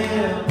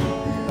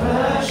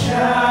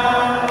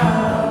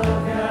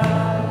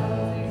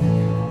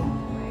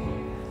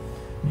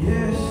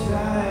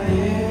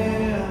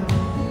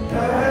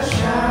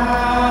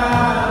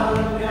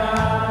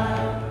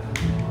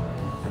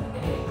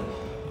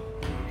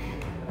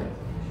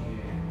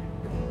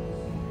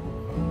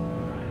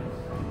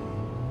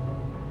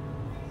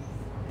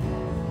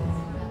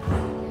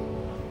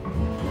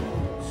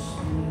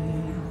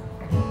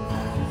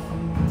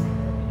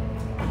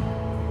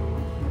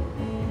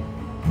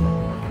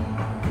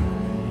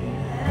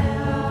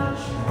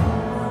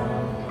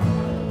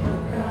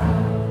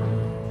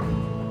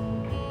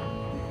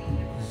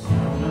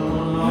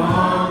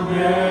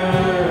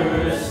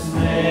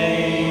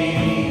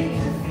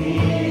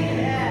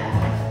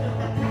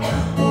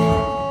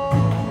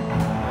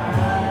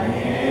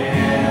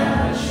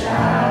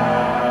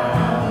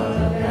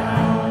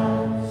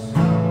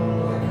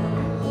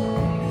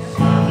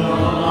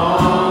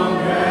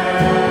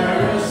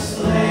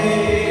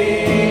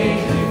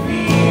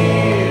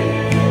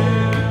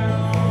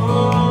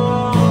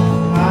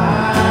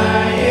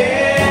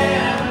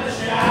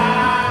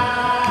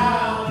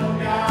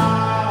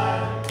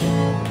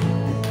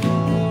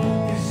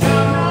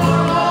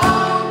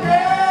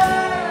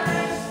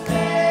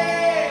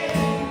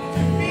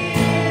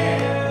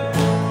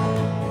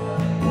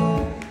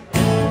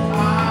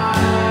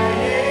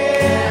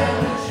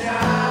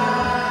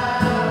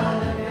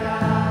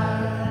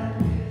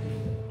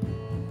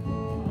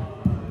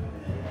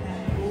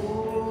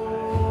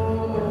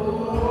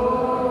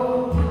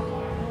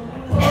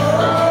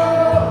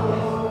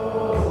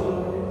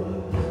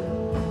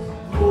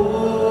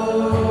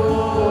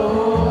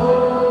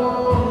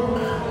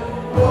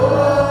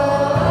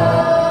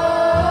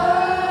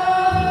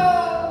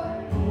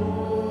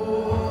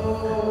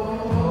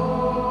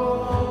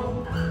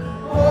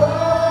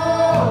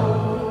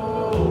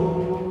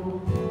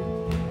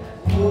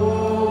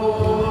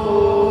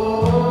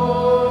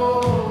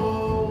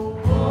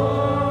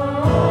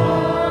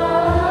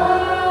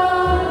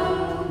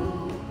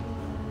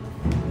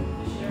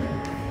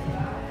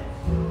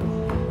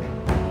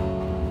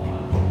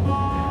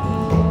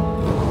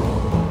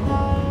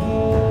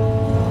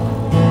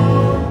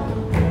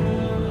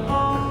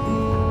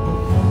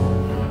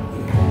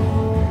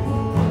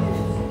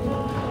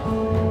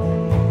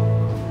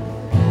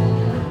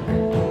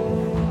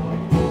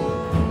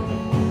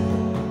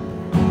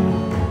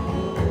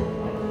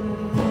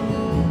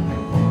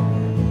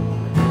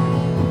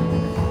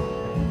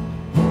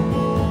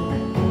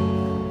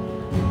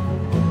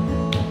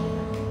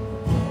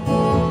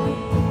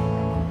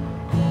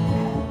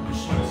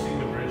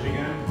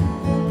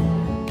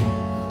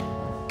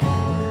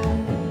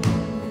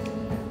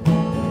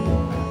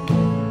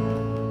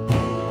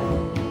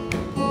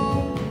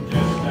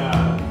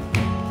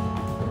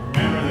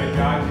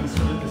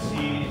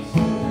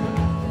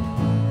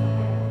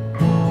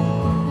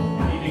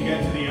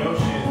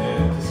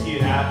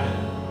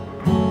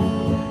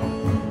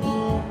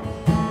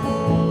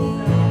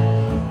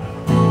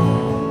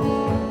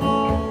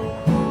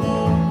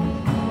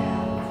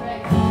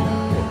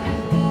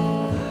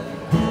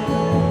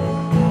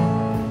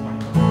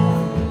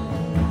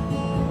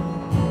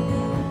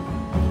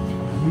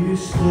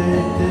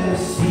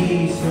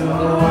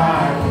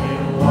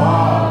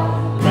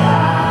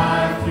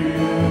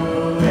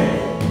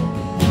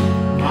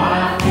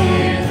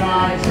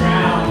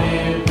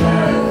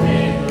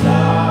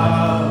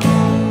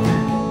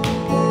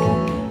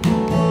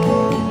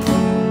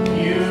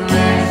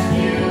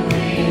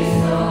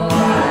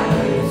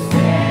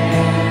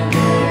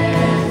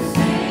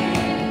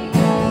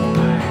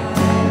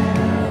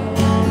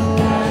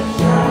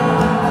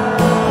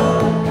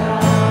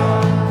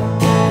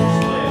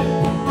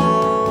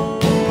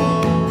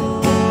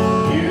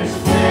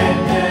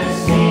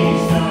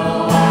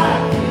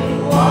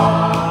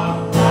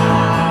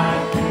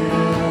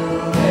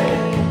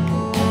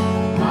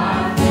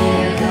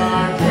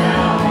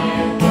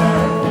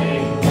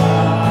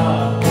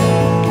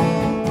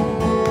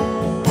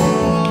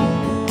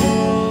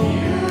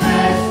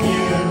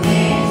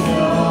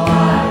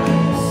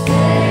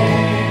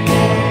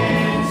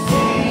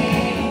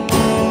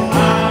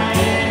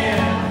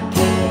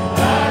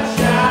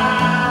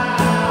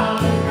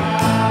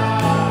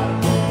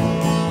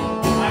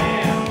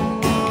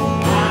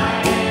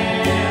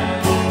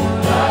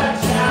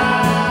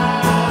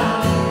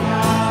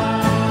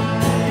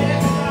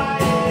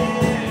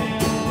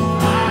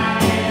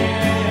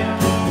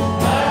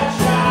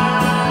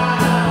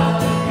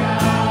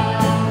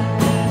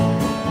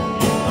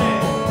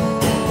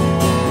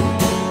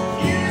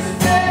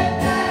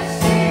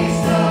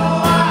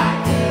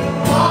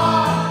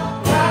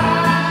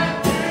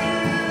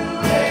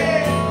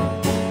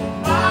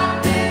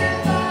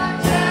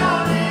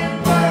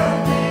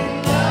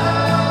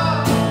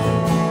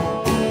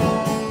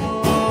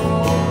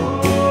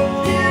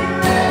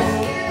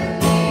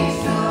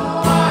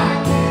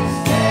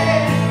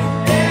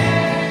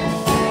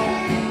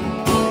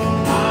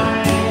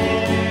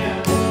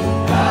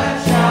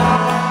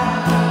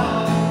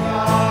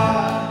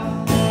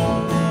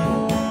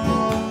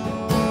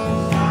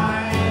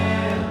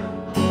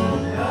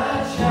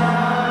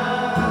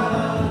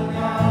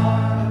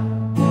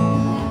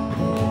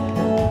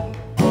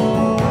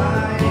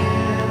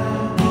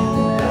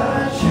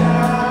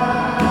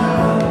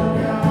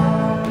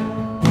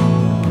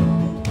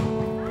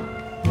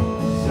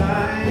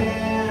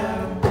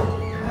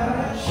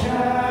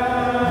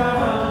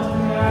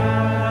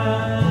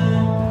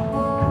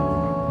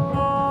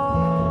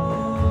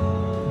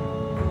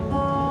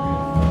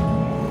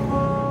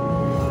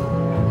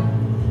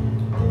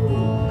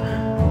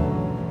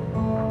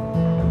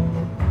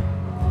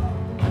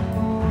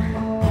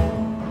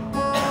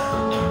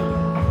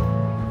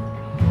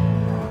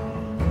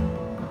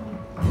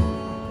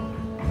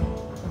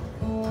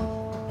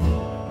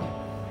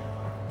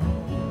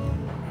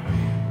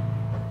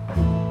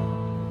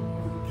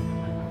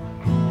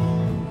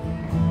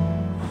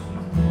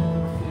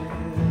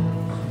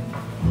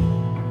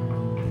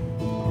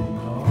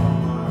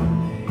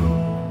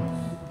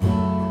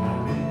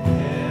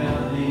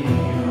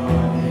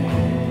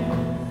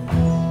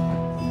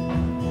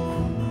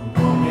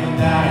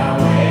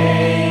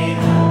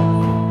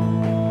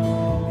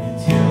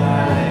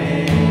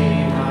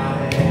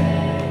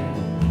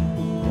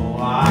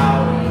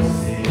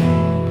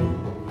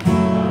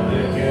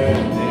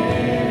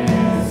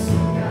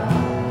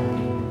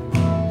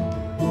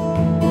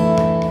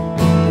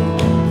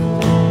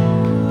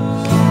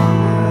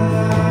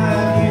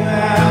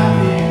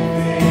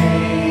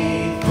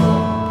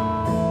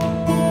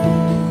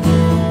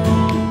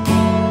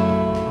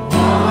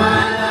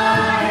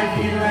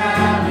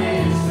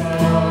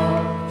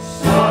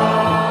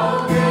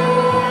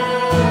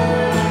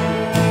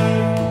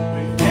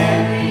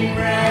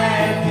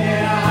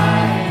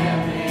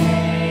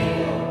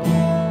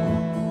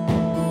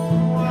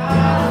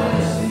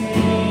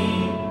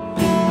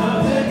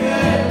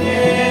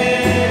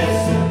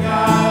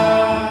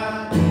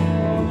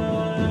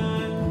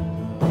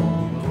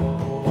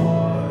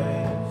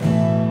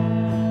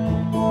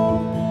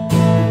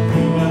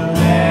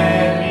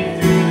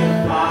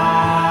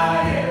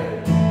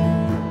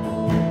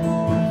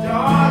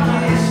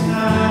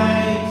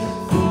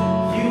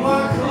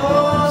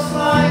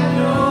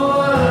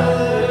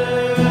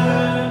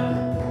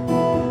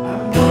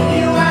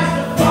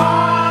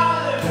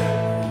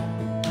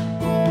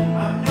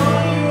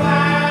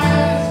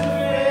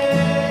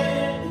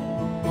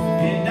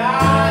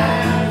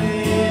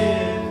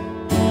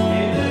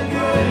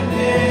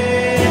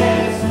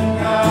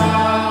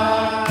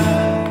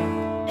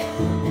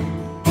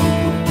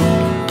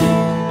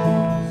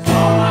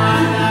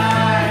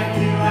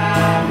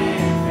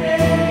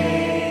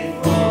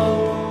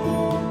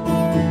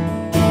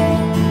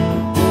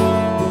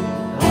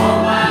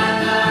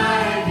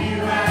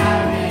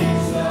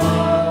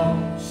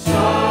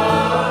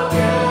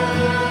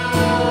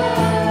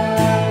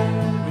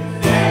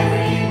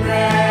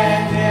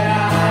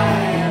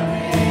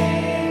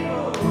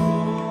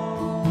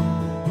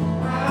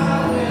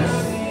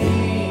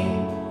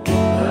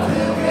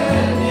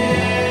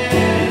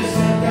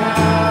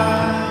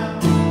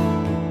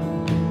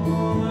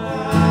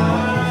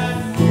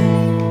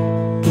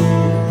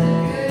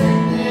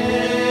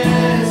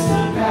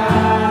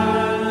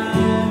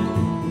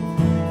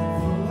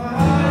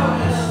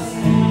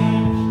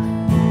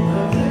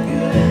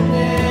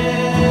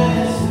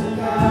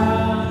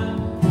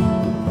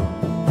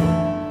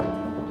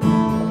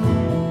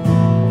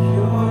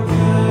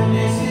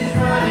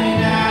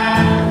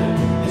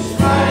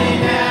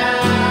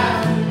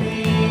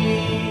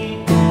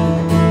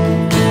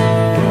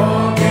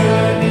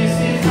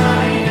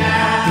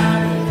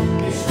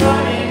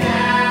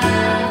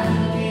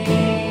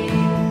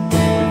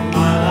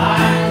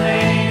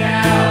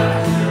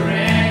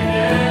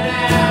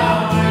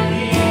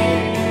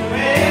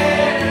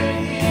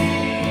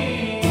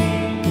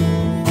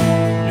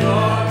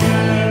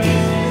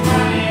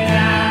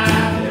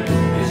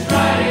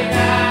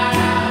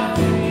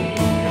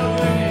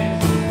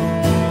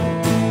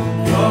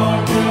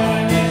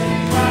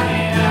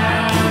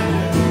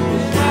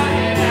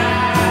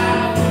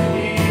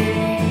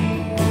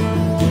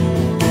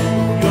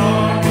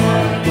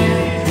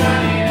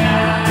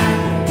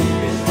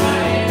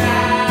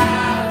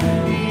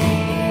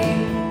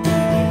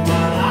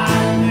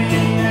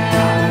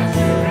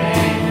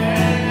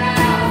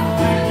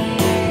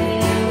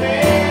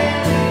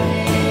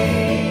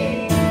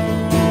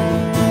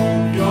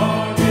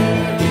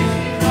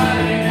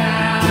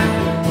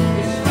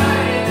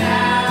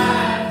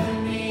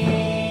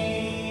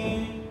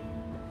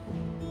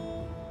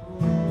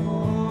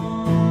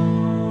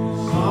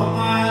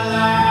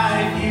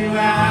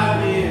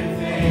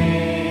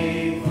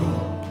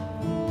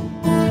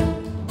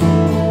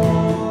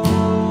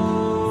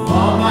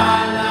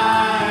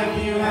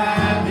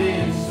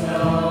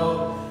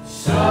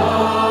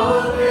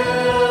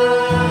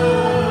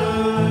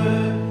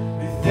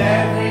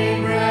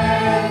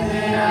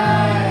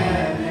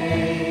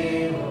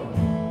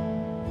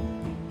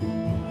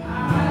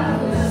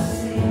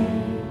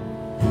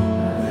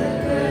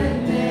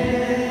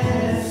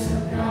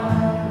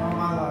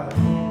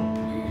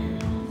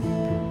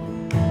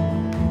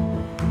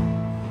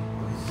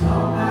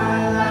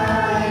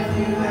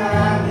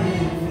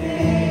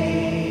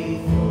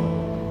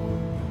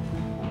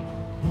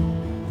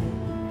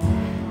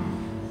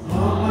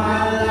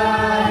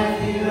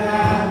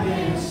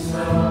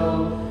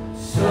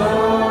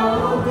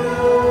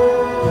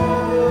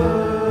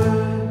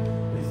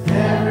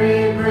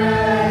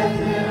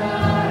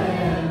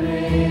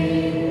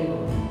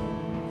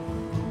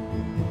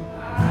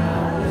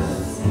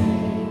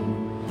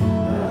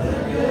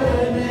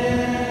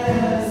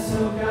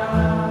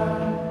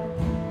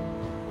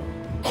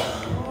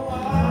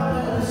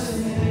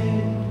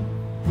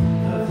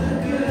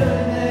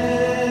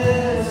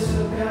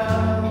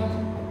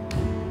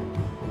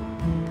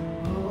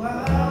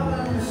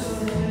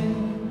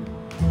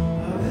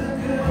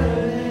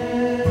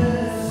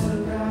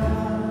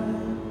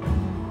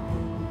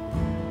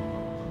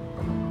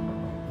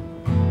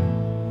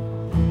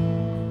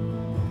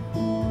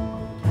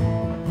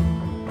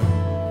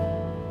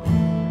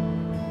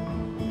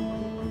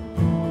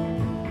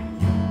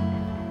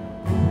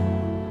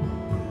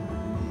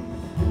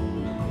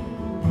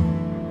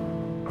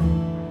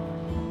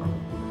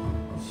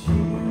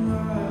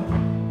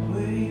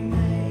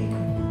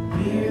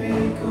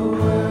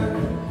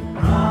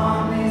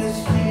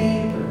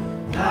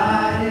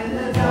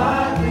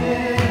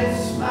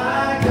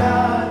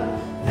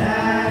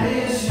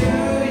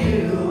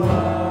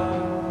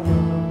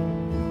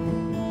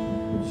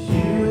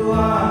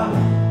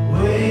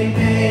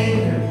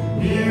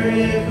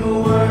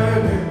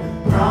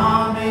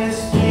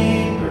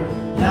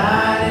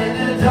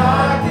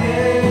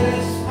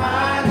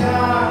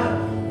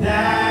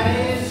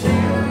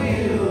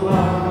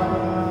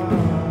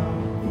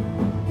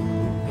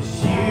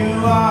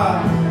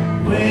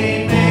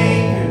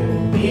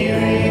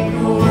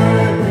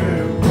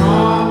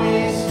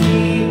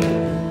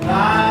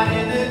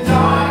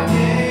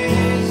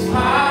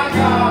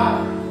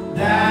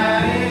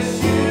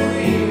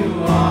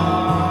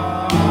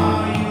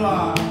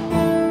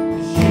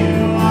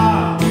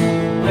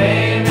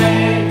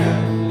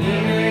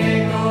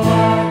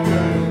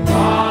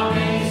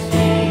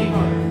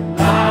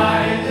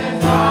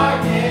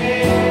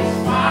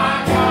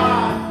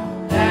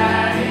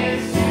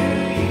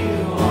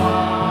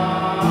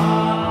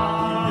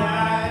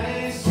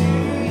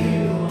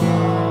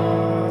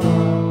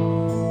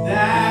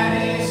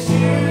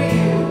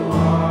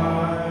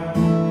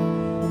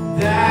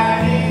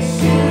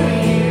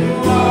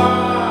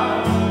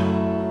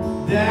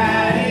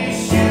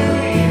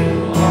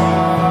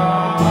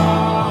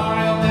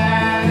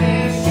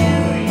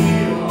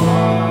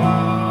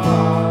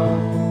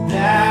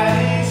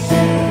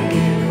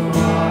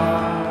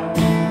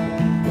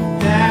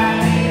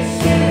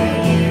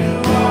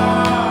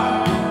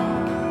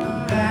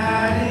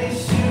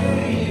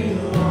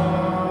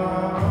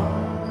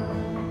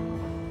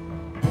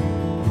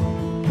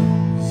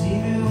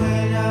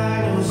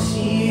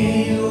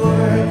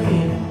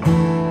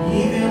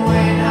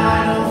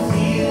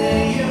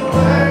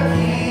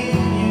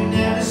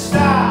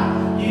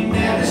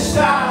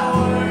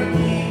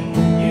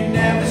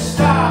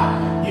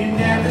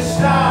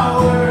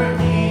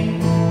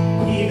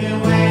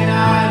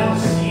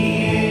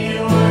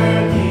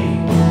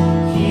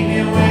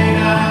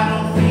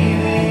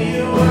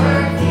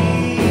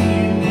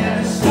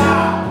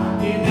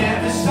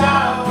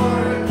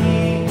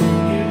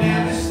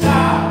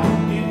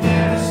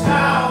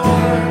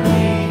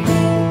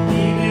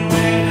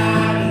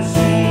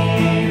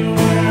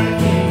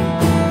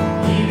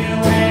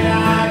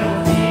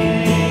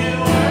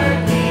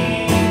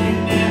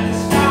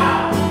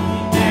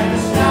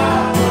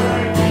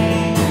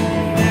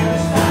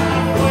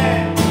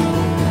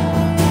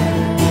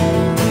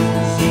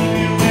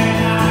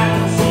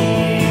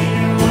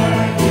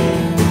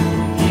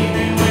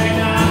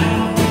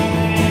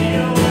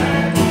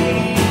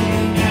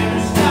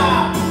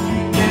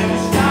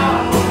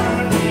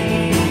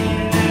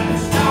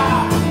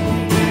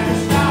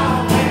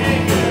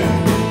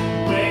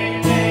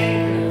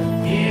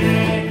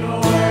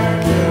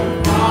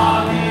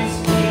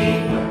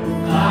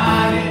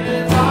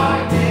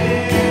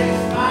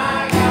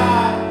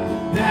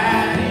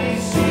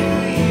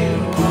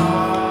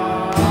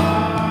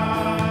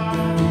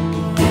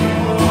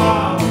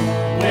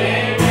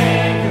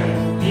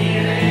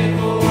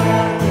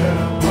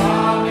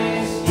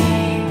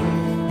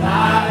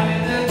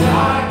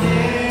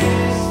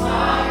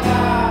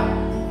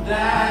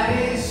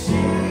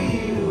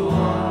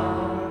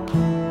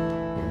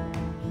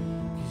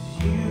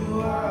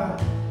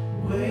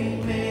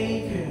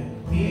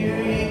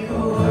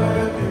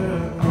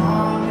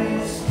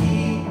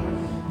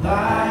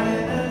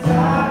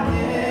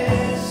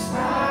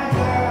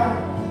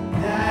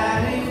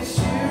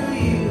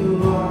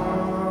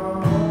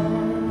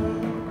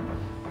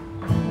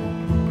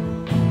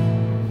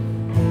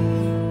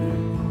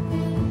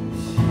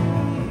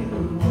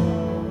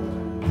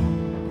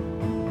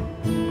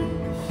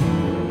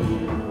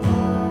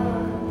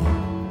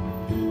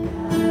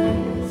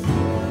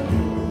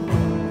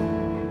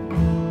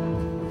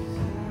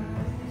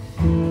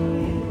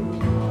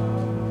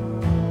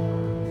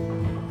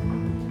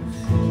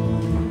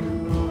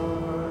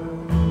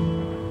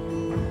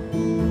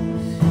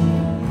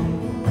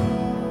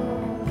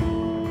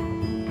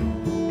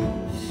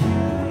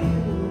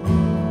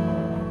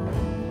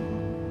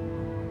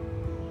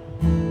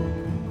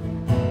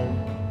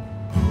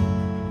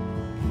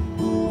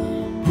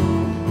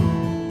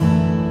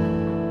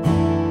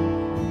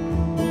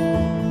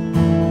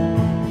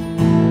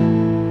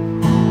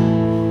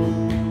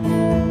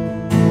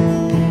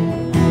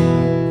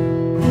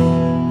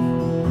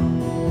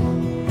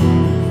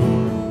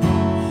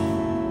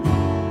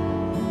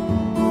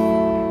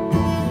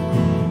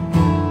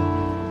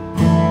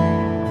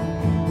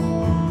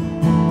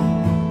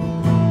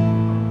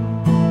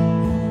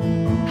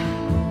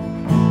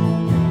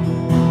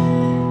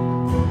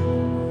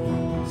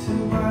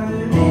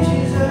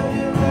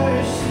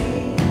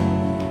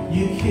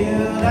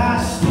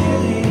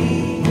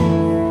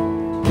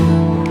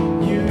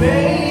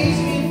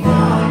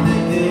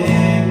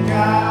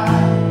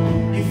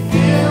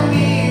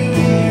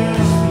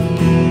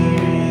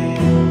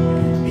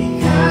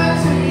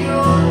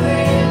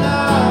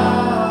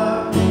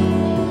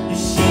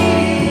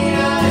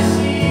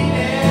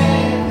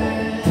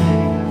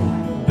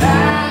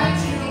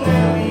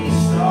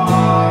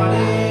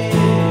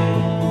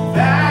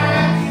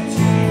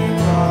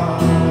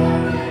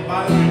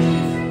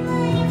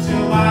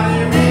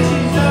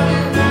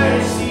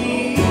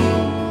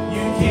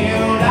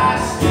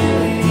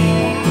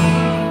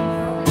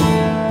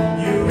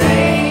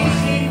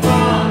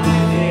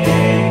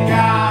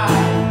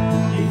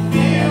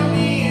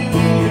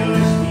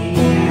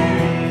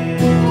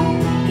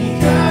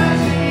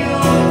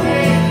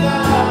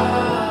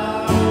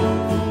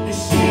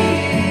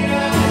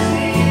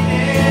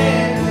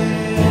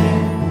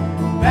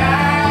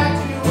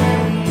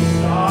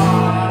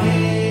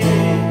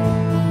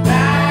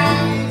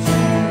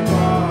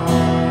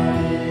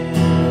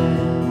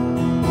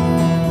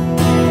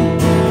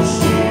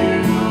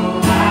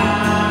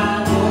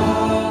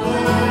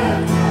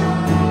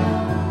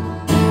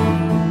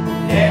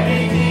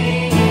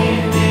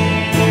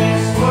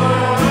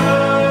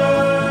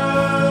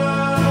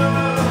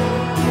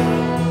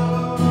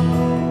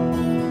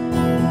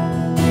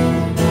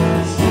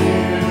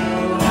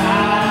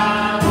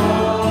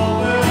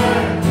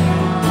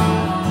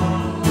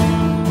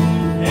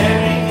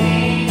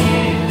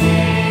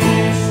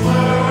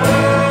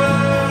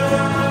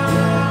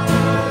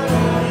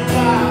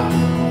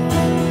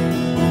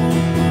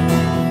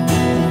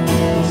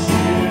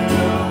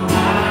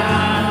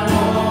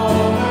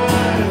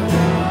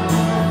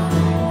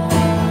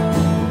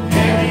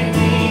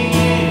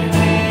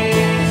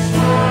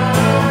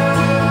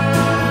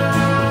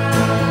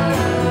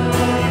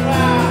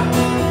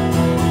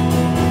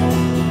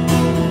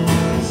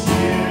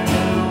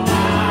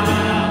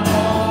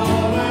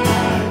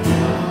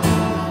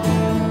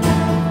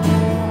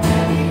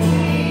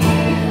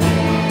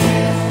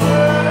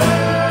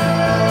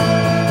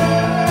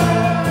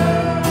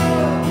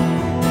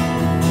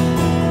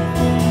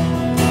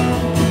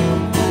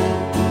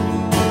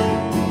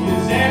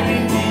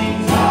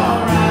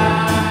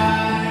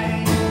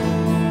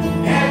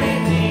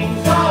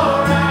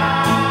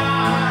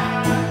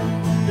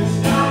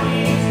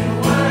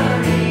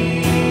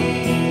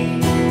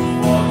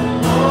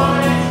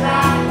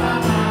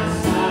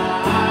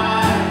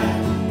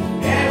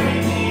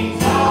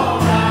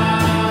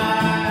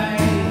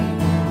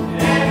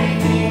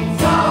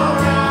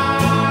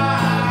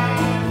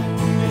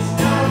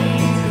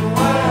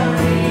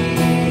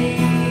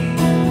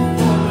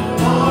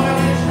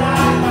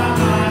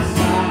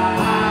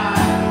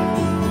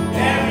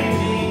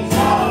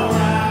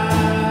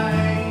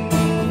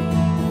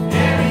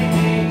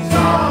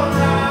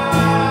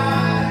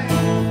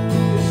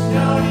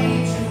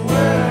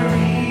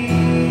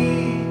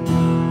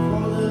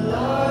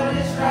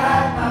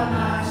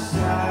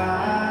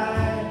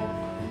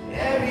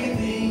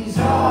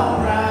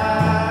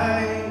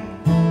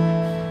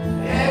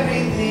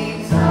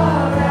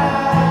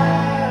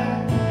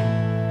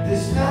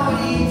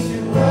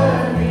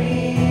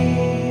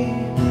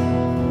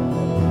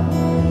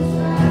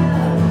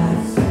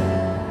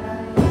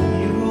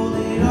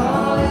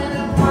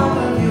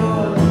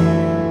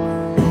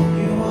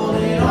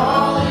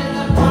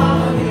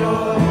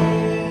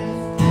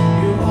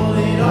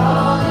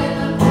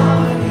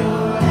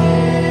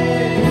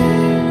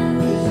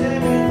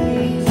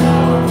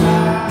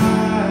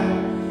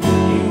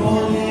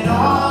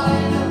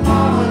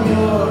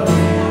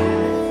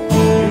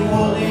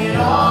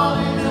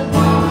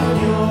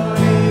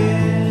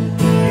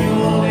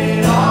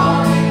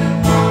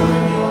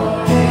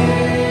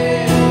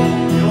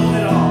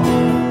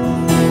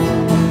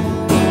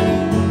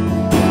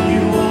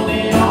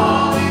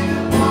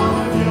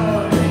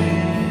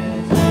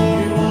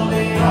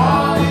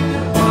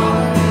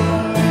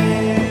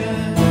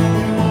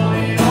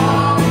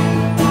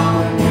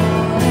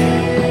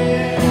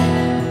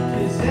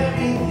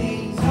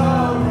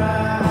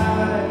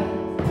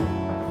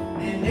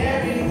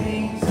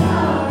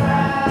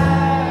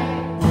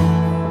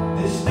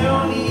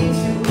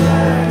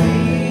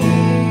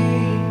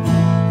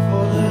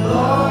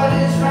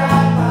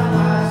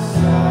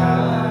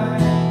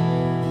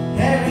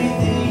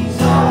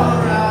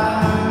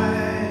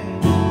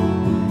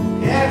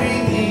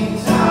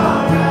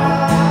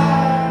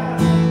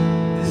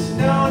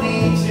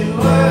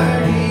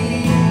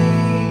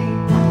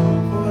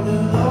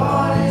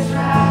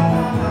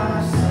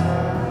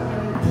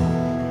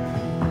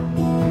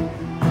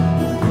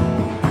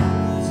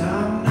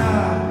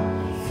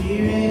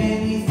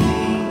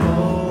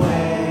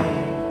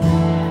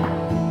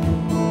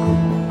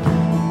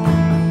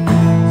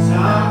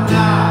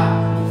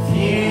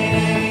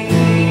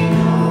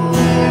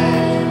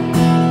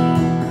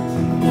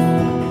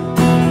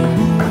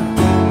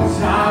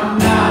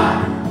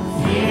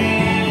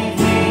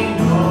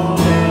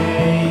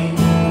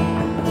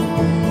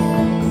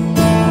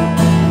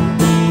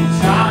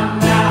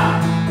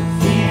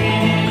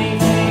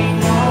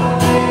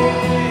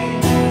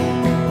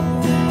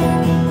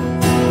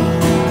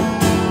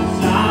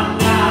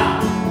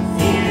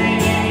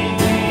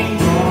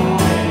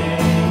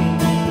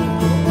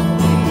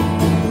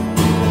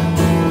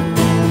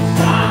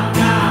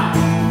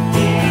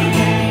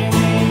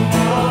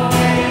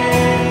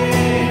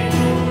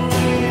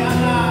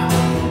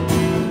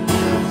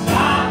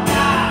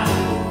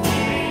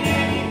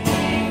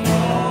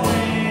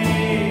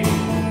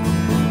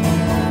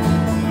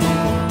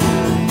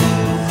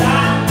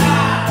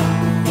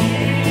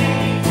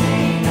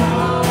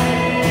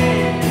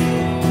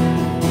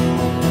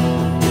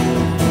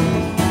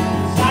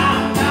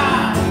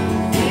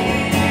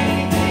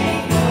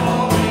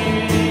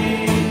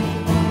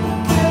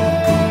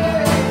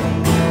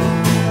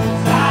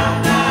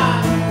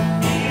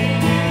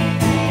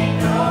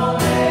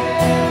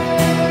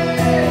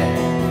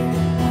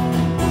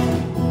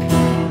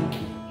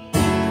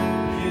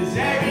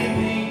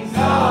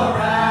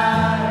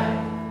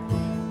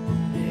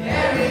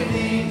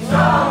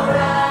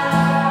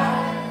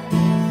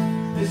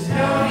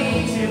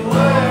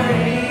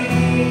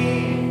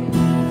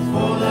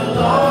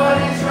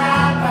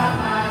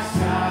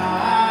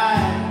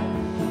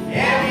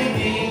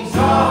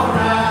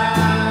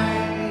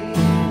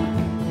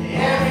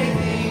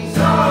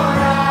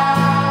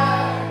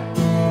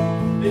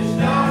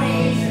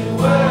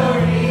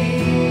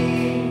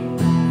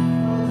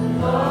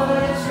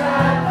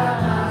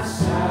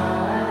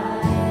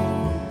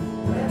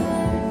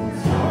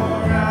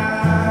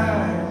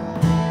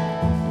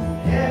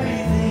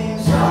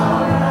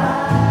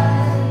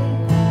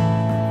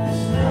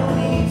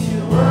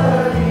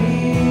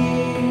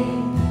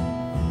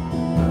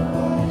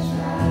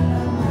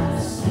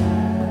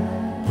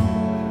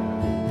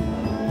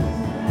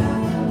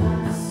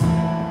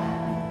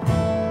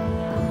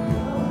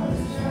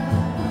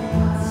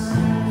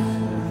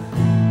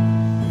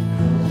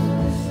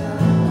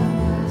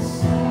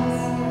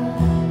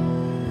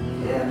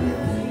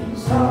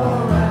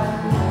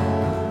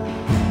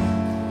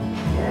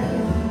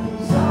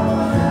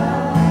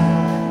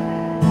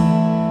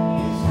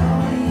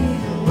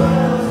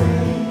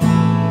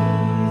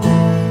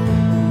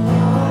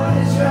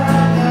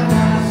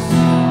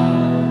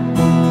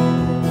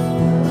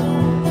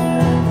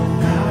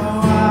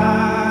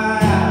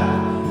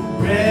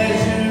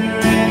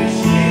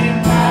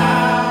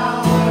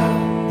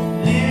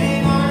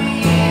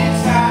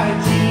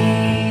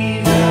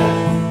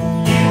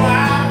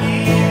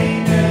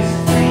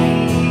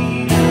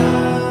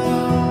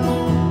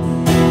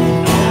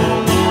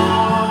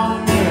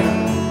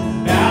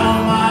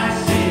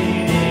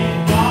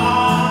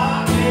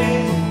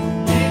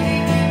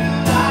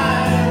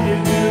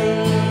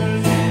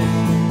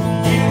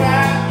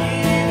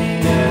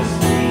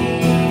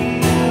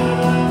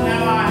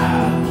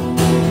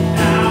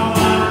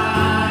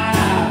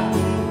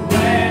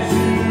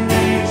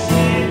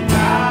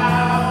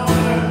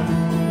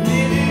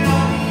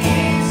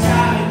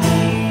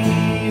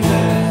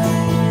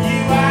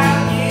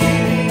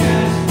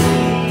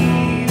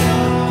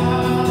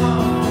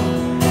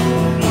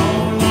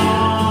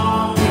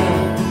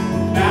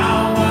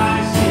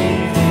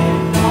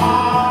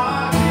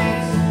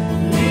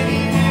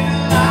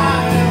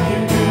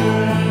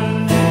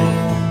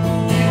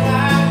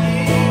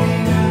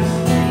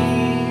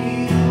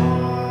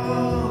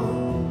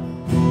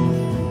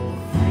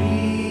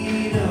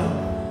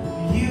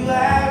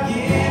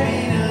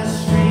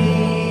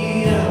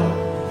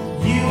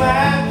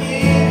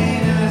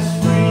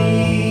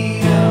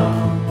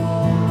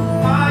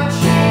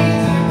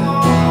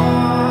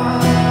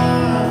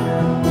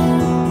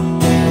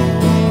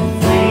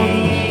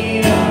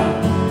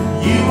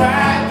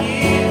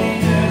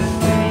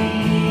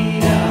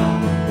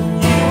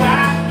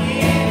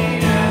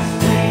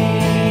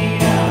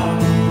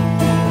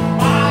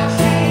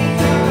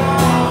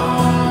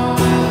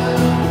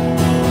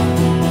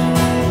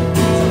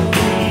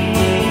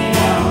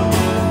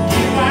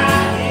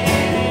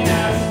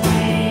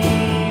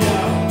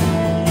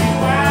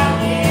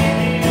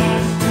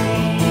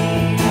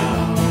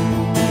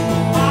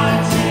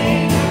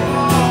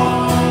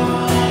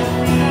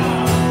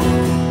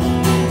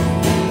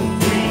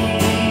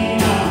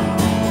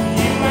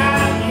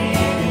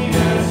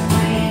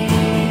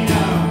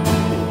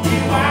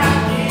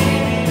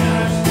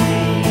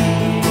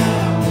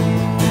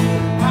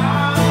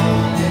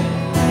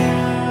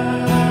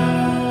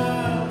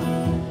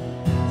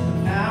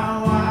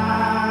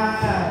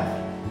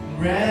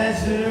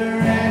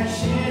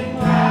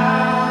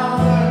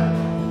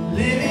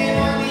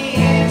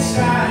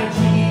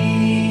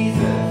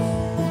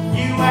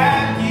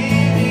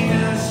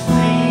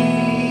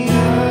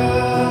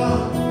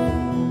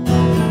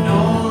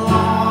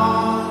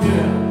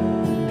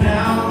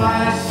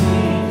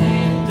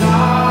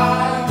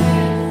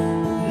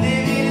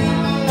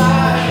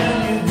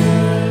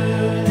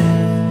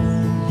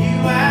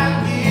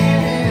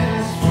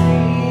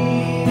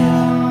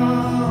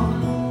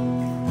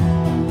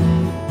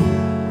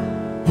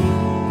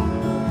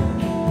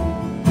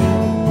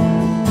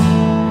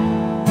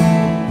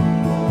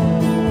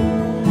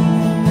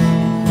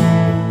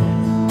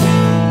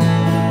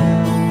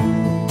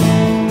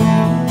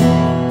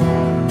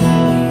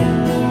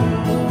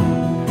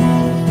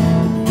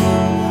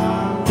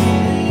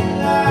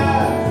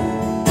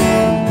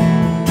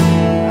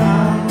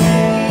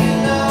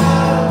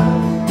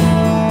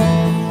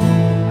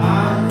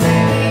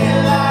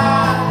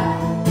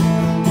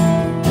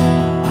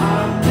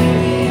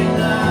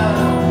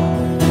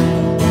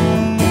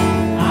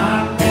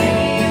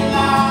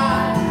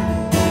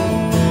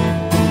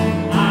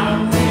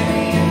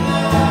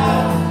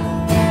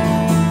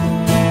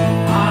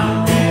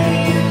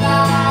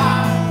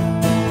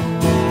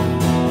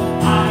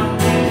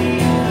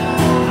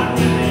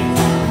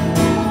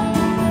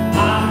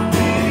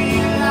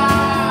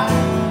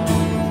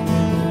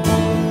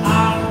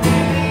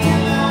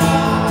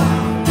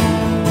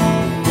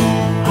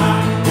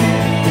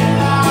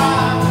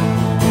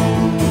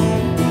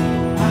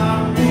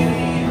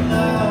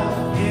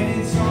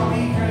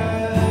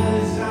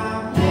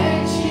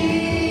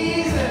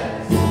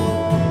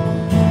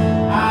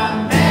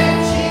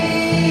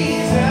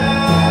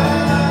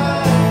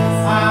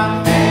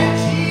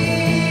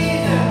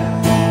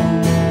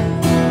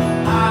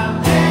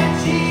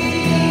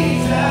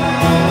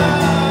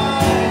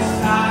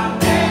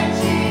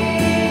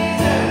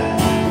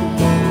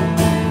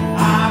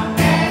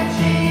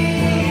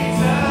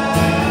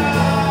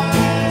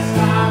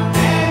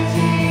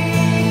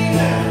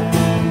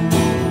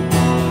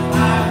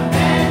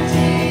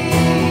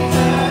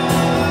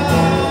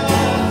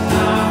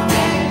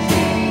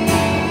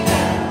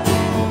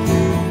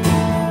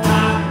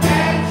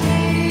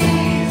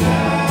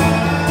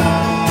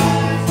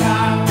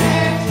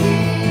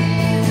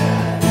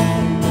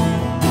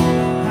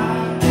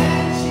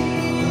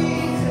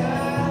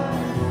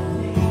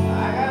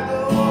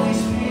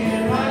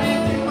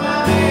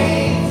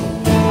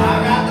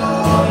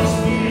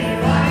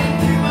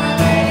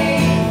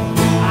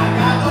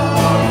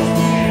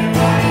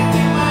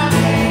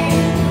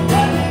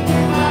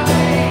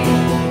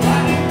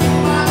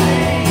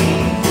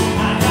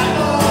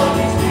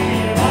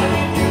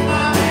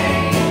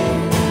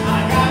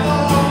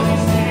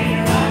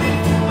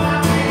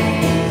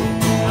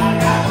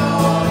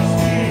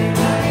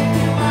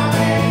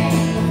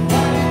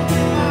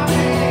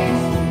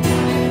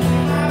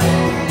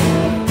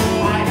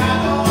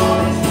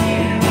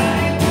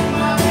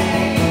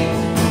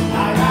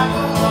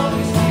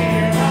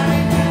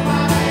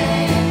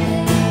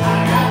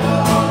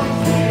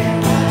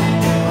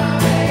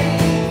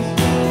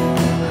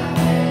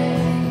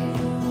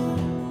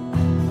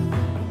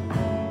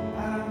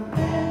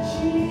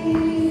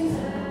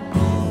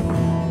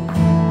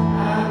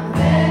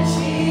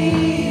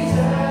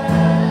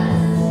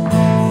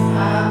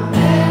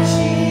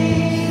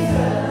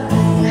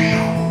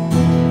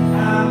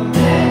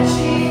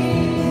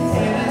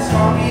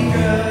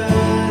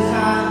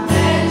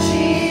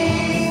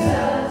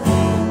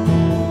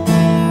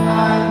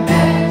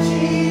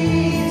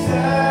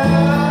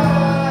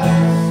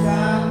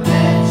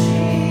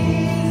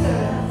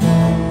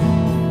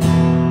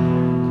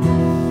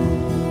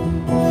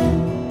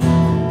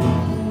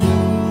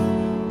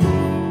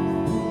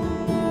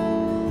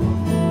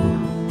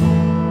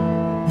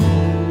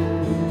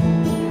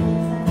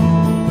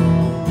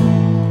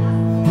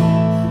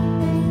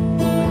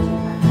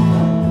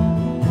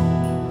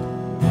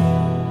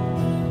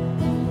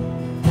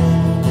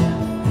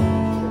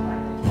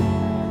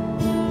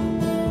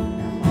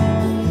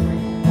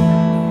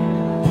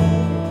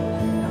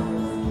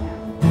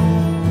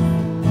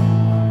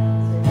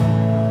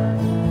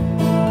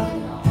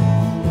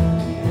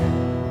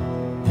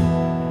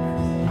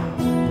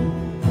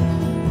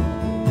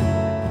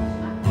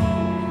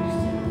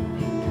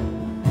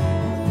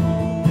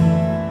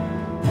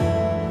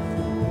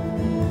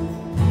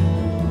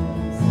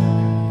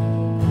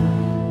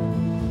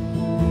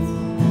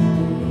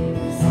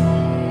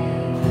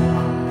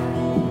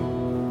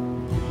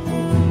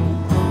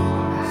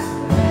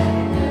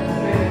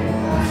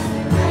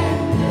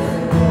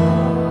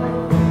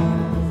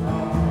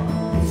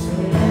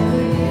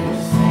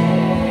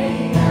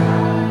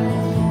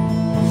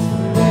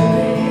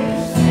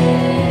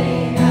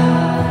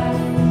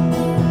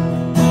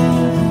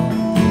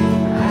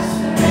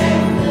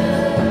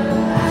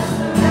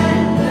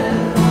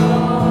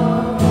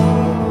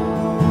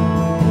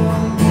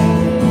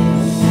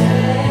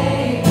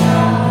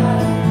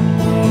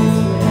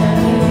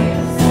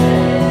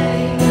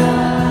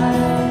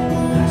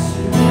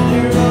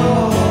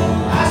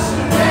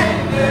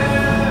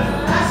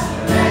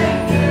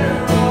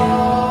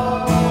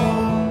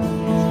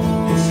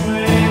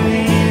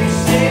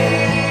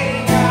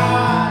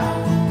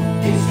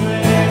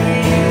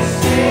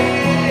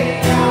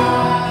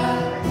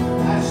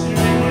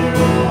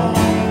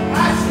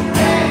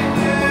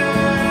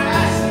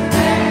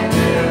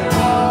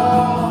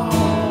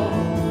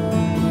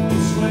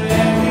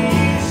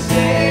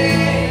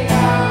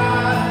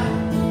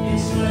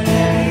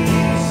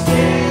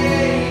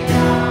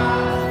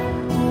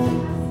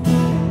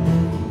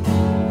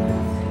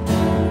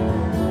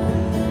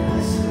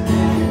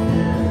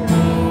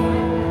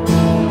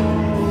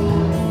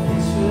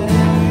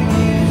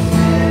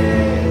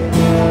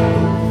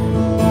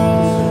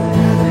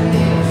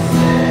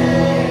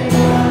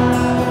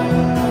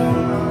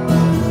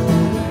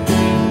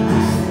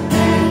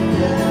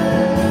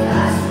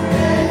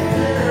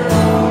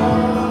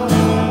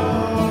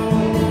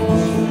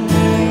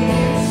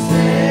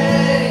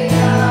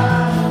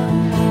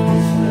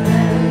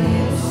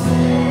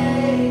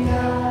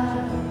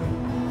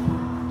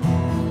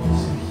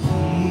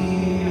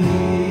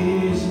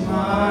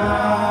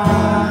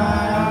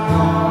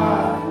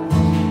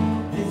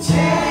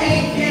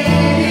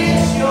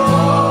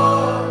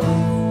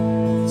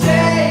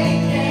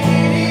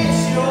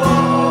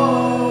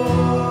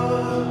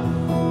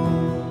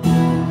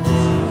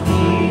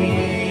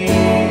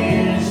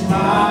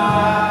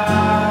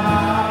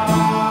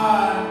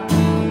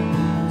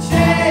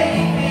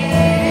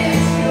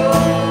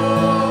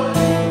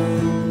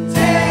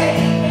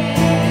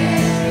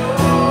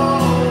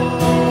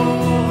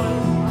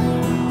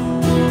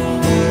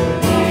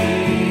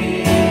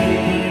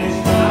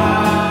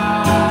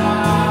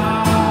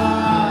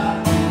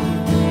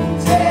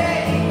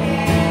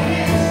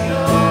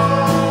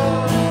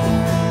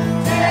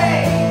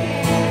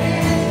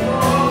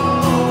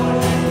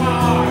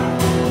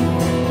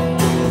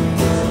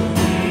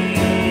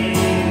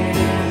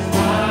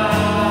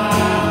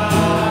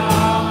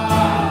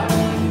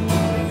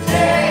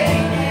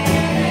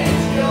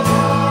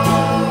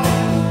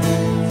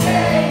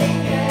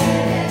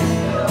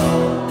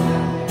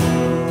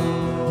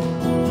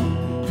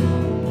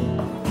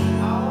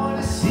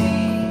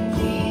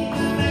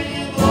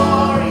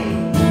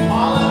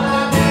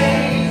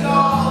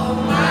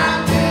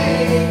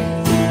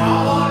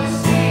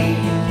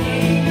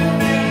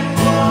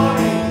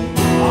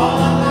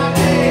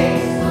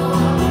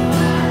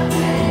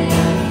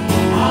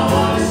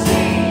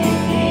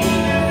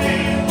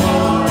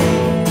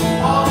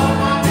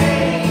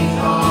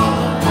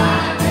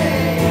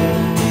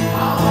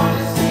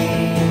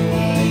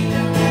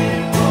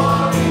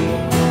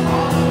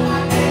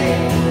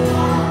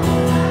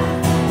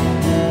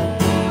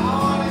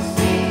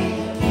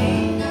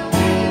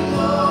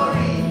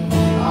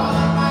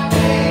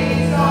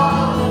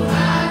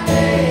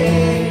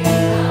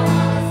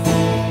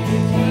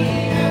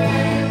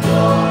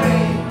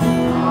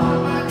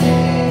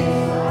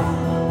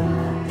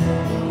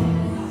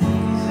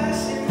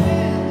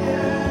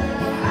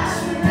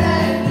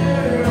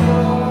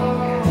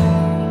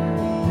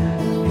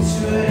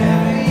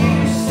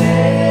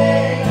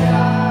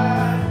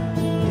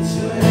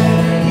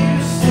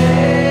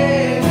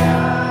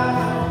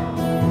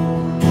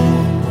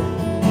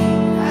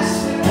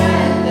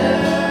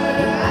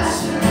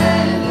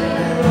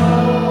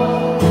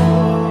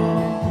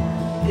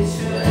I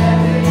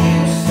surrender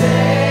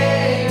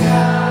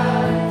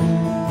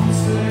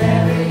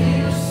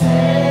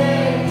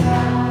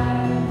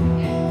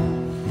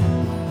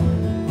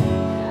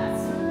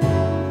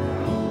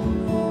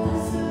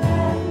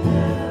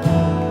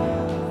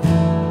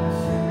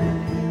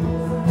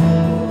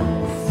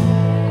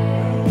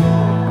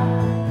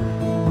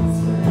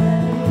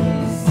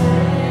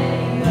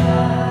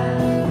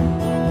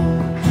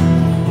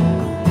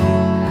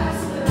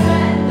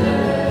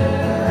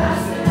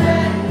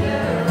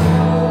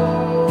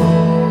all.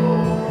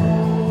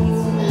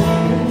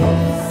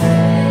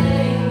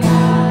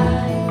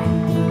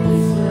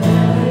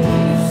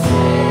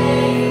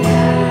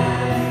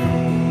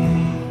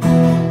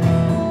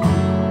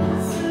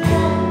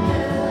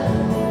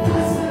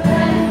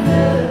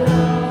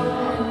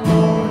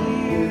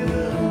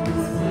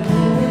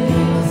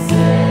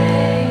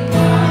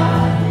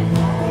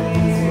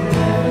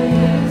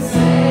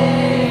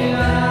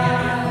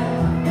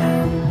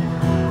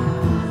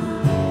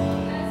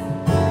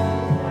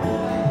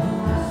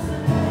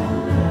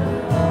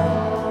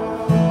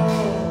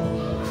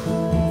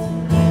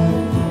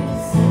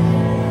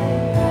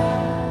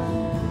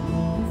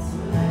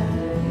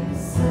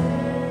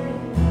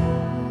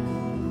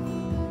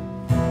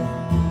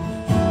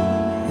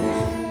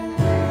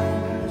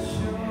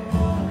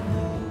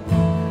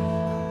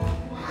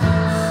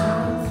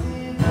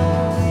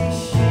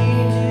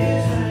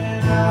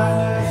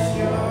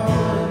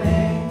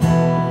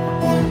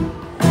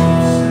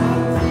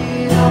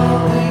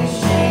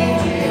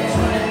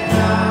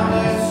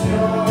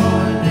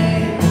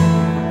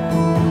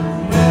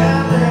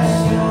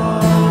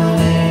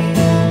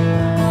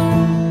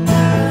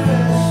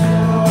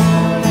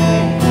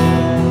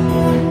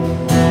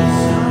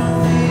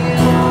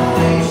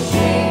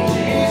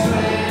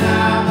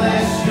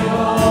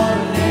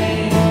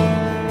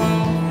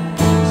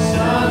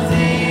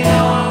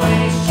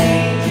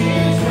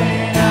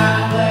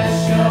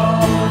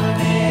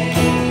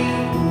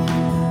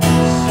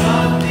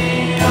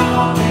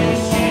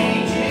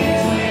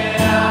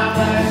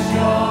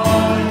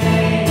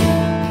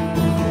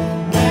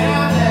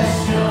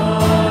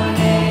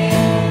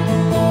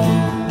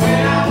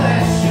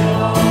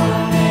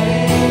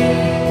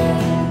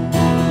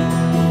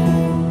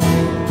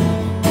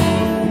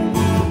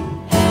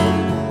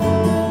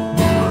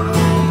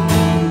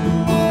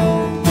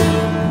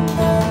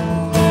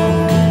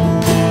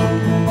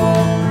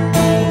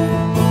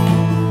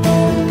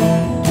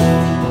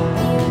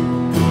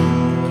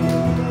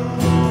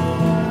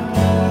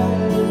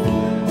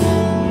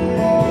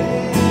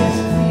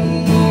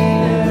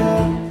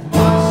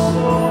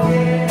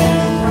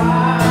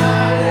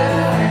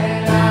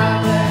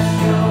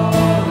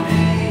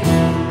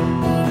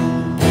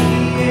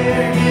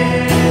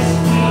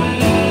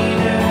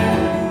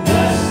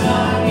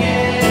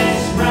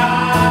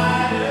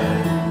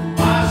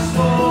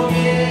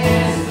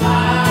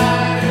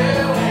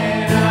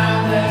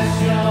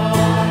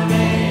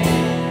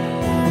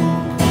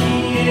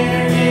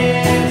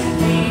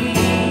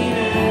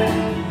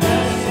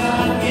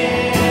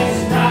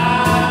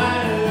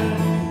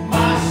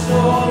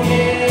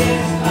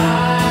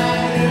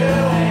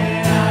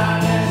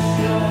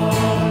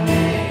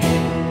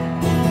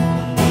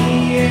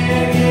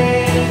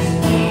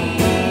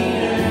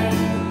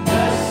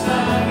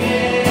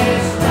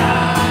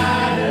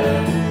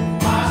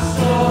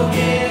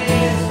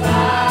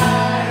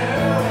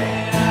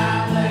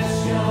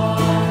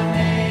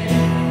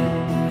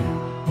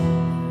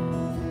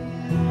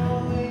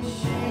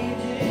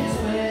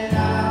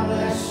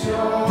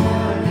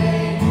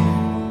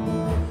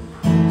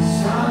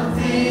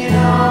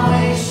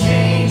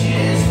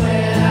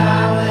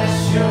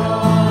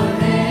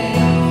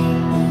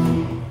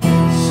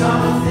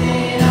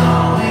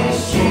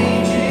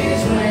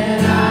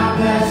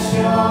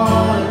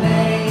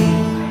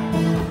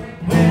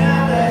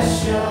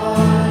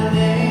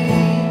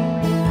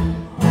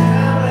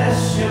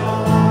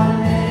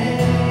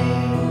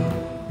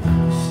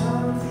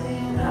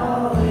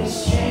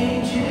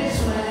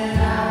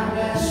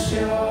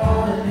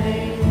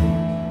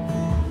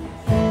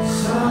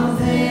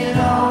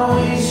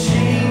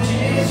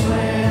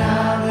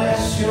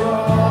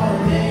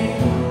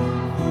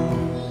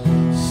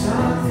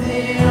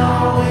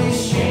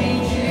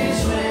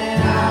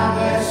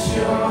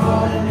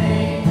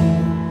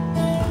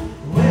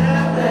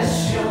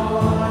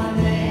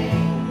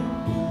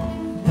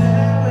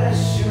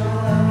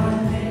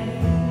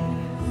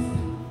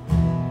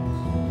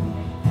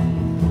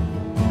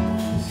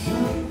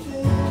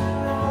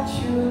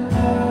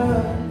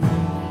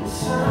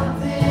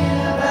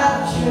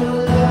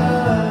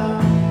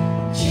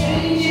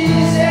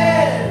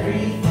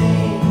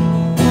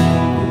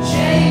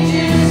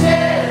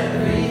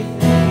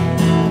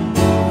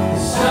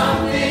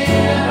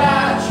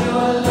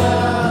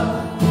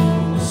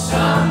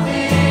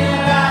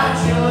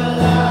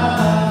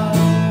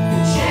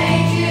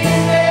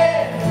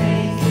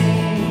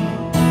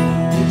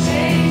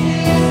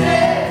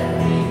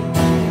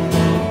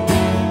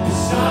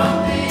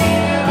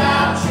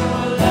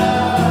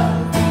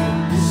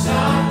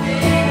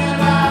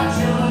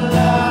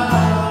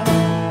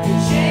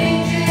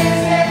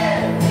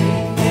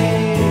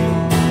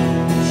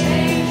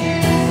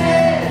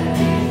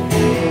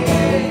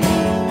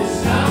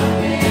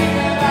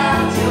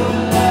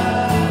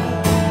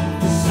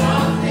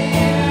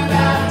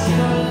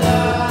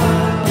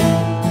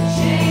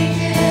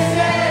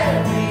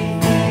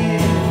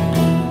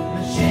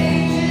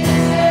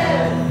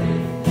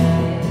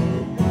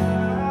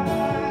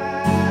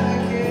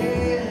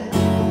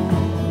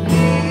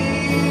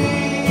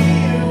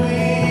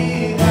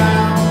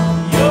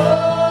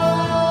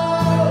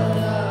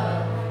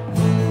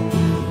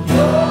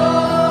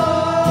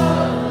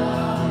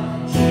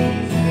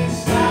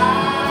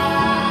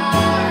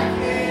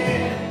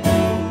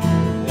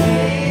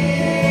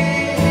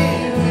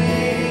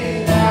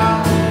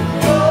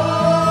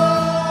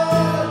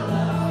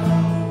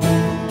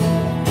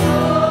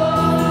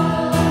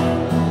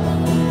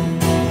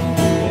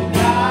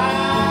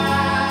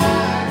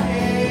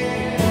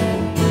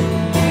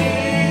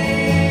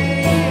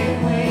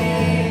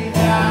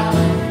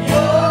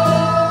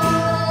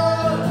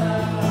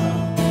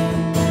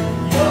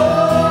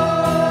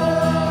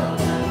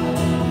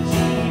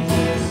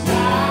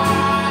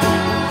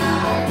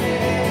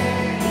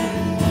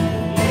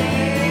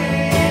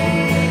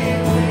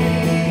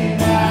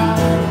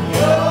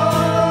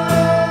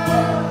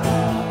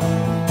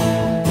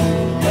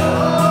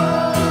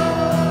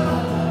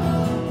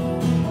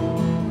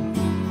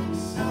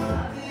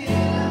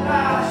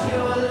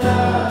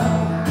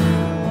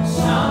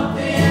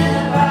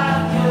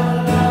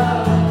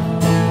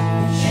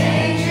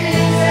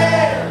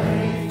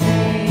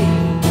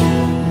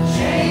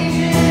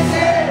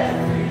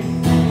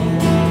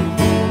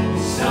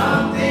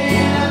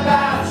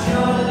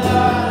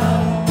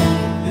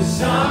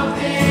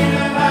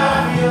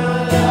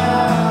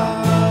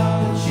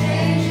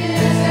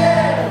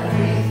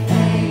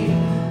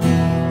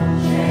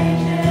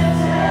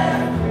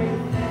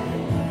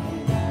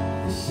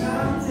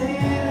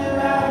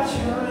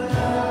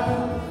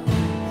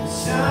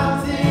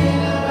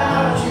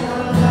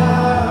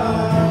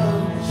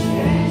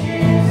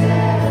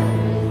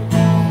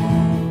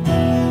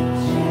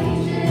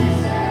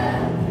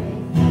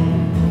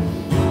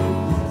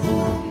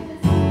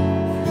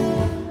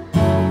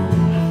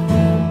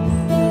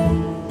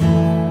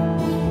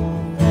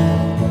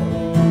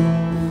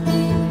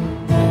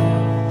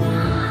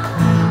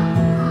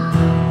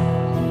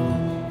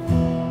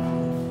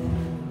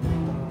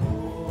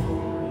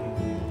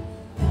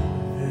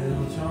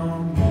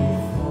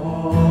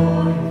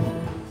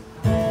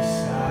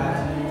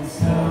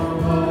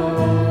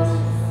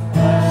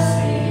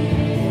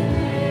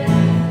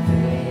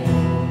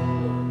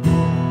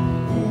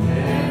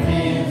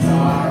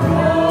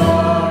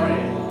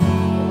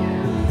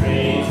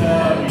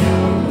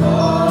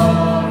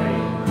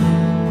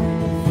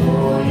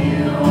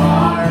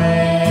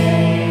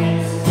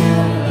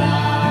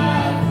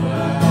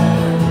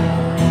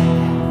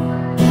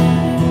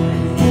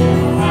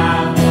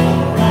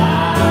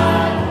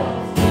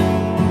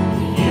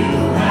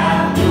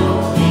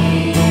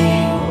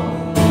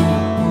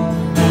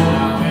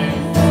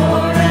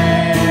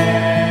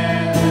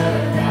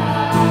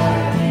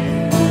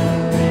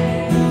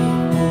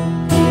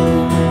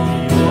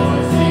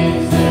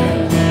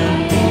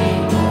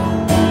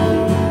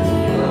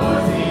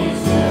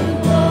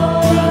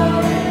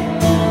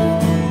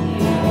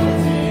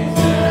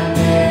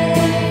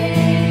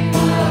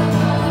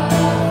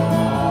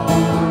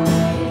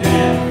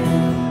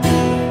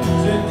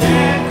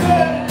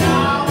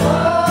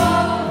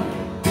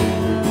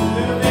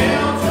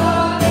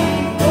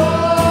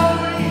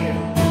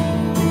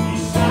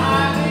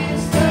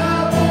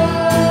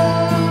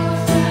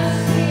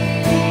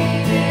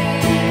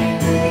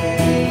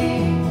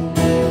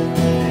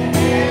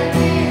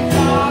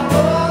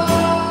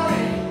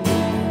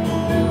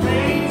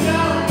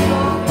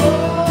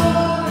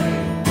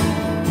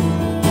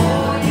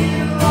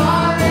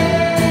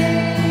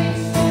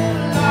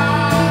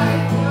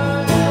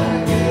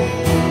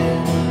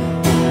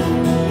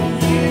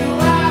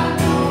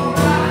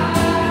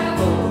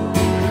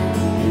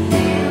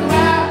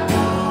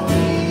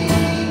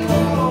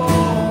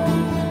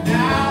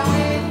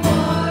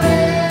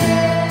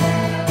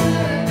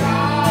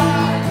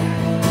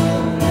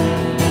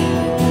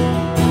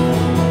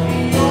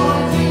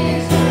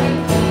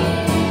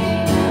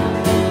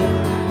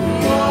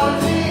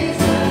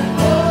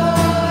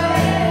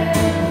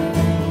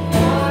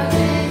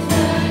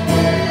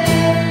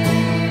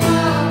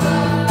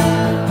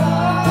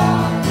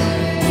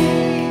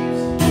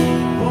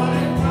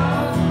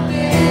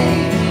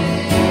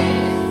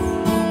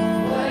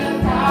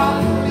 What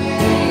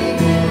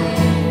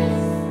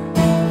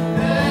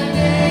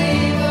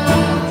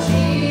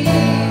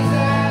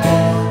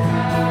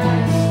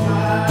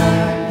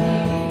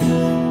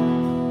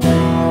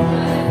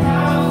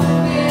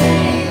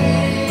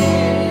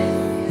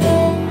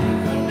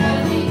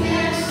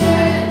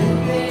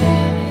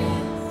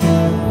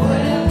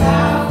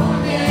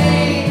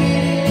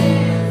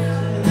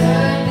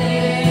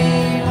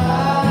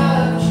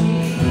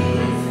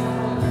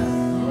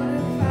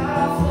a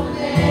powerful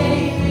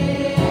name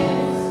it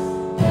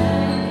is.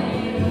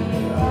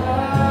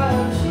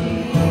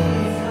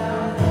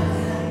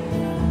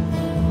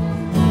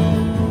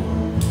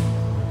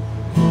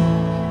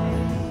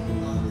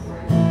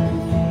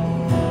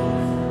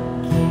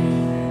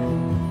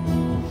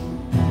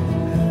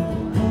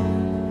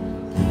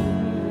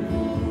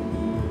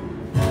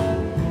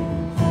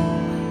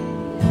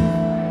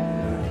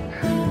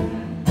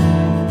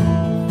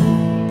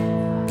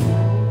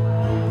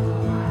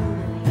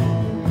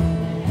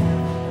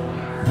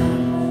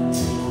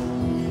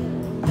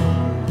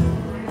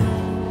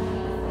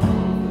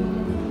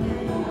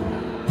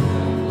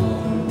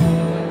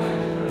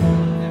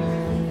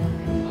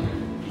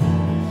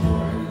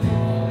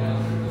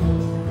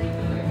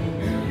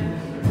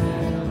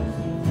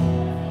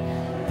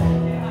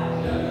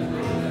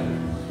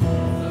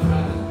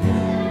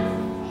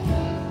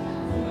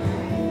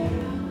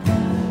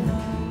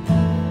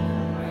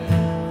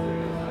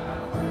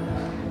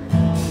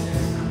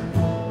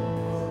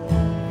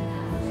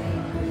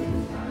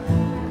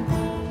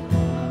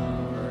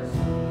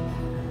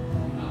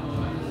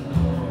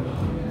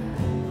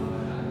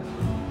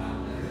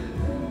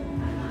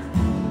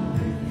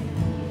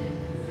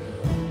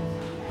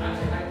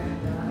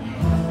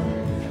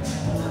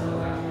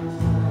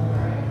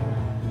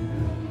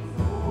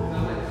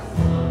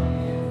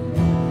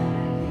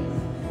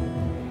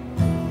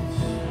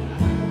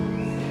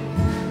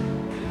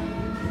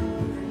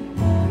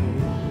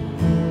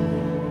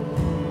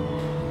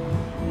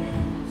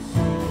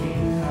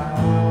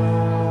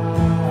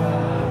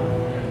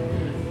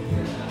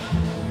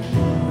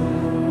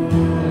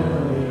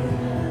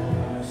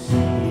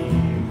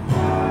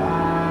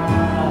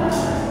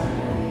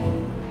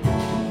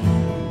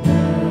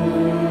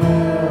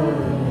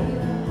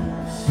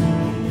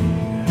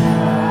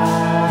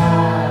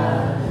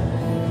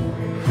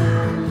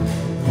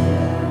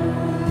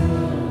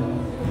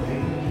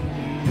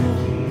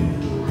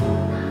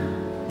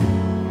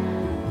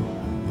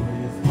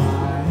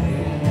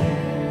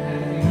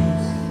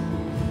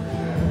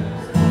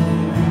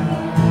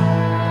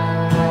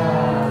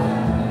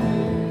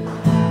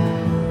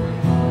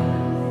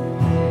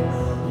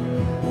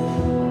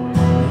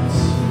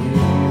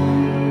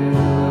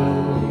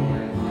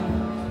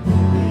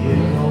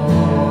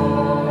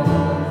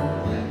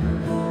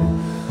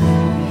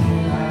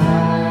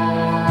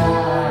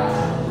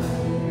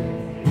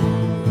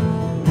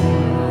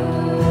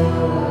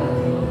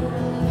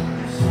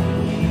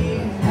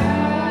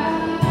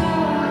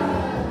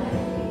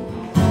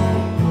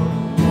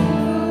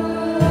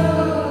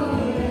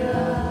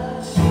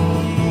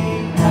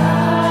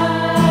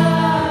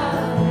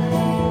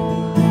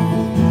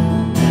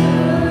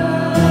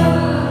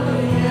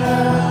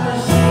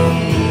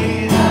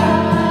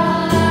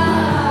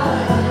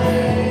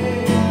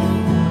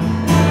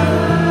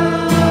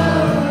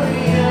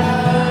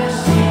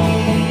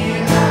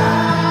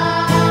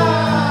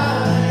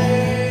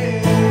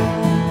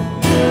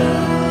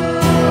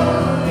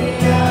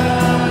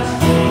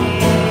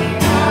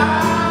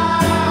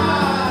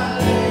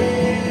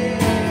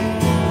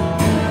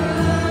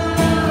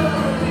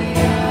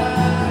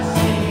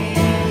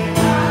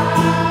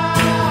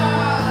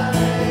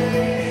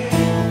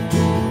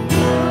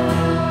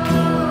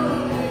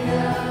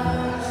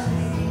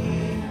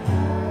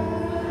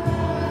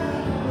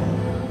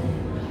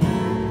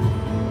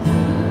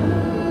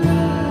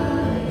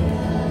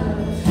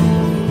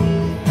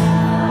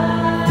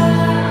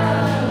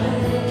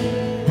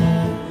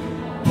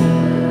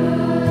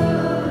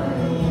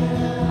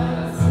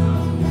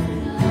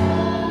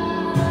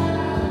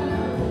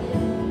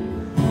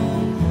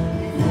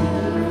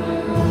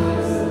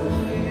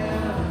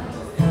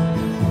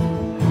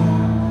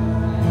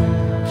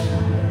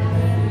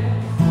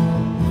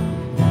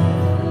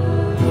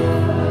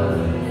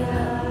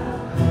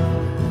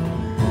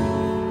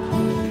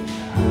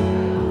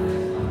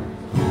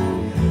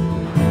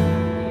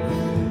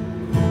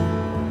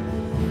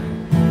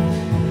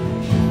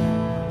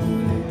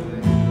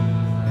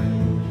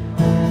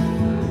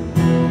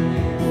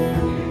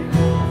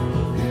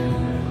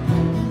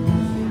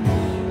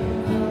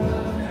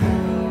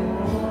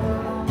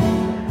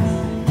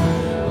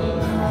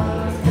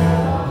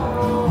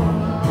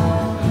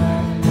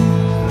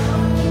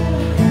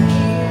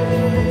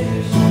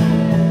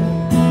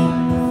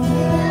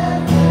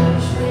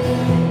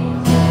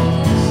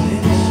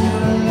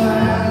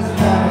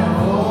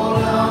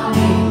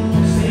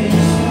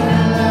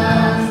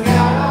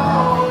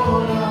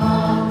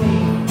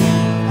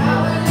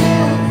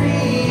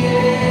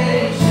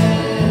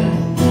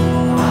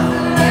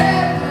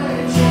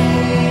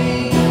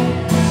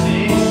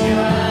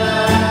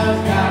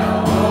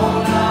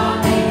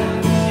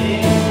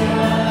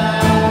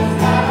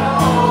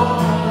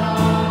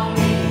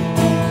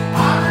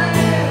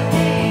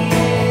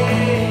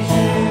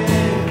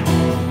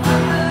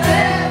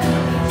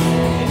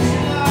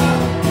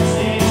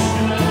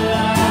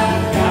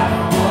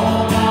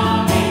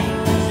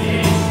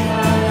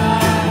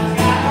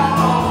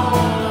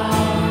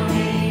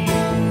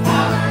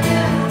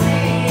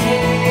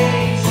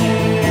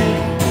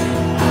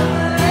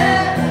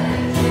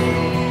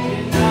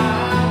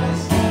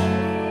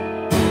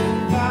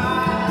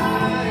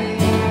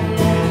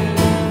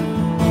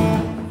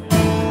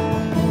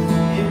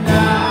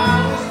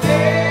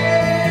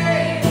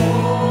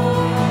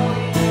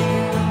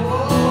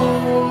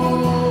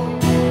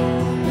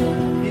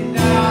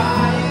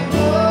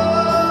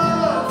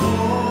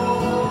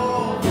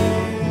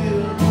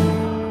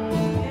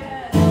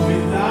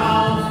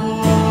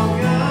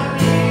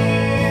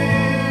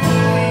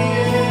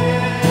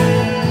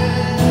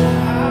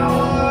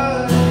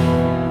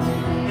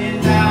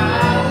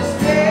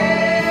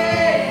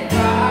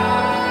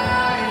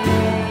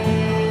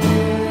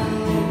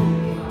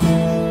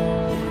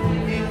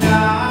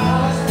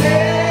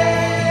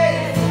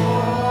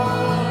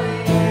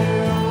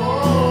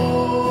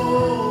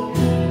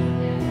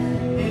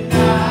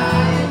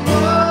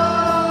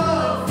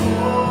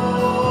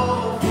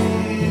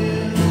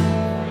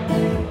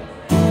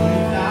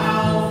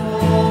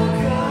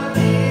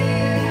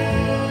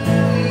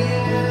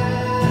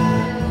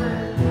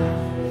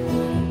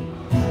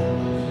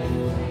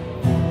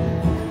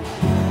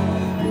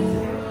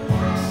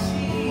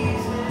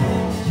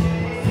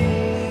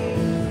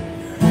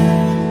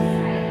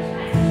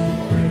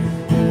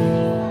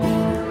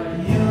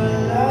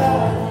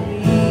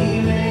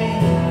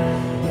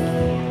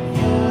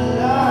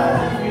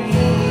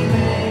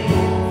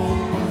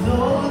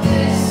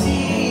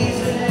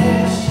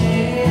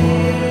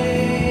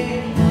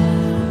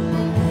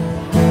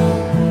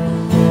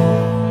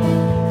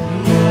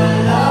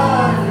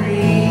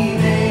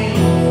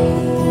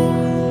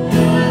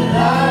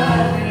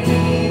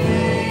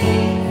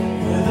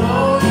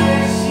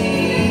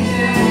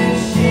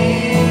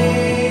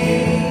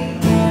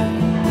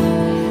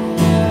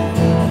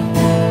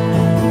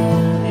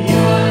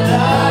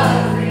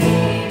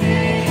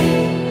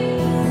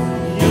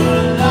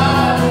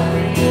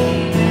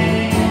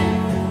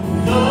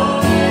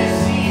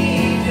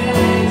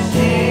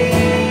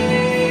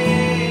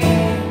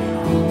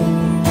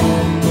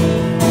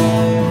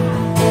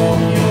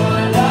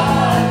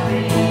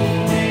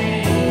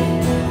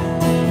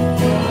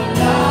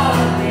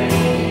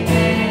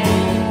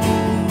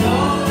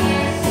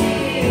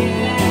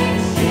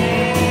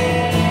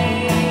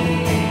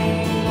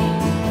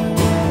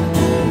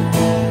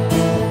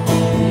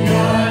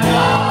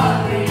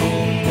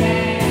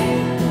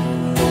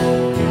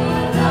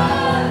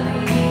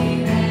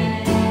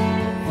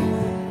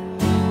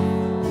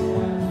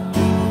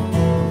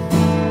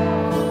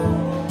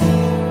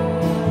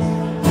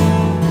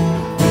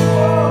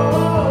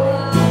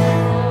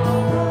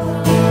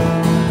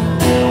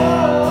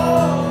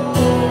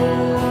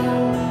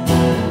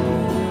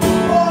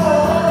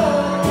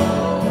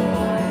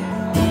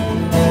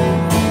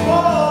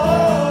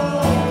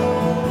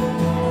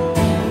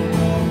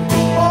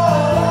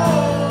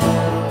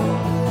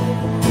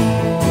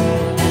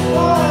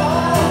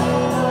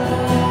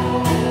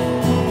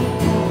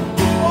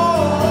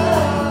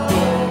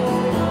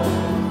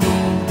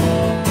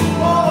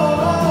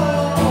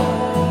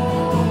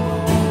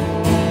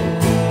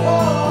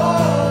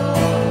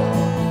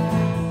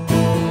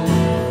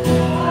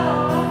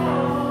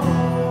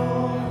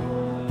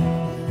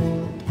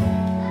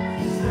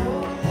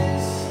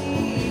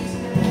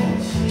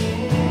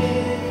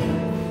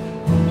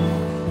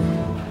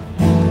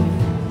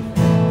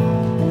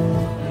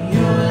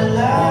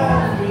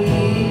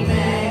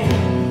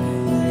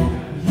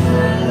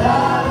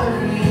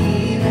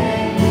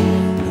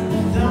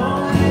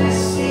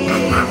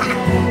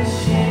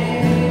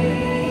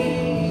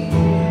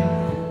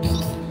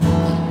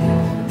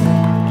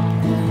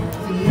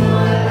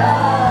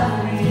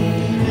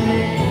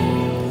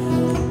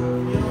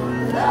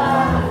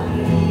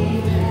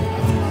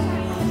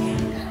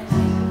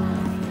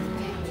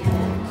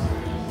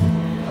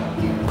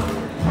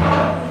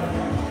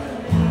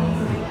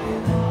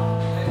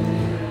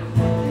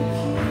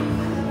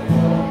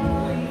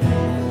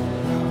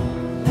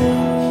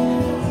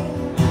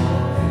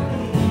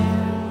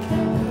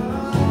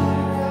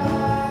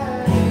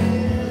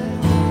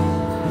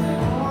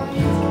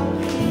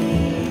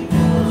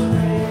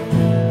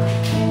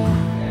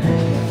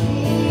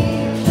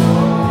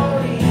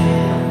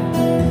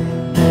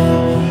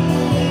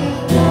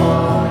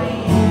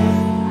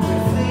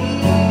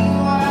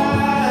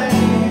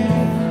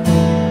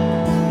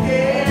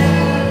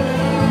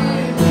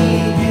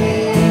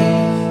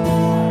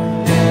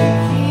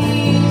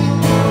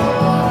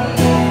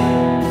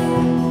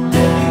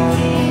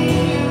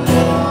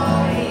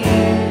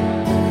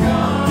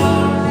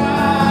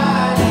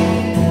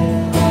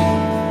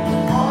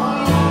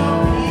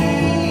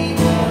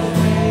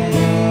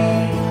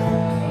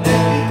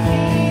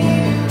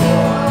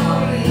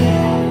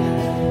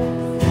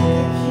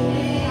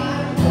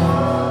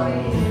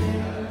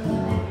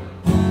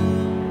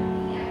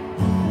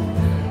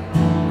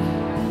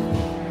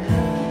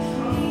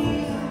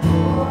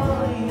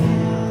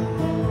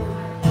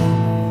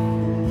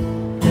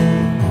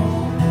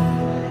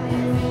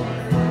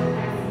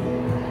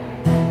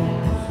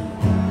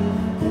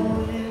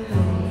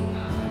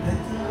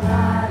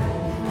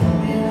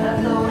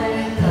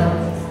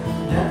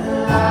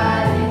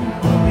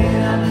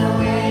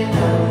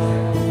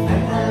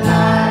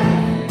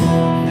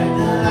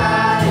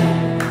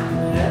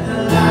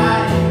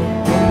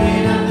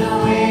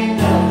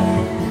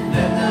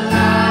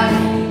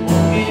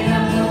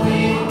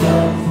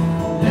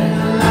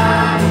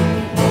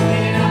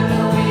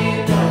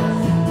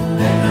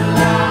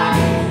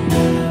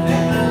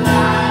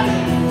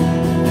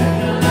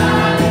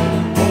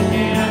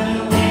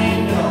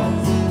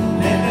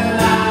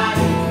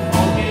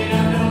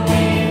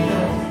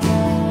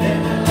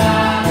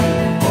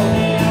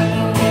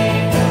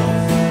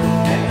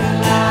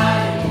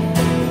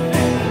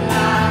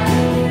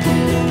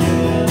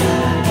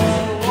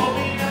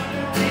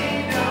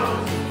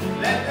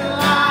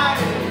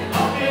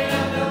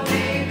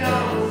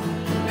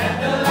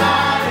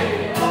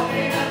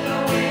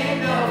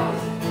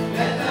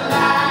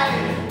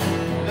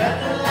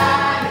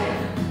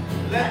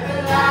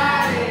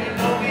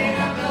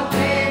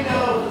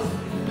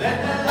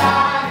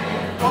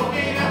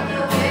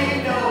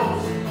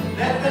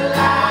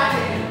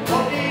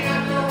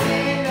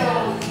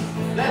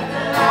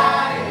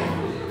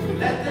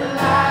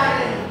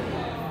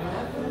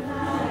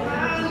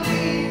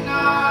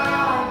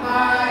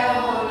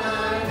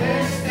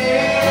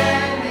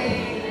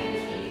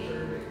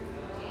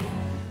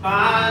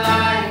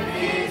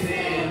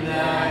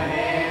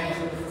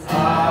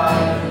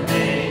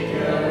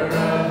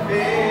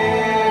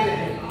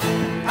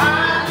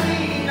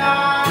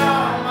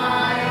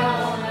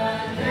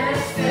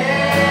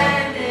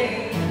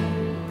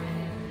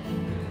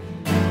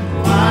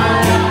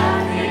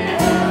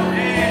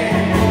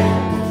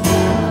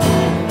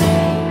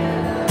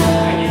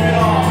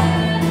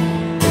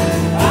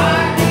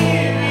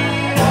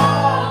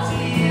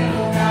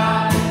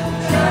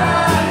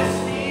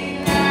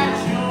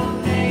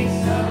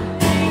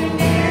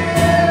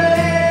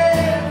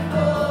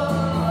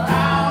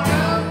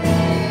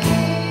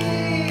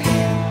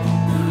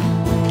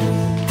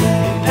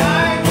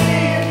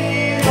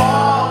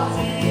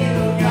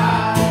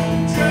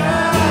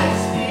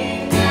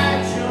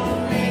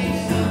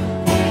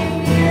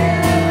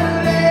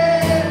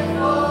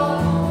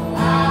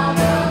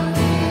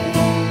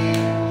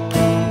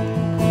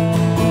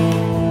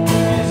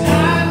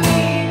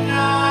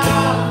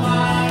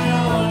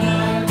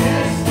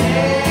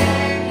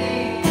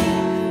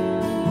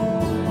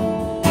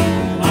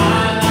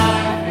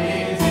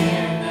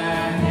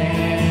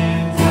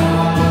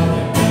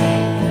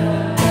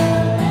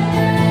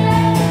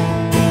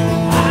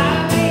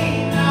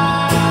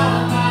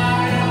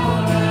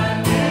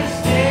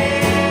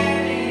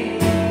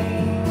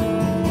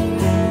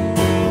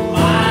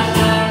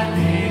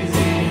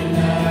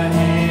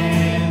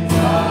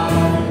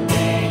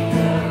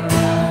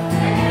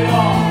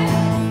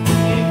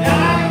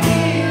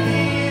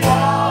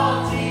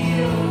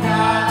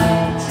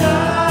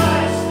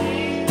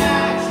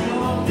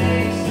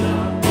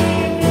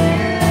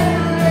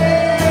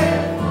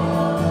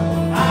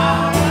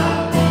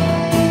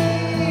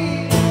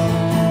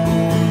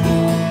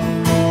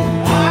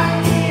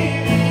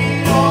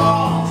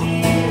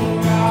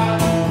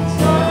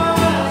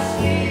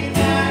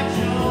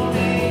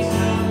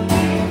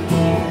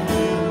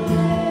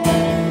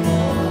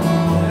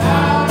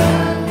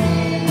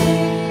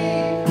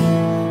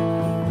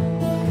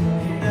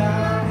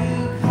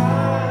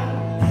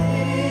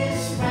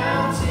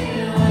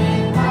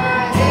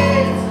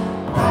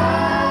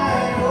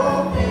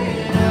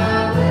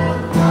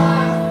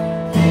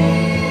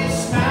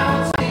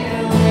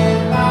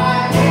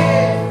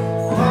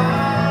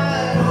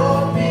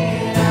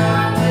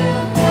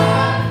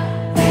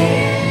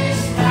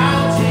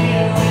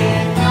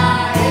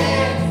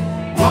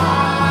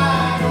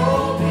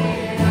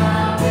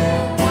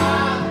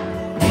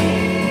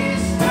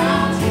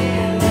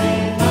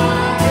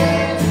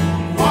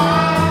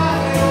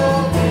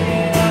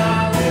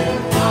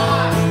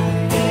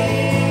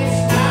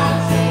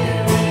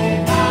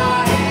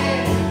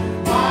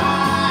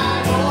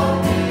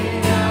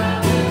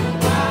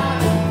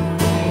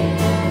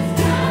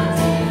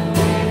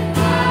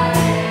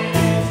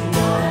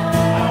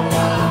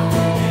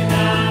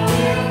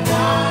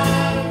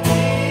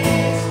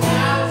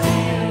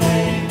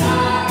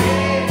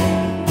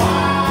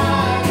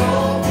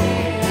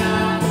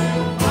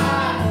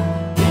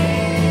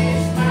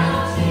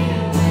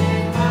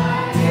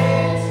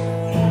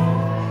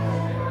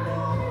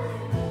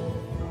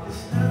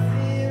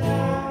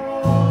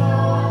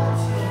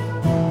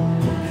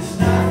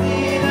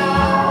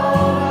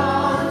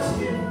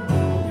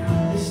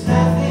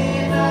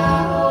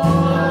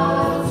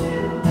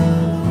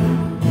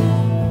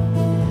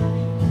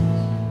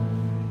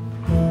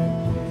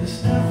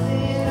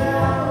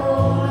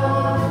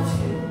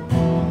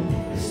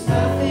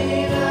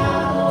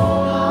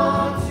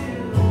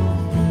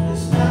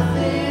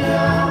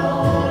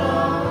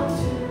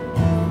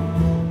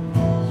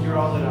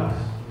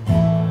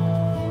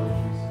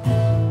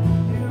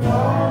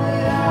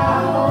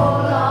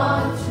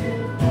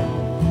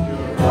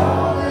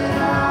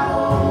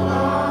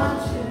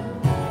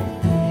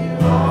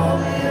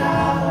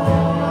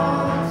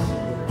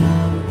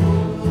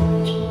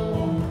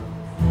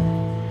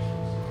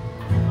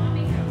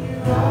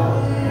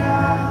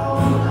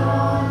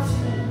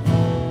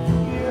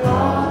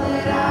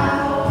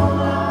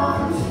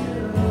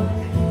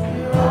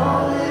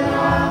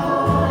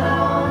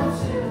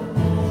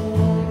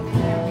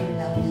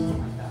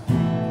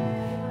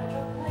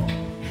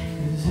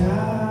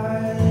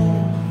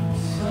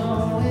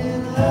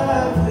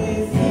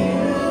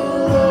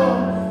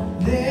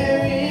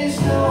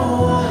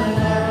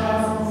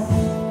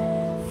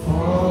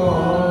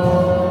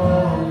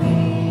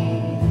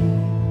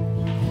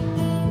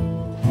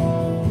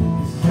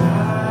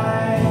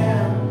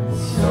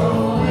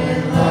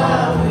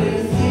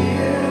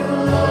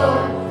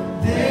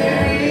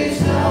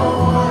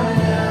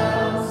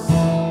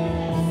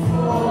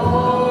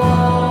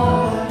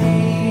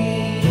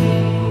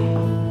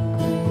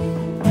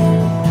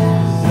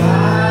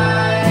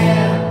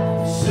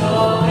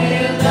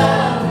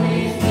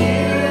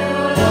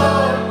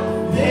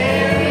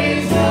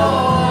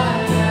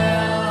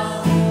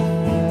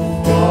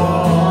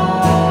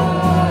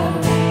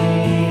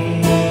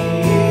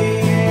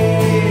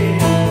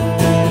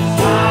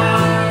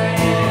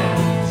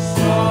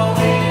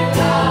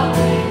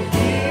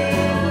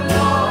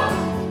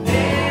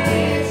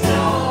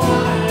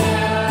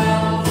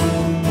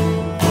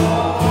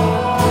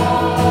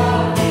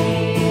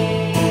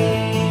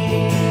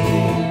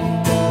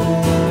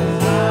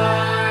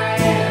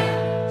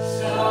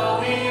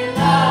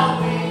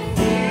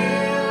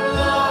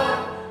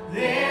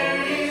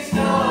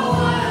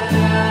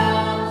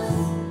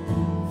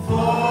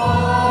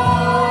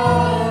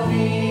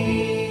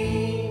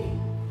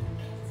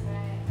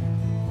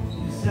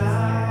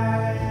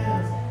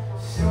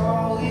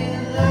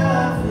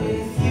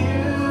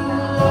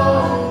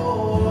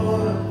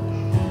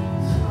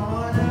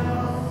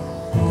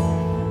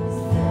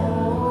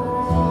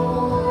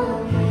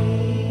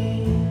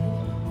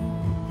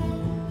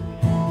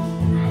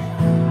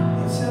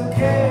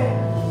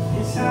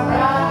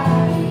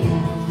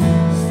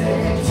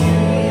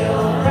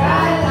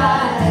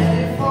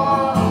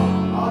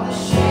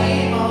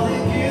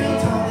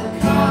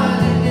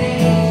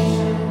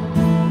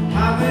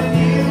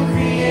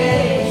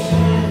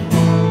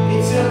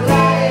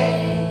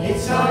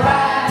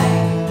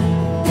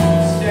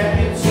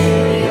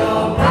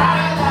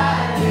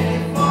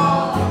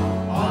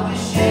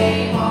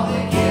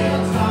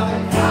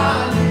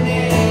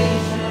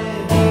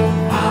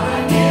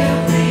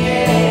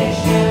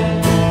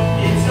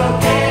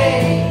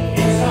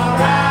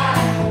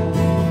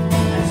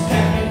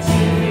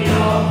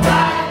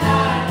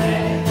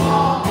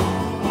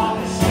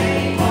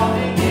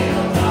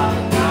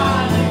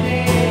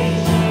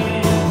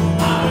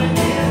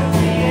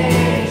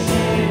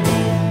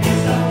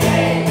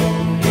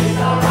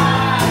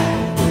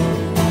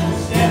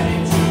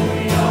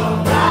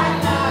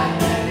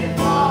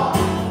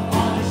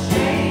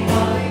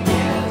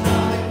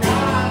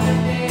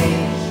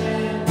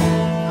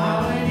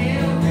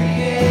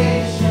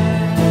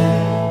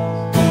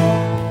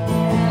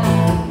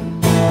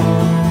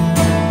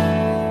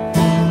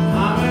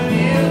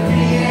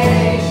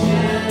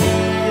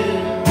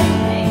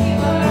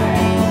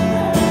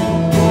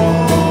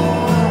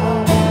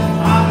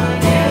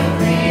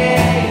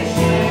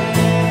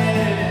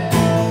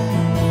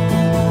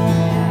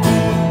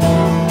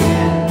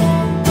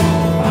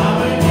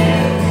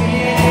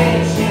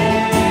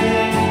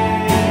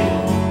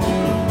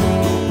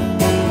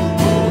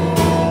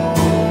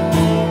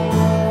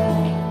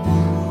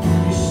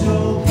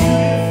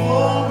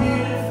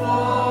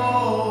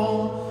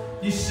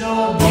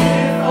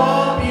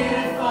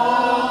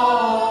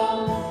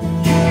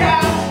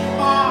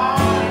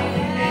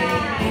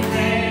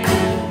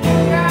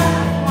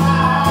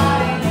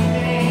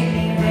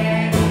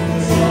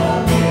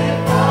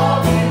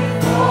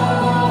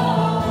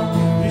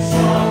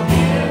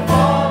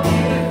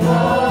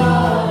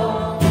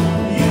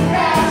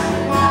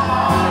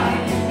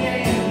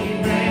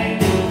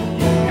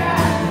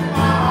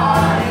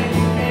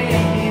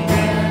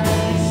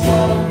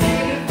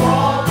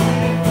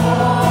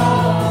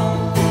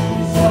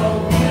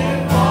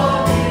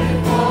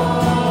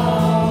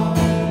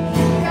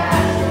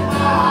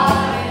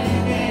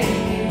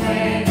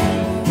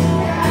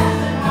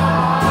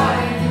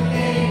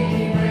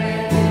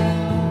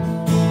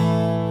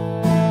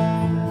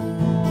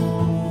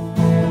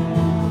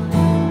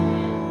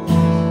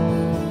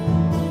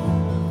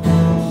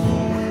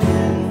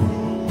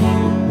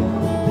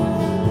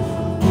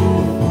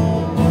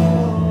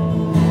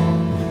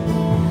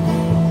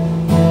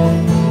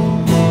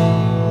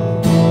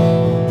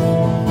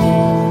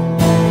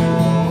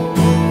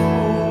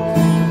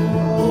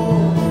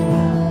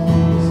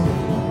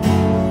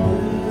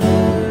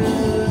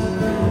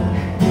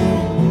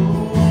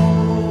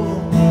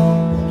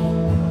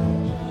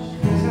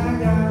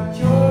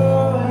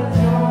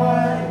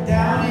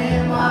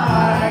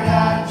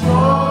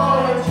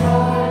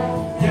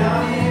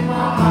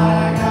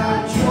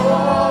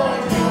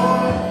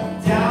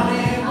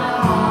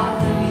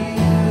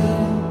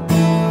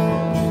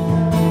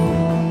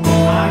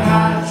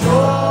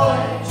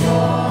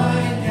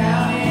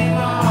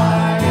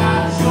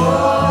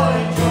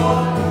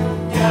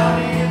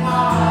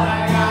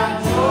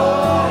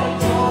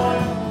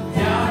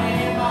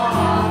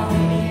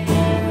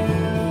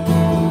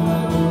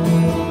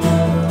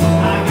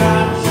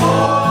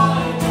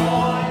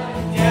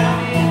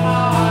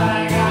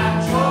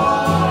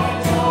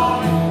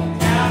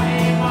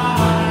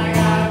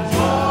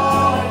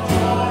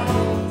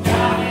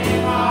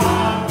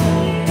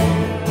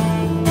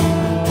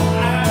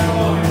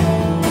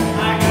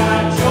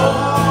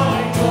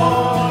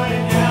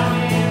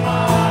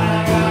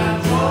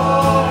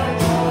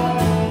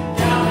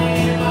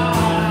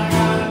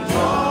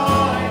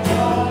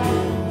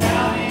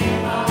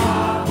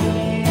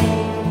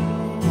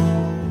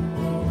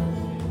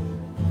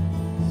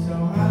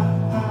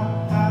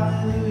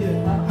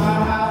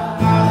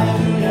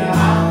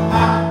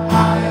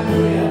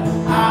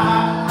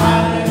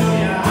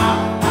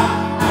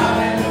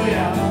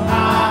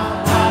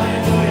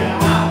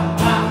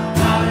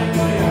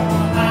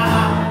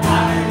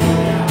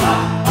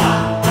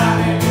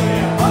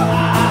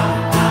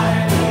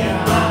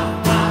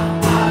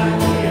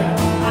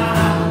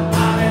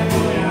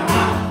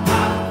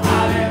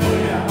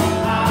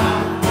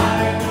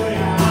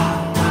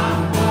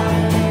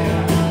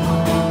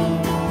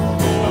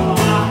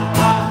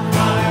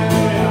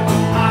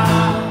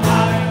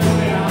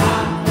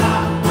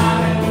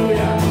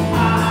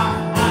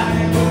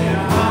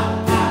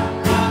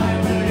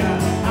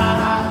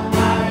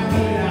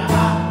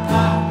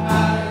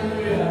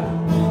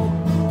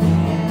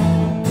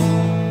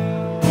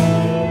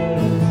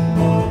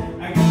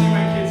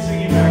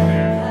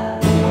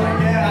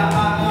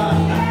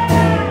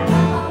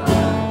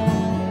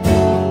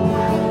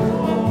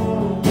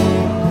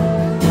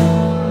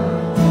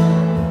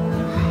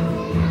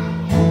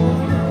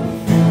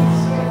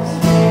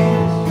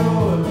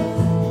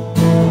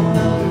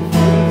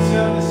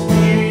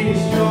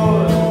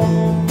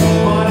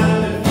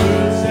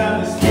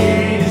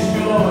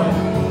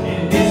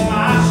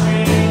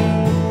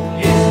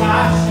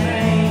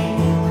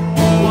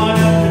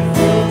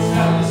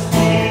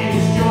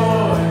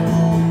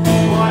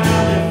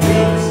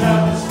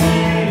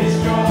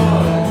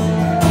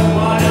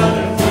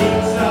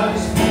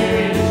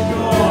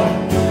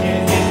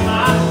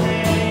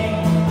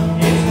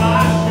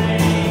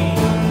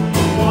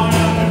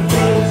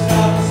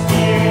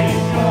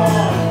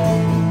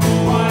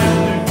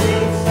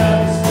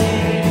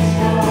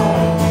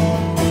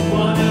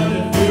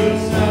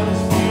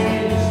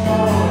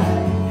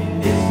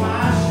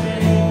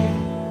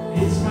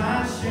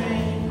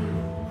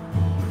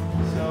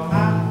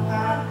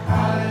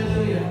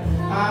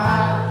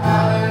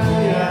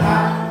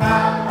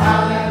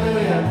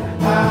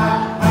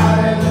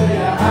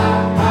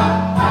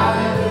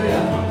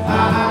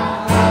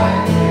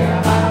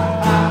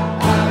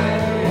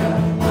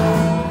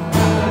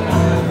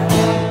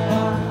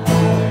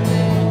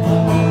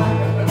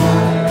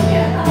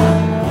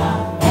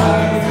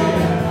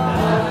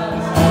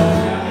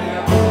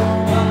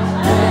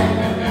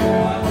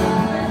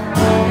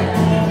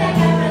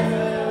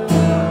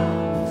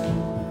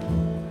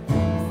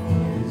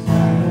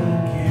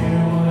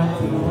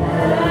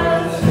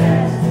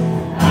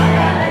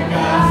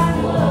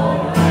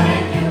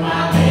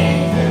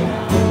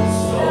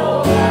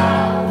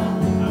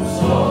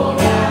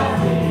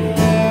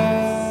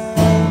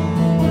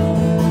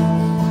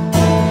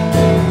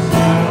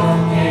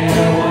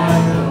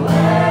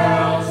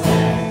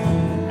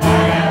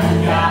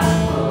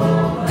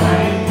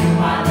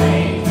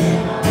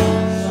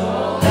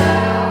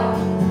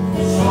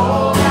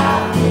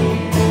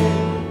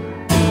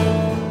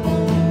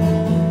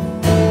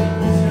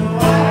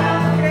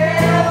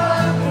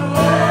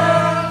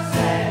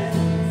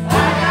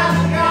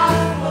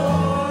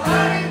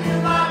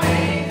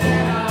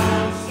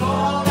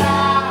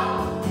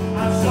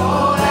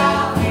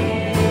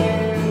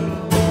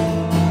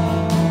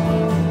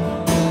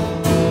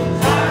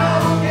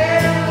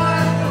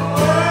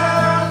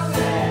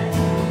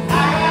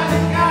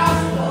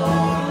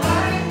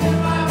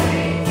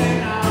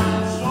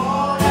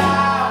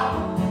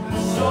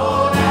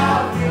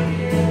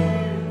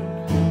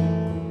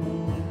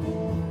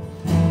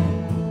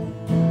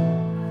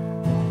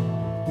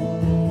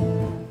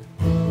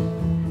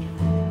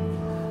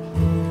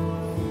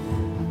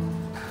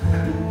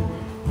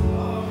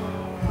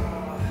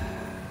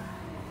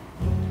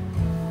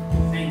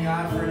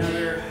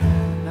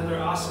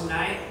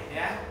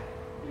 Yeah?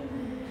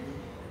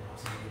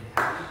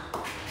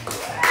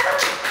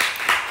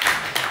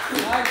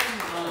 I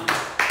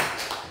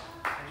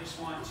just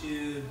want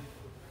to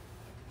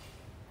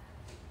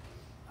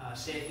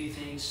say a few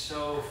things.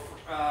 So,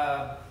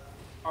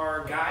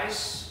 our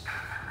guys,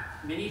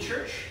 mini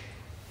church,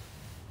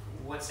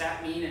 what's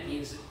that mean? It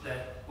means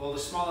that, well, the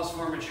smallest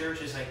form of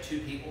church is like 2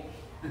 people.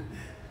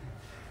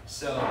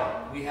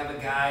 So we have a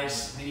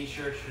guys mini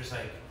church. There's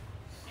like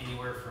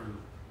anywhere from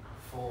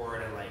 4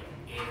 to like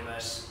 8 of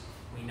us.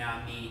 We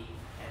now meet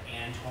at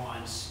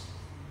Antoine's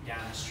down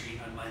the street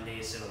on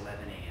Mondays at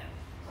 11 a.m.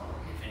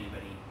 If any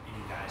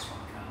guys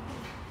want to come.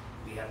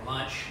 We have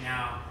lunch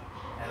now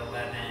at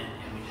 11,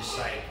 and we just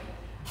like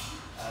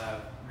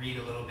read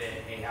a little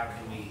bit. Hey, how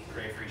can we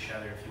pray for each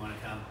other if you want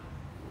to come?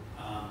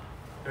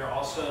 There are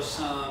also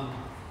some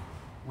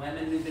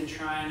women who've been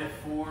trying to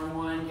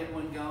get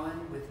one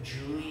going with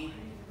Julie.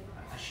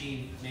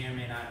 She may or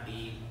may not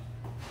be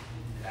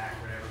in the back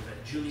or whatever,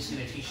 but Julie's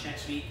going to teach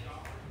next week.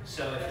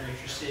 So if you're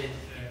interested in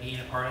being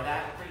a part of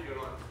that.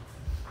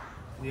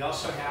 We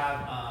also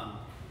have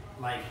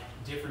like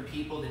different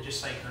people that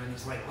just like are in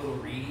these like little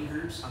reading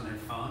groups on their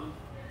phone.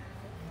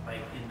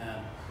 Like in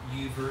the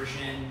U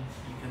version,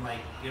 you can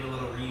like get a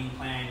little reading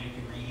plan you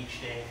can read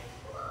each day.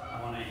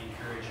 I want to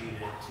encourage you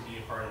to be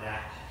a part of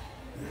that.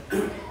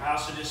 I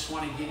also just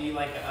want to give you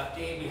like an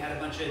update. We had a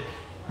bunch of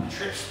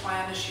trips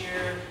planned this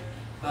year,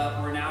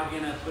 but we're now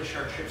going to push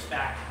our trips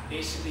back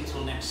basically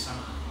till next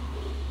summer.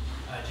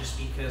 Just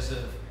because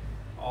of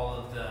all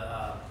of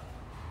the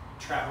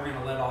we're going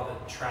to let all the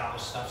travel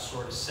stuff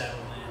sort of settle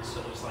in,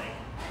 so there's like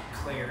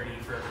clarity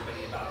for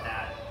everybody about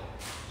that.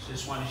 So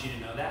just wanted you to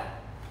know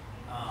that.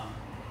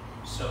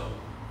 So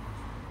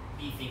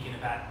be thinking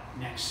about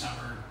next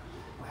summer.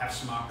 We'll have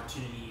some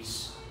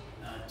opportunities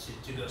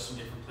to go some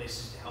different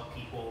places to help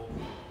people.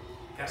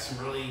 Got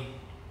some really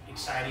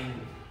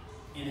exciting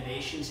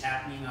innovations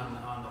happening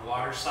on the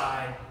water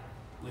side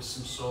with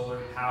some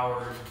solar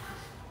powered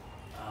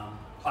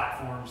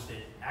platforms that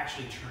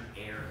actually turn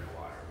air into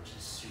water, which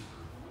is super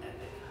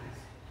epic.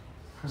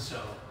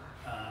 So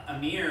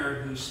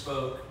Amir, who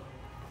spoke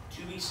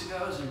 2 weeks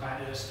ago, has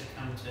invited us to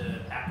come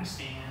to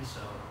Pakistan. So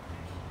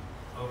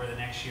over the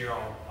next year,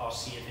 I'll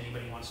see if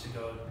anybody wants to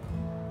go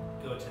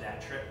to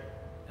that trip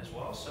as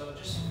well. So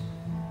just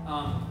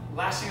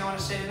last thing I want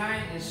to say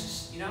tonight is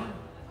just,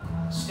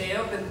 stay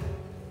open.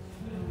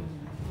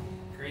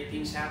 Great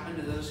things happen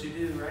to those who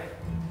do, right?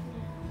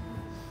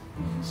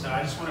 So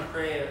I just want to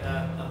pray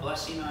a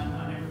blessing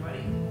on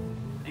everybody.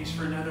 Thanks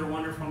for another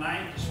wonderful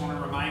night. Just want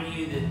to remind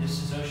you that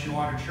this is Ocean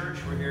Water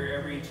Church. We're here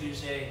every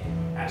Tuesday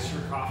at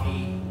Sir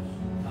Coffee.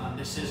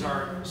 This is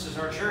our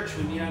church.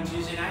 We meet on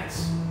Tuesday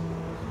nights.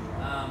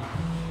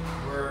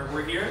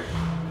 We're here,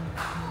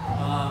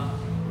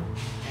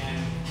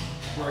 and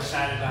we're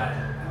excited about it.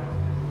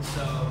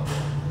 So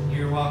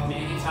you're welcome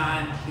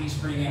anytime. Please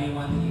bring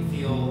anyone that you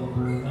feel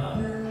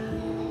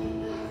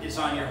is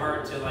on your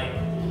heart to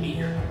be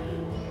here.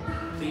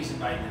 Please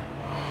invite them.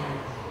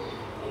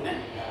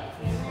 Amen.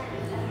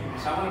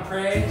 So I want to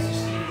pray. So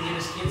Steve can get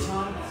his kids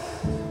home.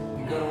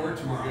 We go to work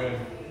tomorrow. We're good.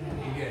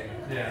 You good?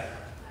 Yeah.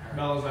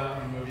 Bella's out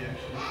on a movie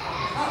actually.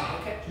 Oh,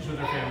 okay. She's with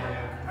her family.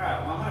 Yeah. All right.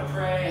 Well, I'm going to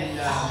pray and.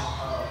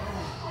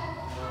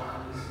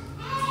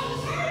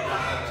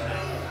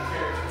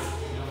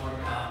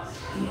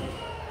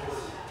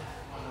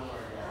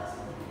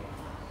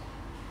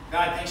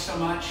 God, thanks so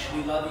much.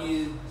 We love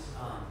you.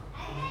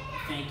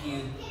 Thank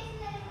you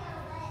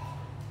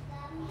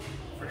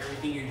for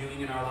everything you're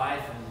doing in our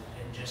life,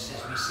 and just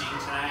as we sing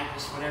tonight,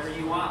 just whatever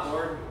you want,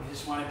 Lord. We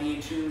just want to be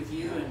in tune with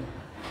you and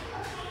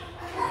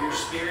your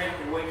spirit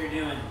and what you're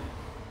doing.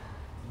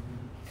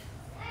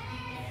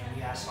 And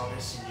we ask all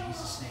this in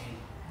Jesus' name.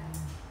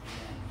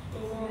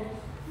 Amen.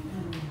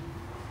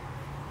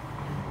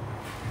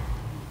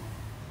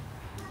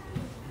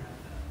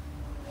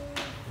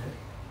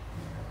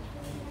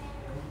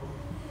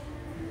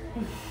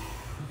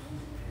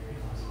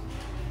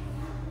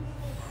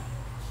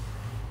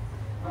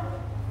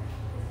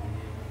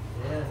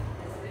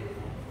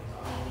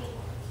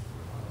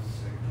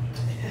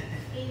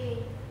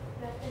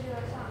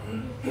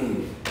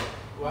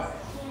 What?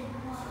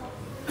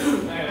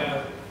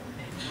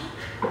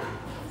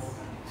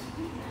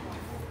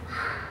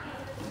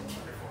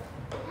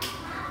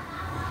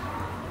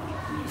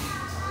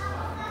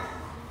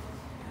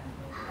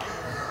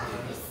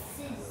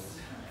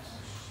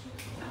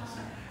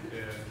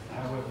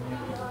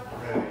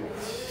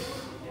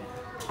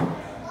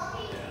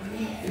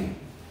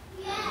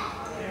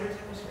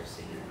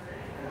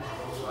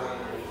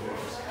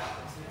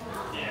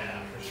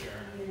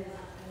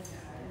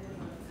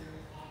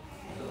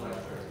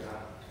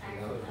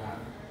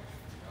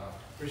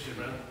 Appreciate it,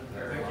 man.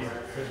 Thank you.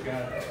 Praise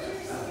God.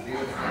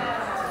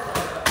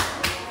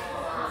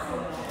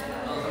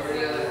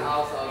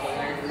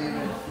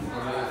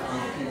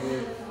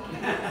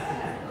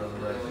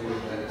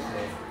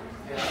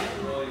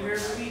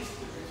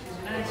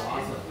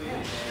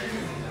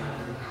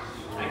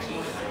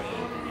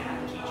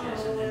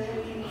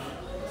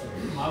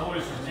 My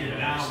voice was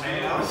tuned out,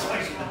 man. I was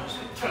like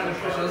trying to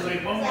push. I was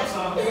like, one more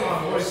song. Come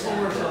on, boys, one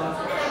more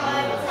song.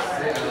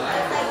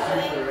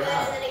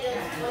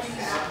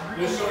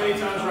 There's so many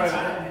times where I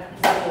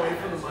pull away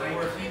from the mic.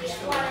 Or if you just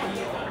feel like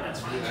you want, that's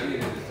fine.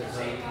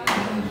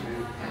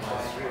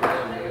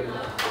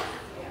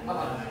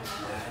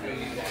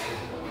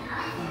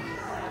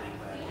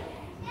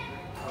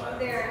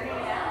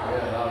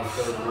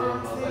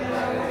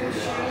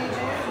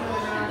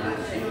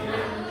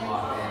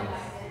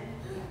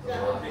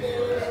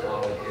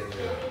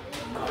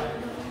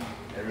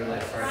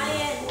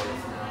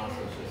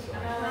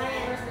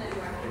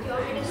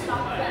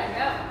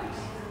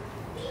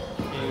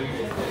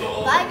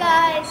 Bye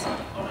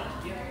guys.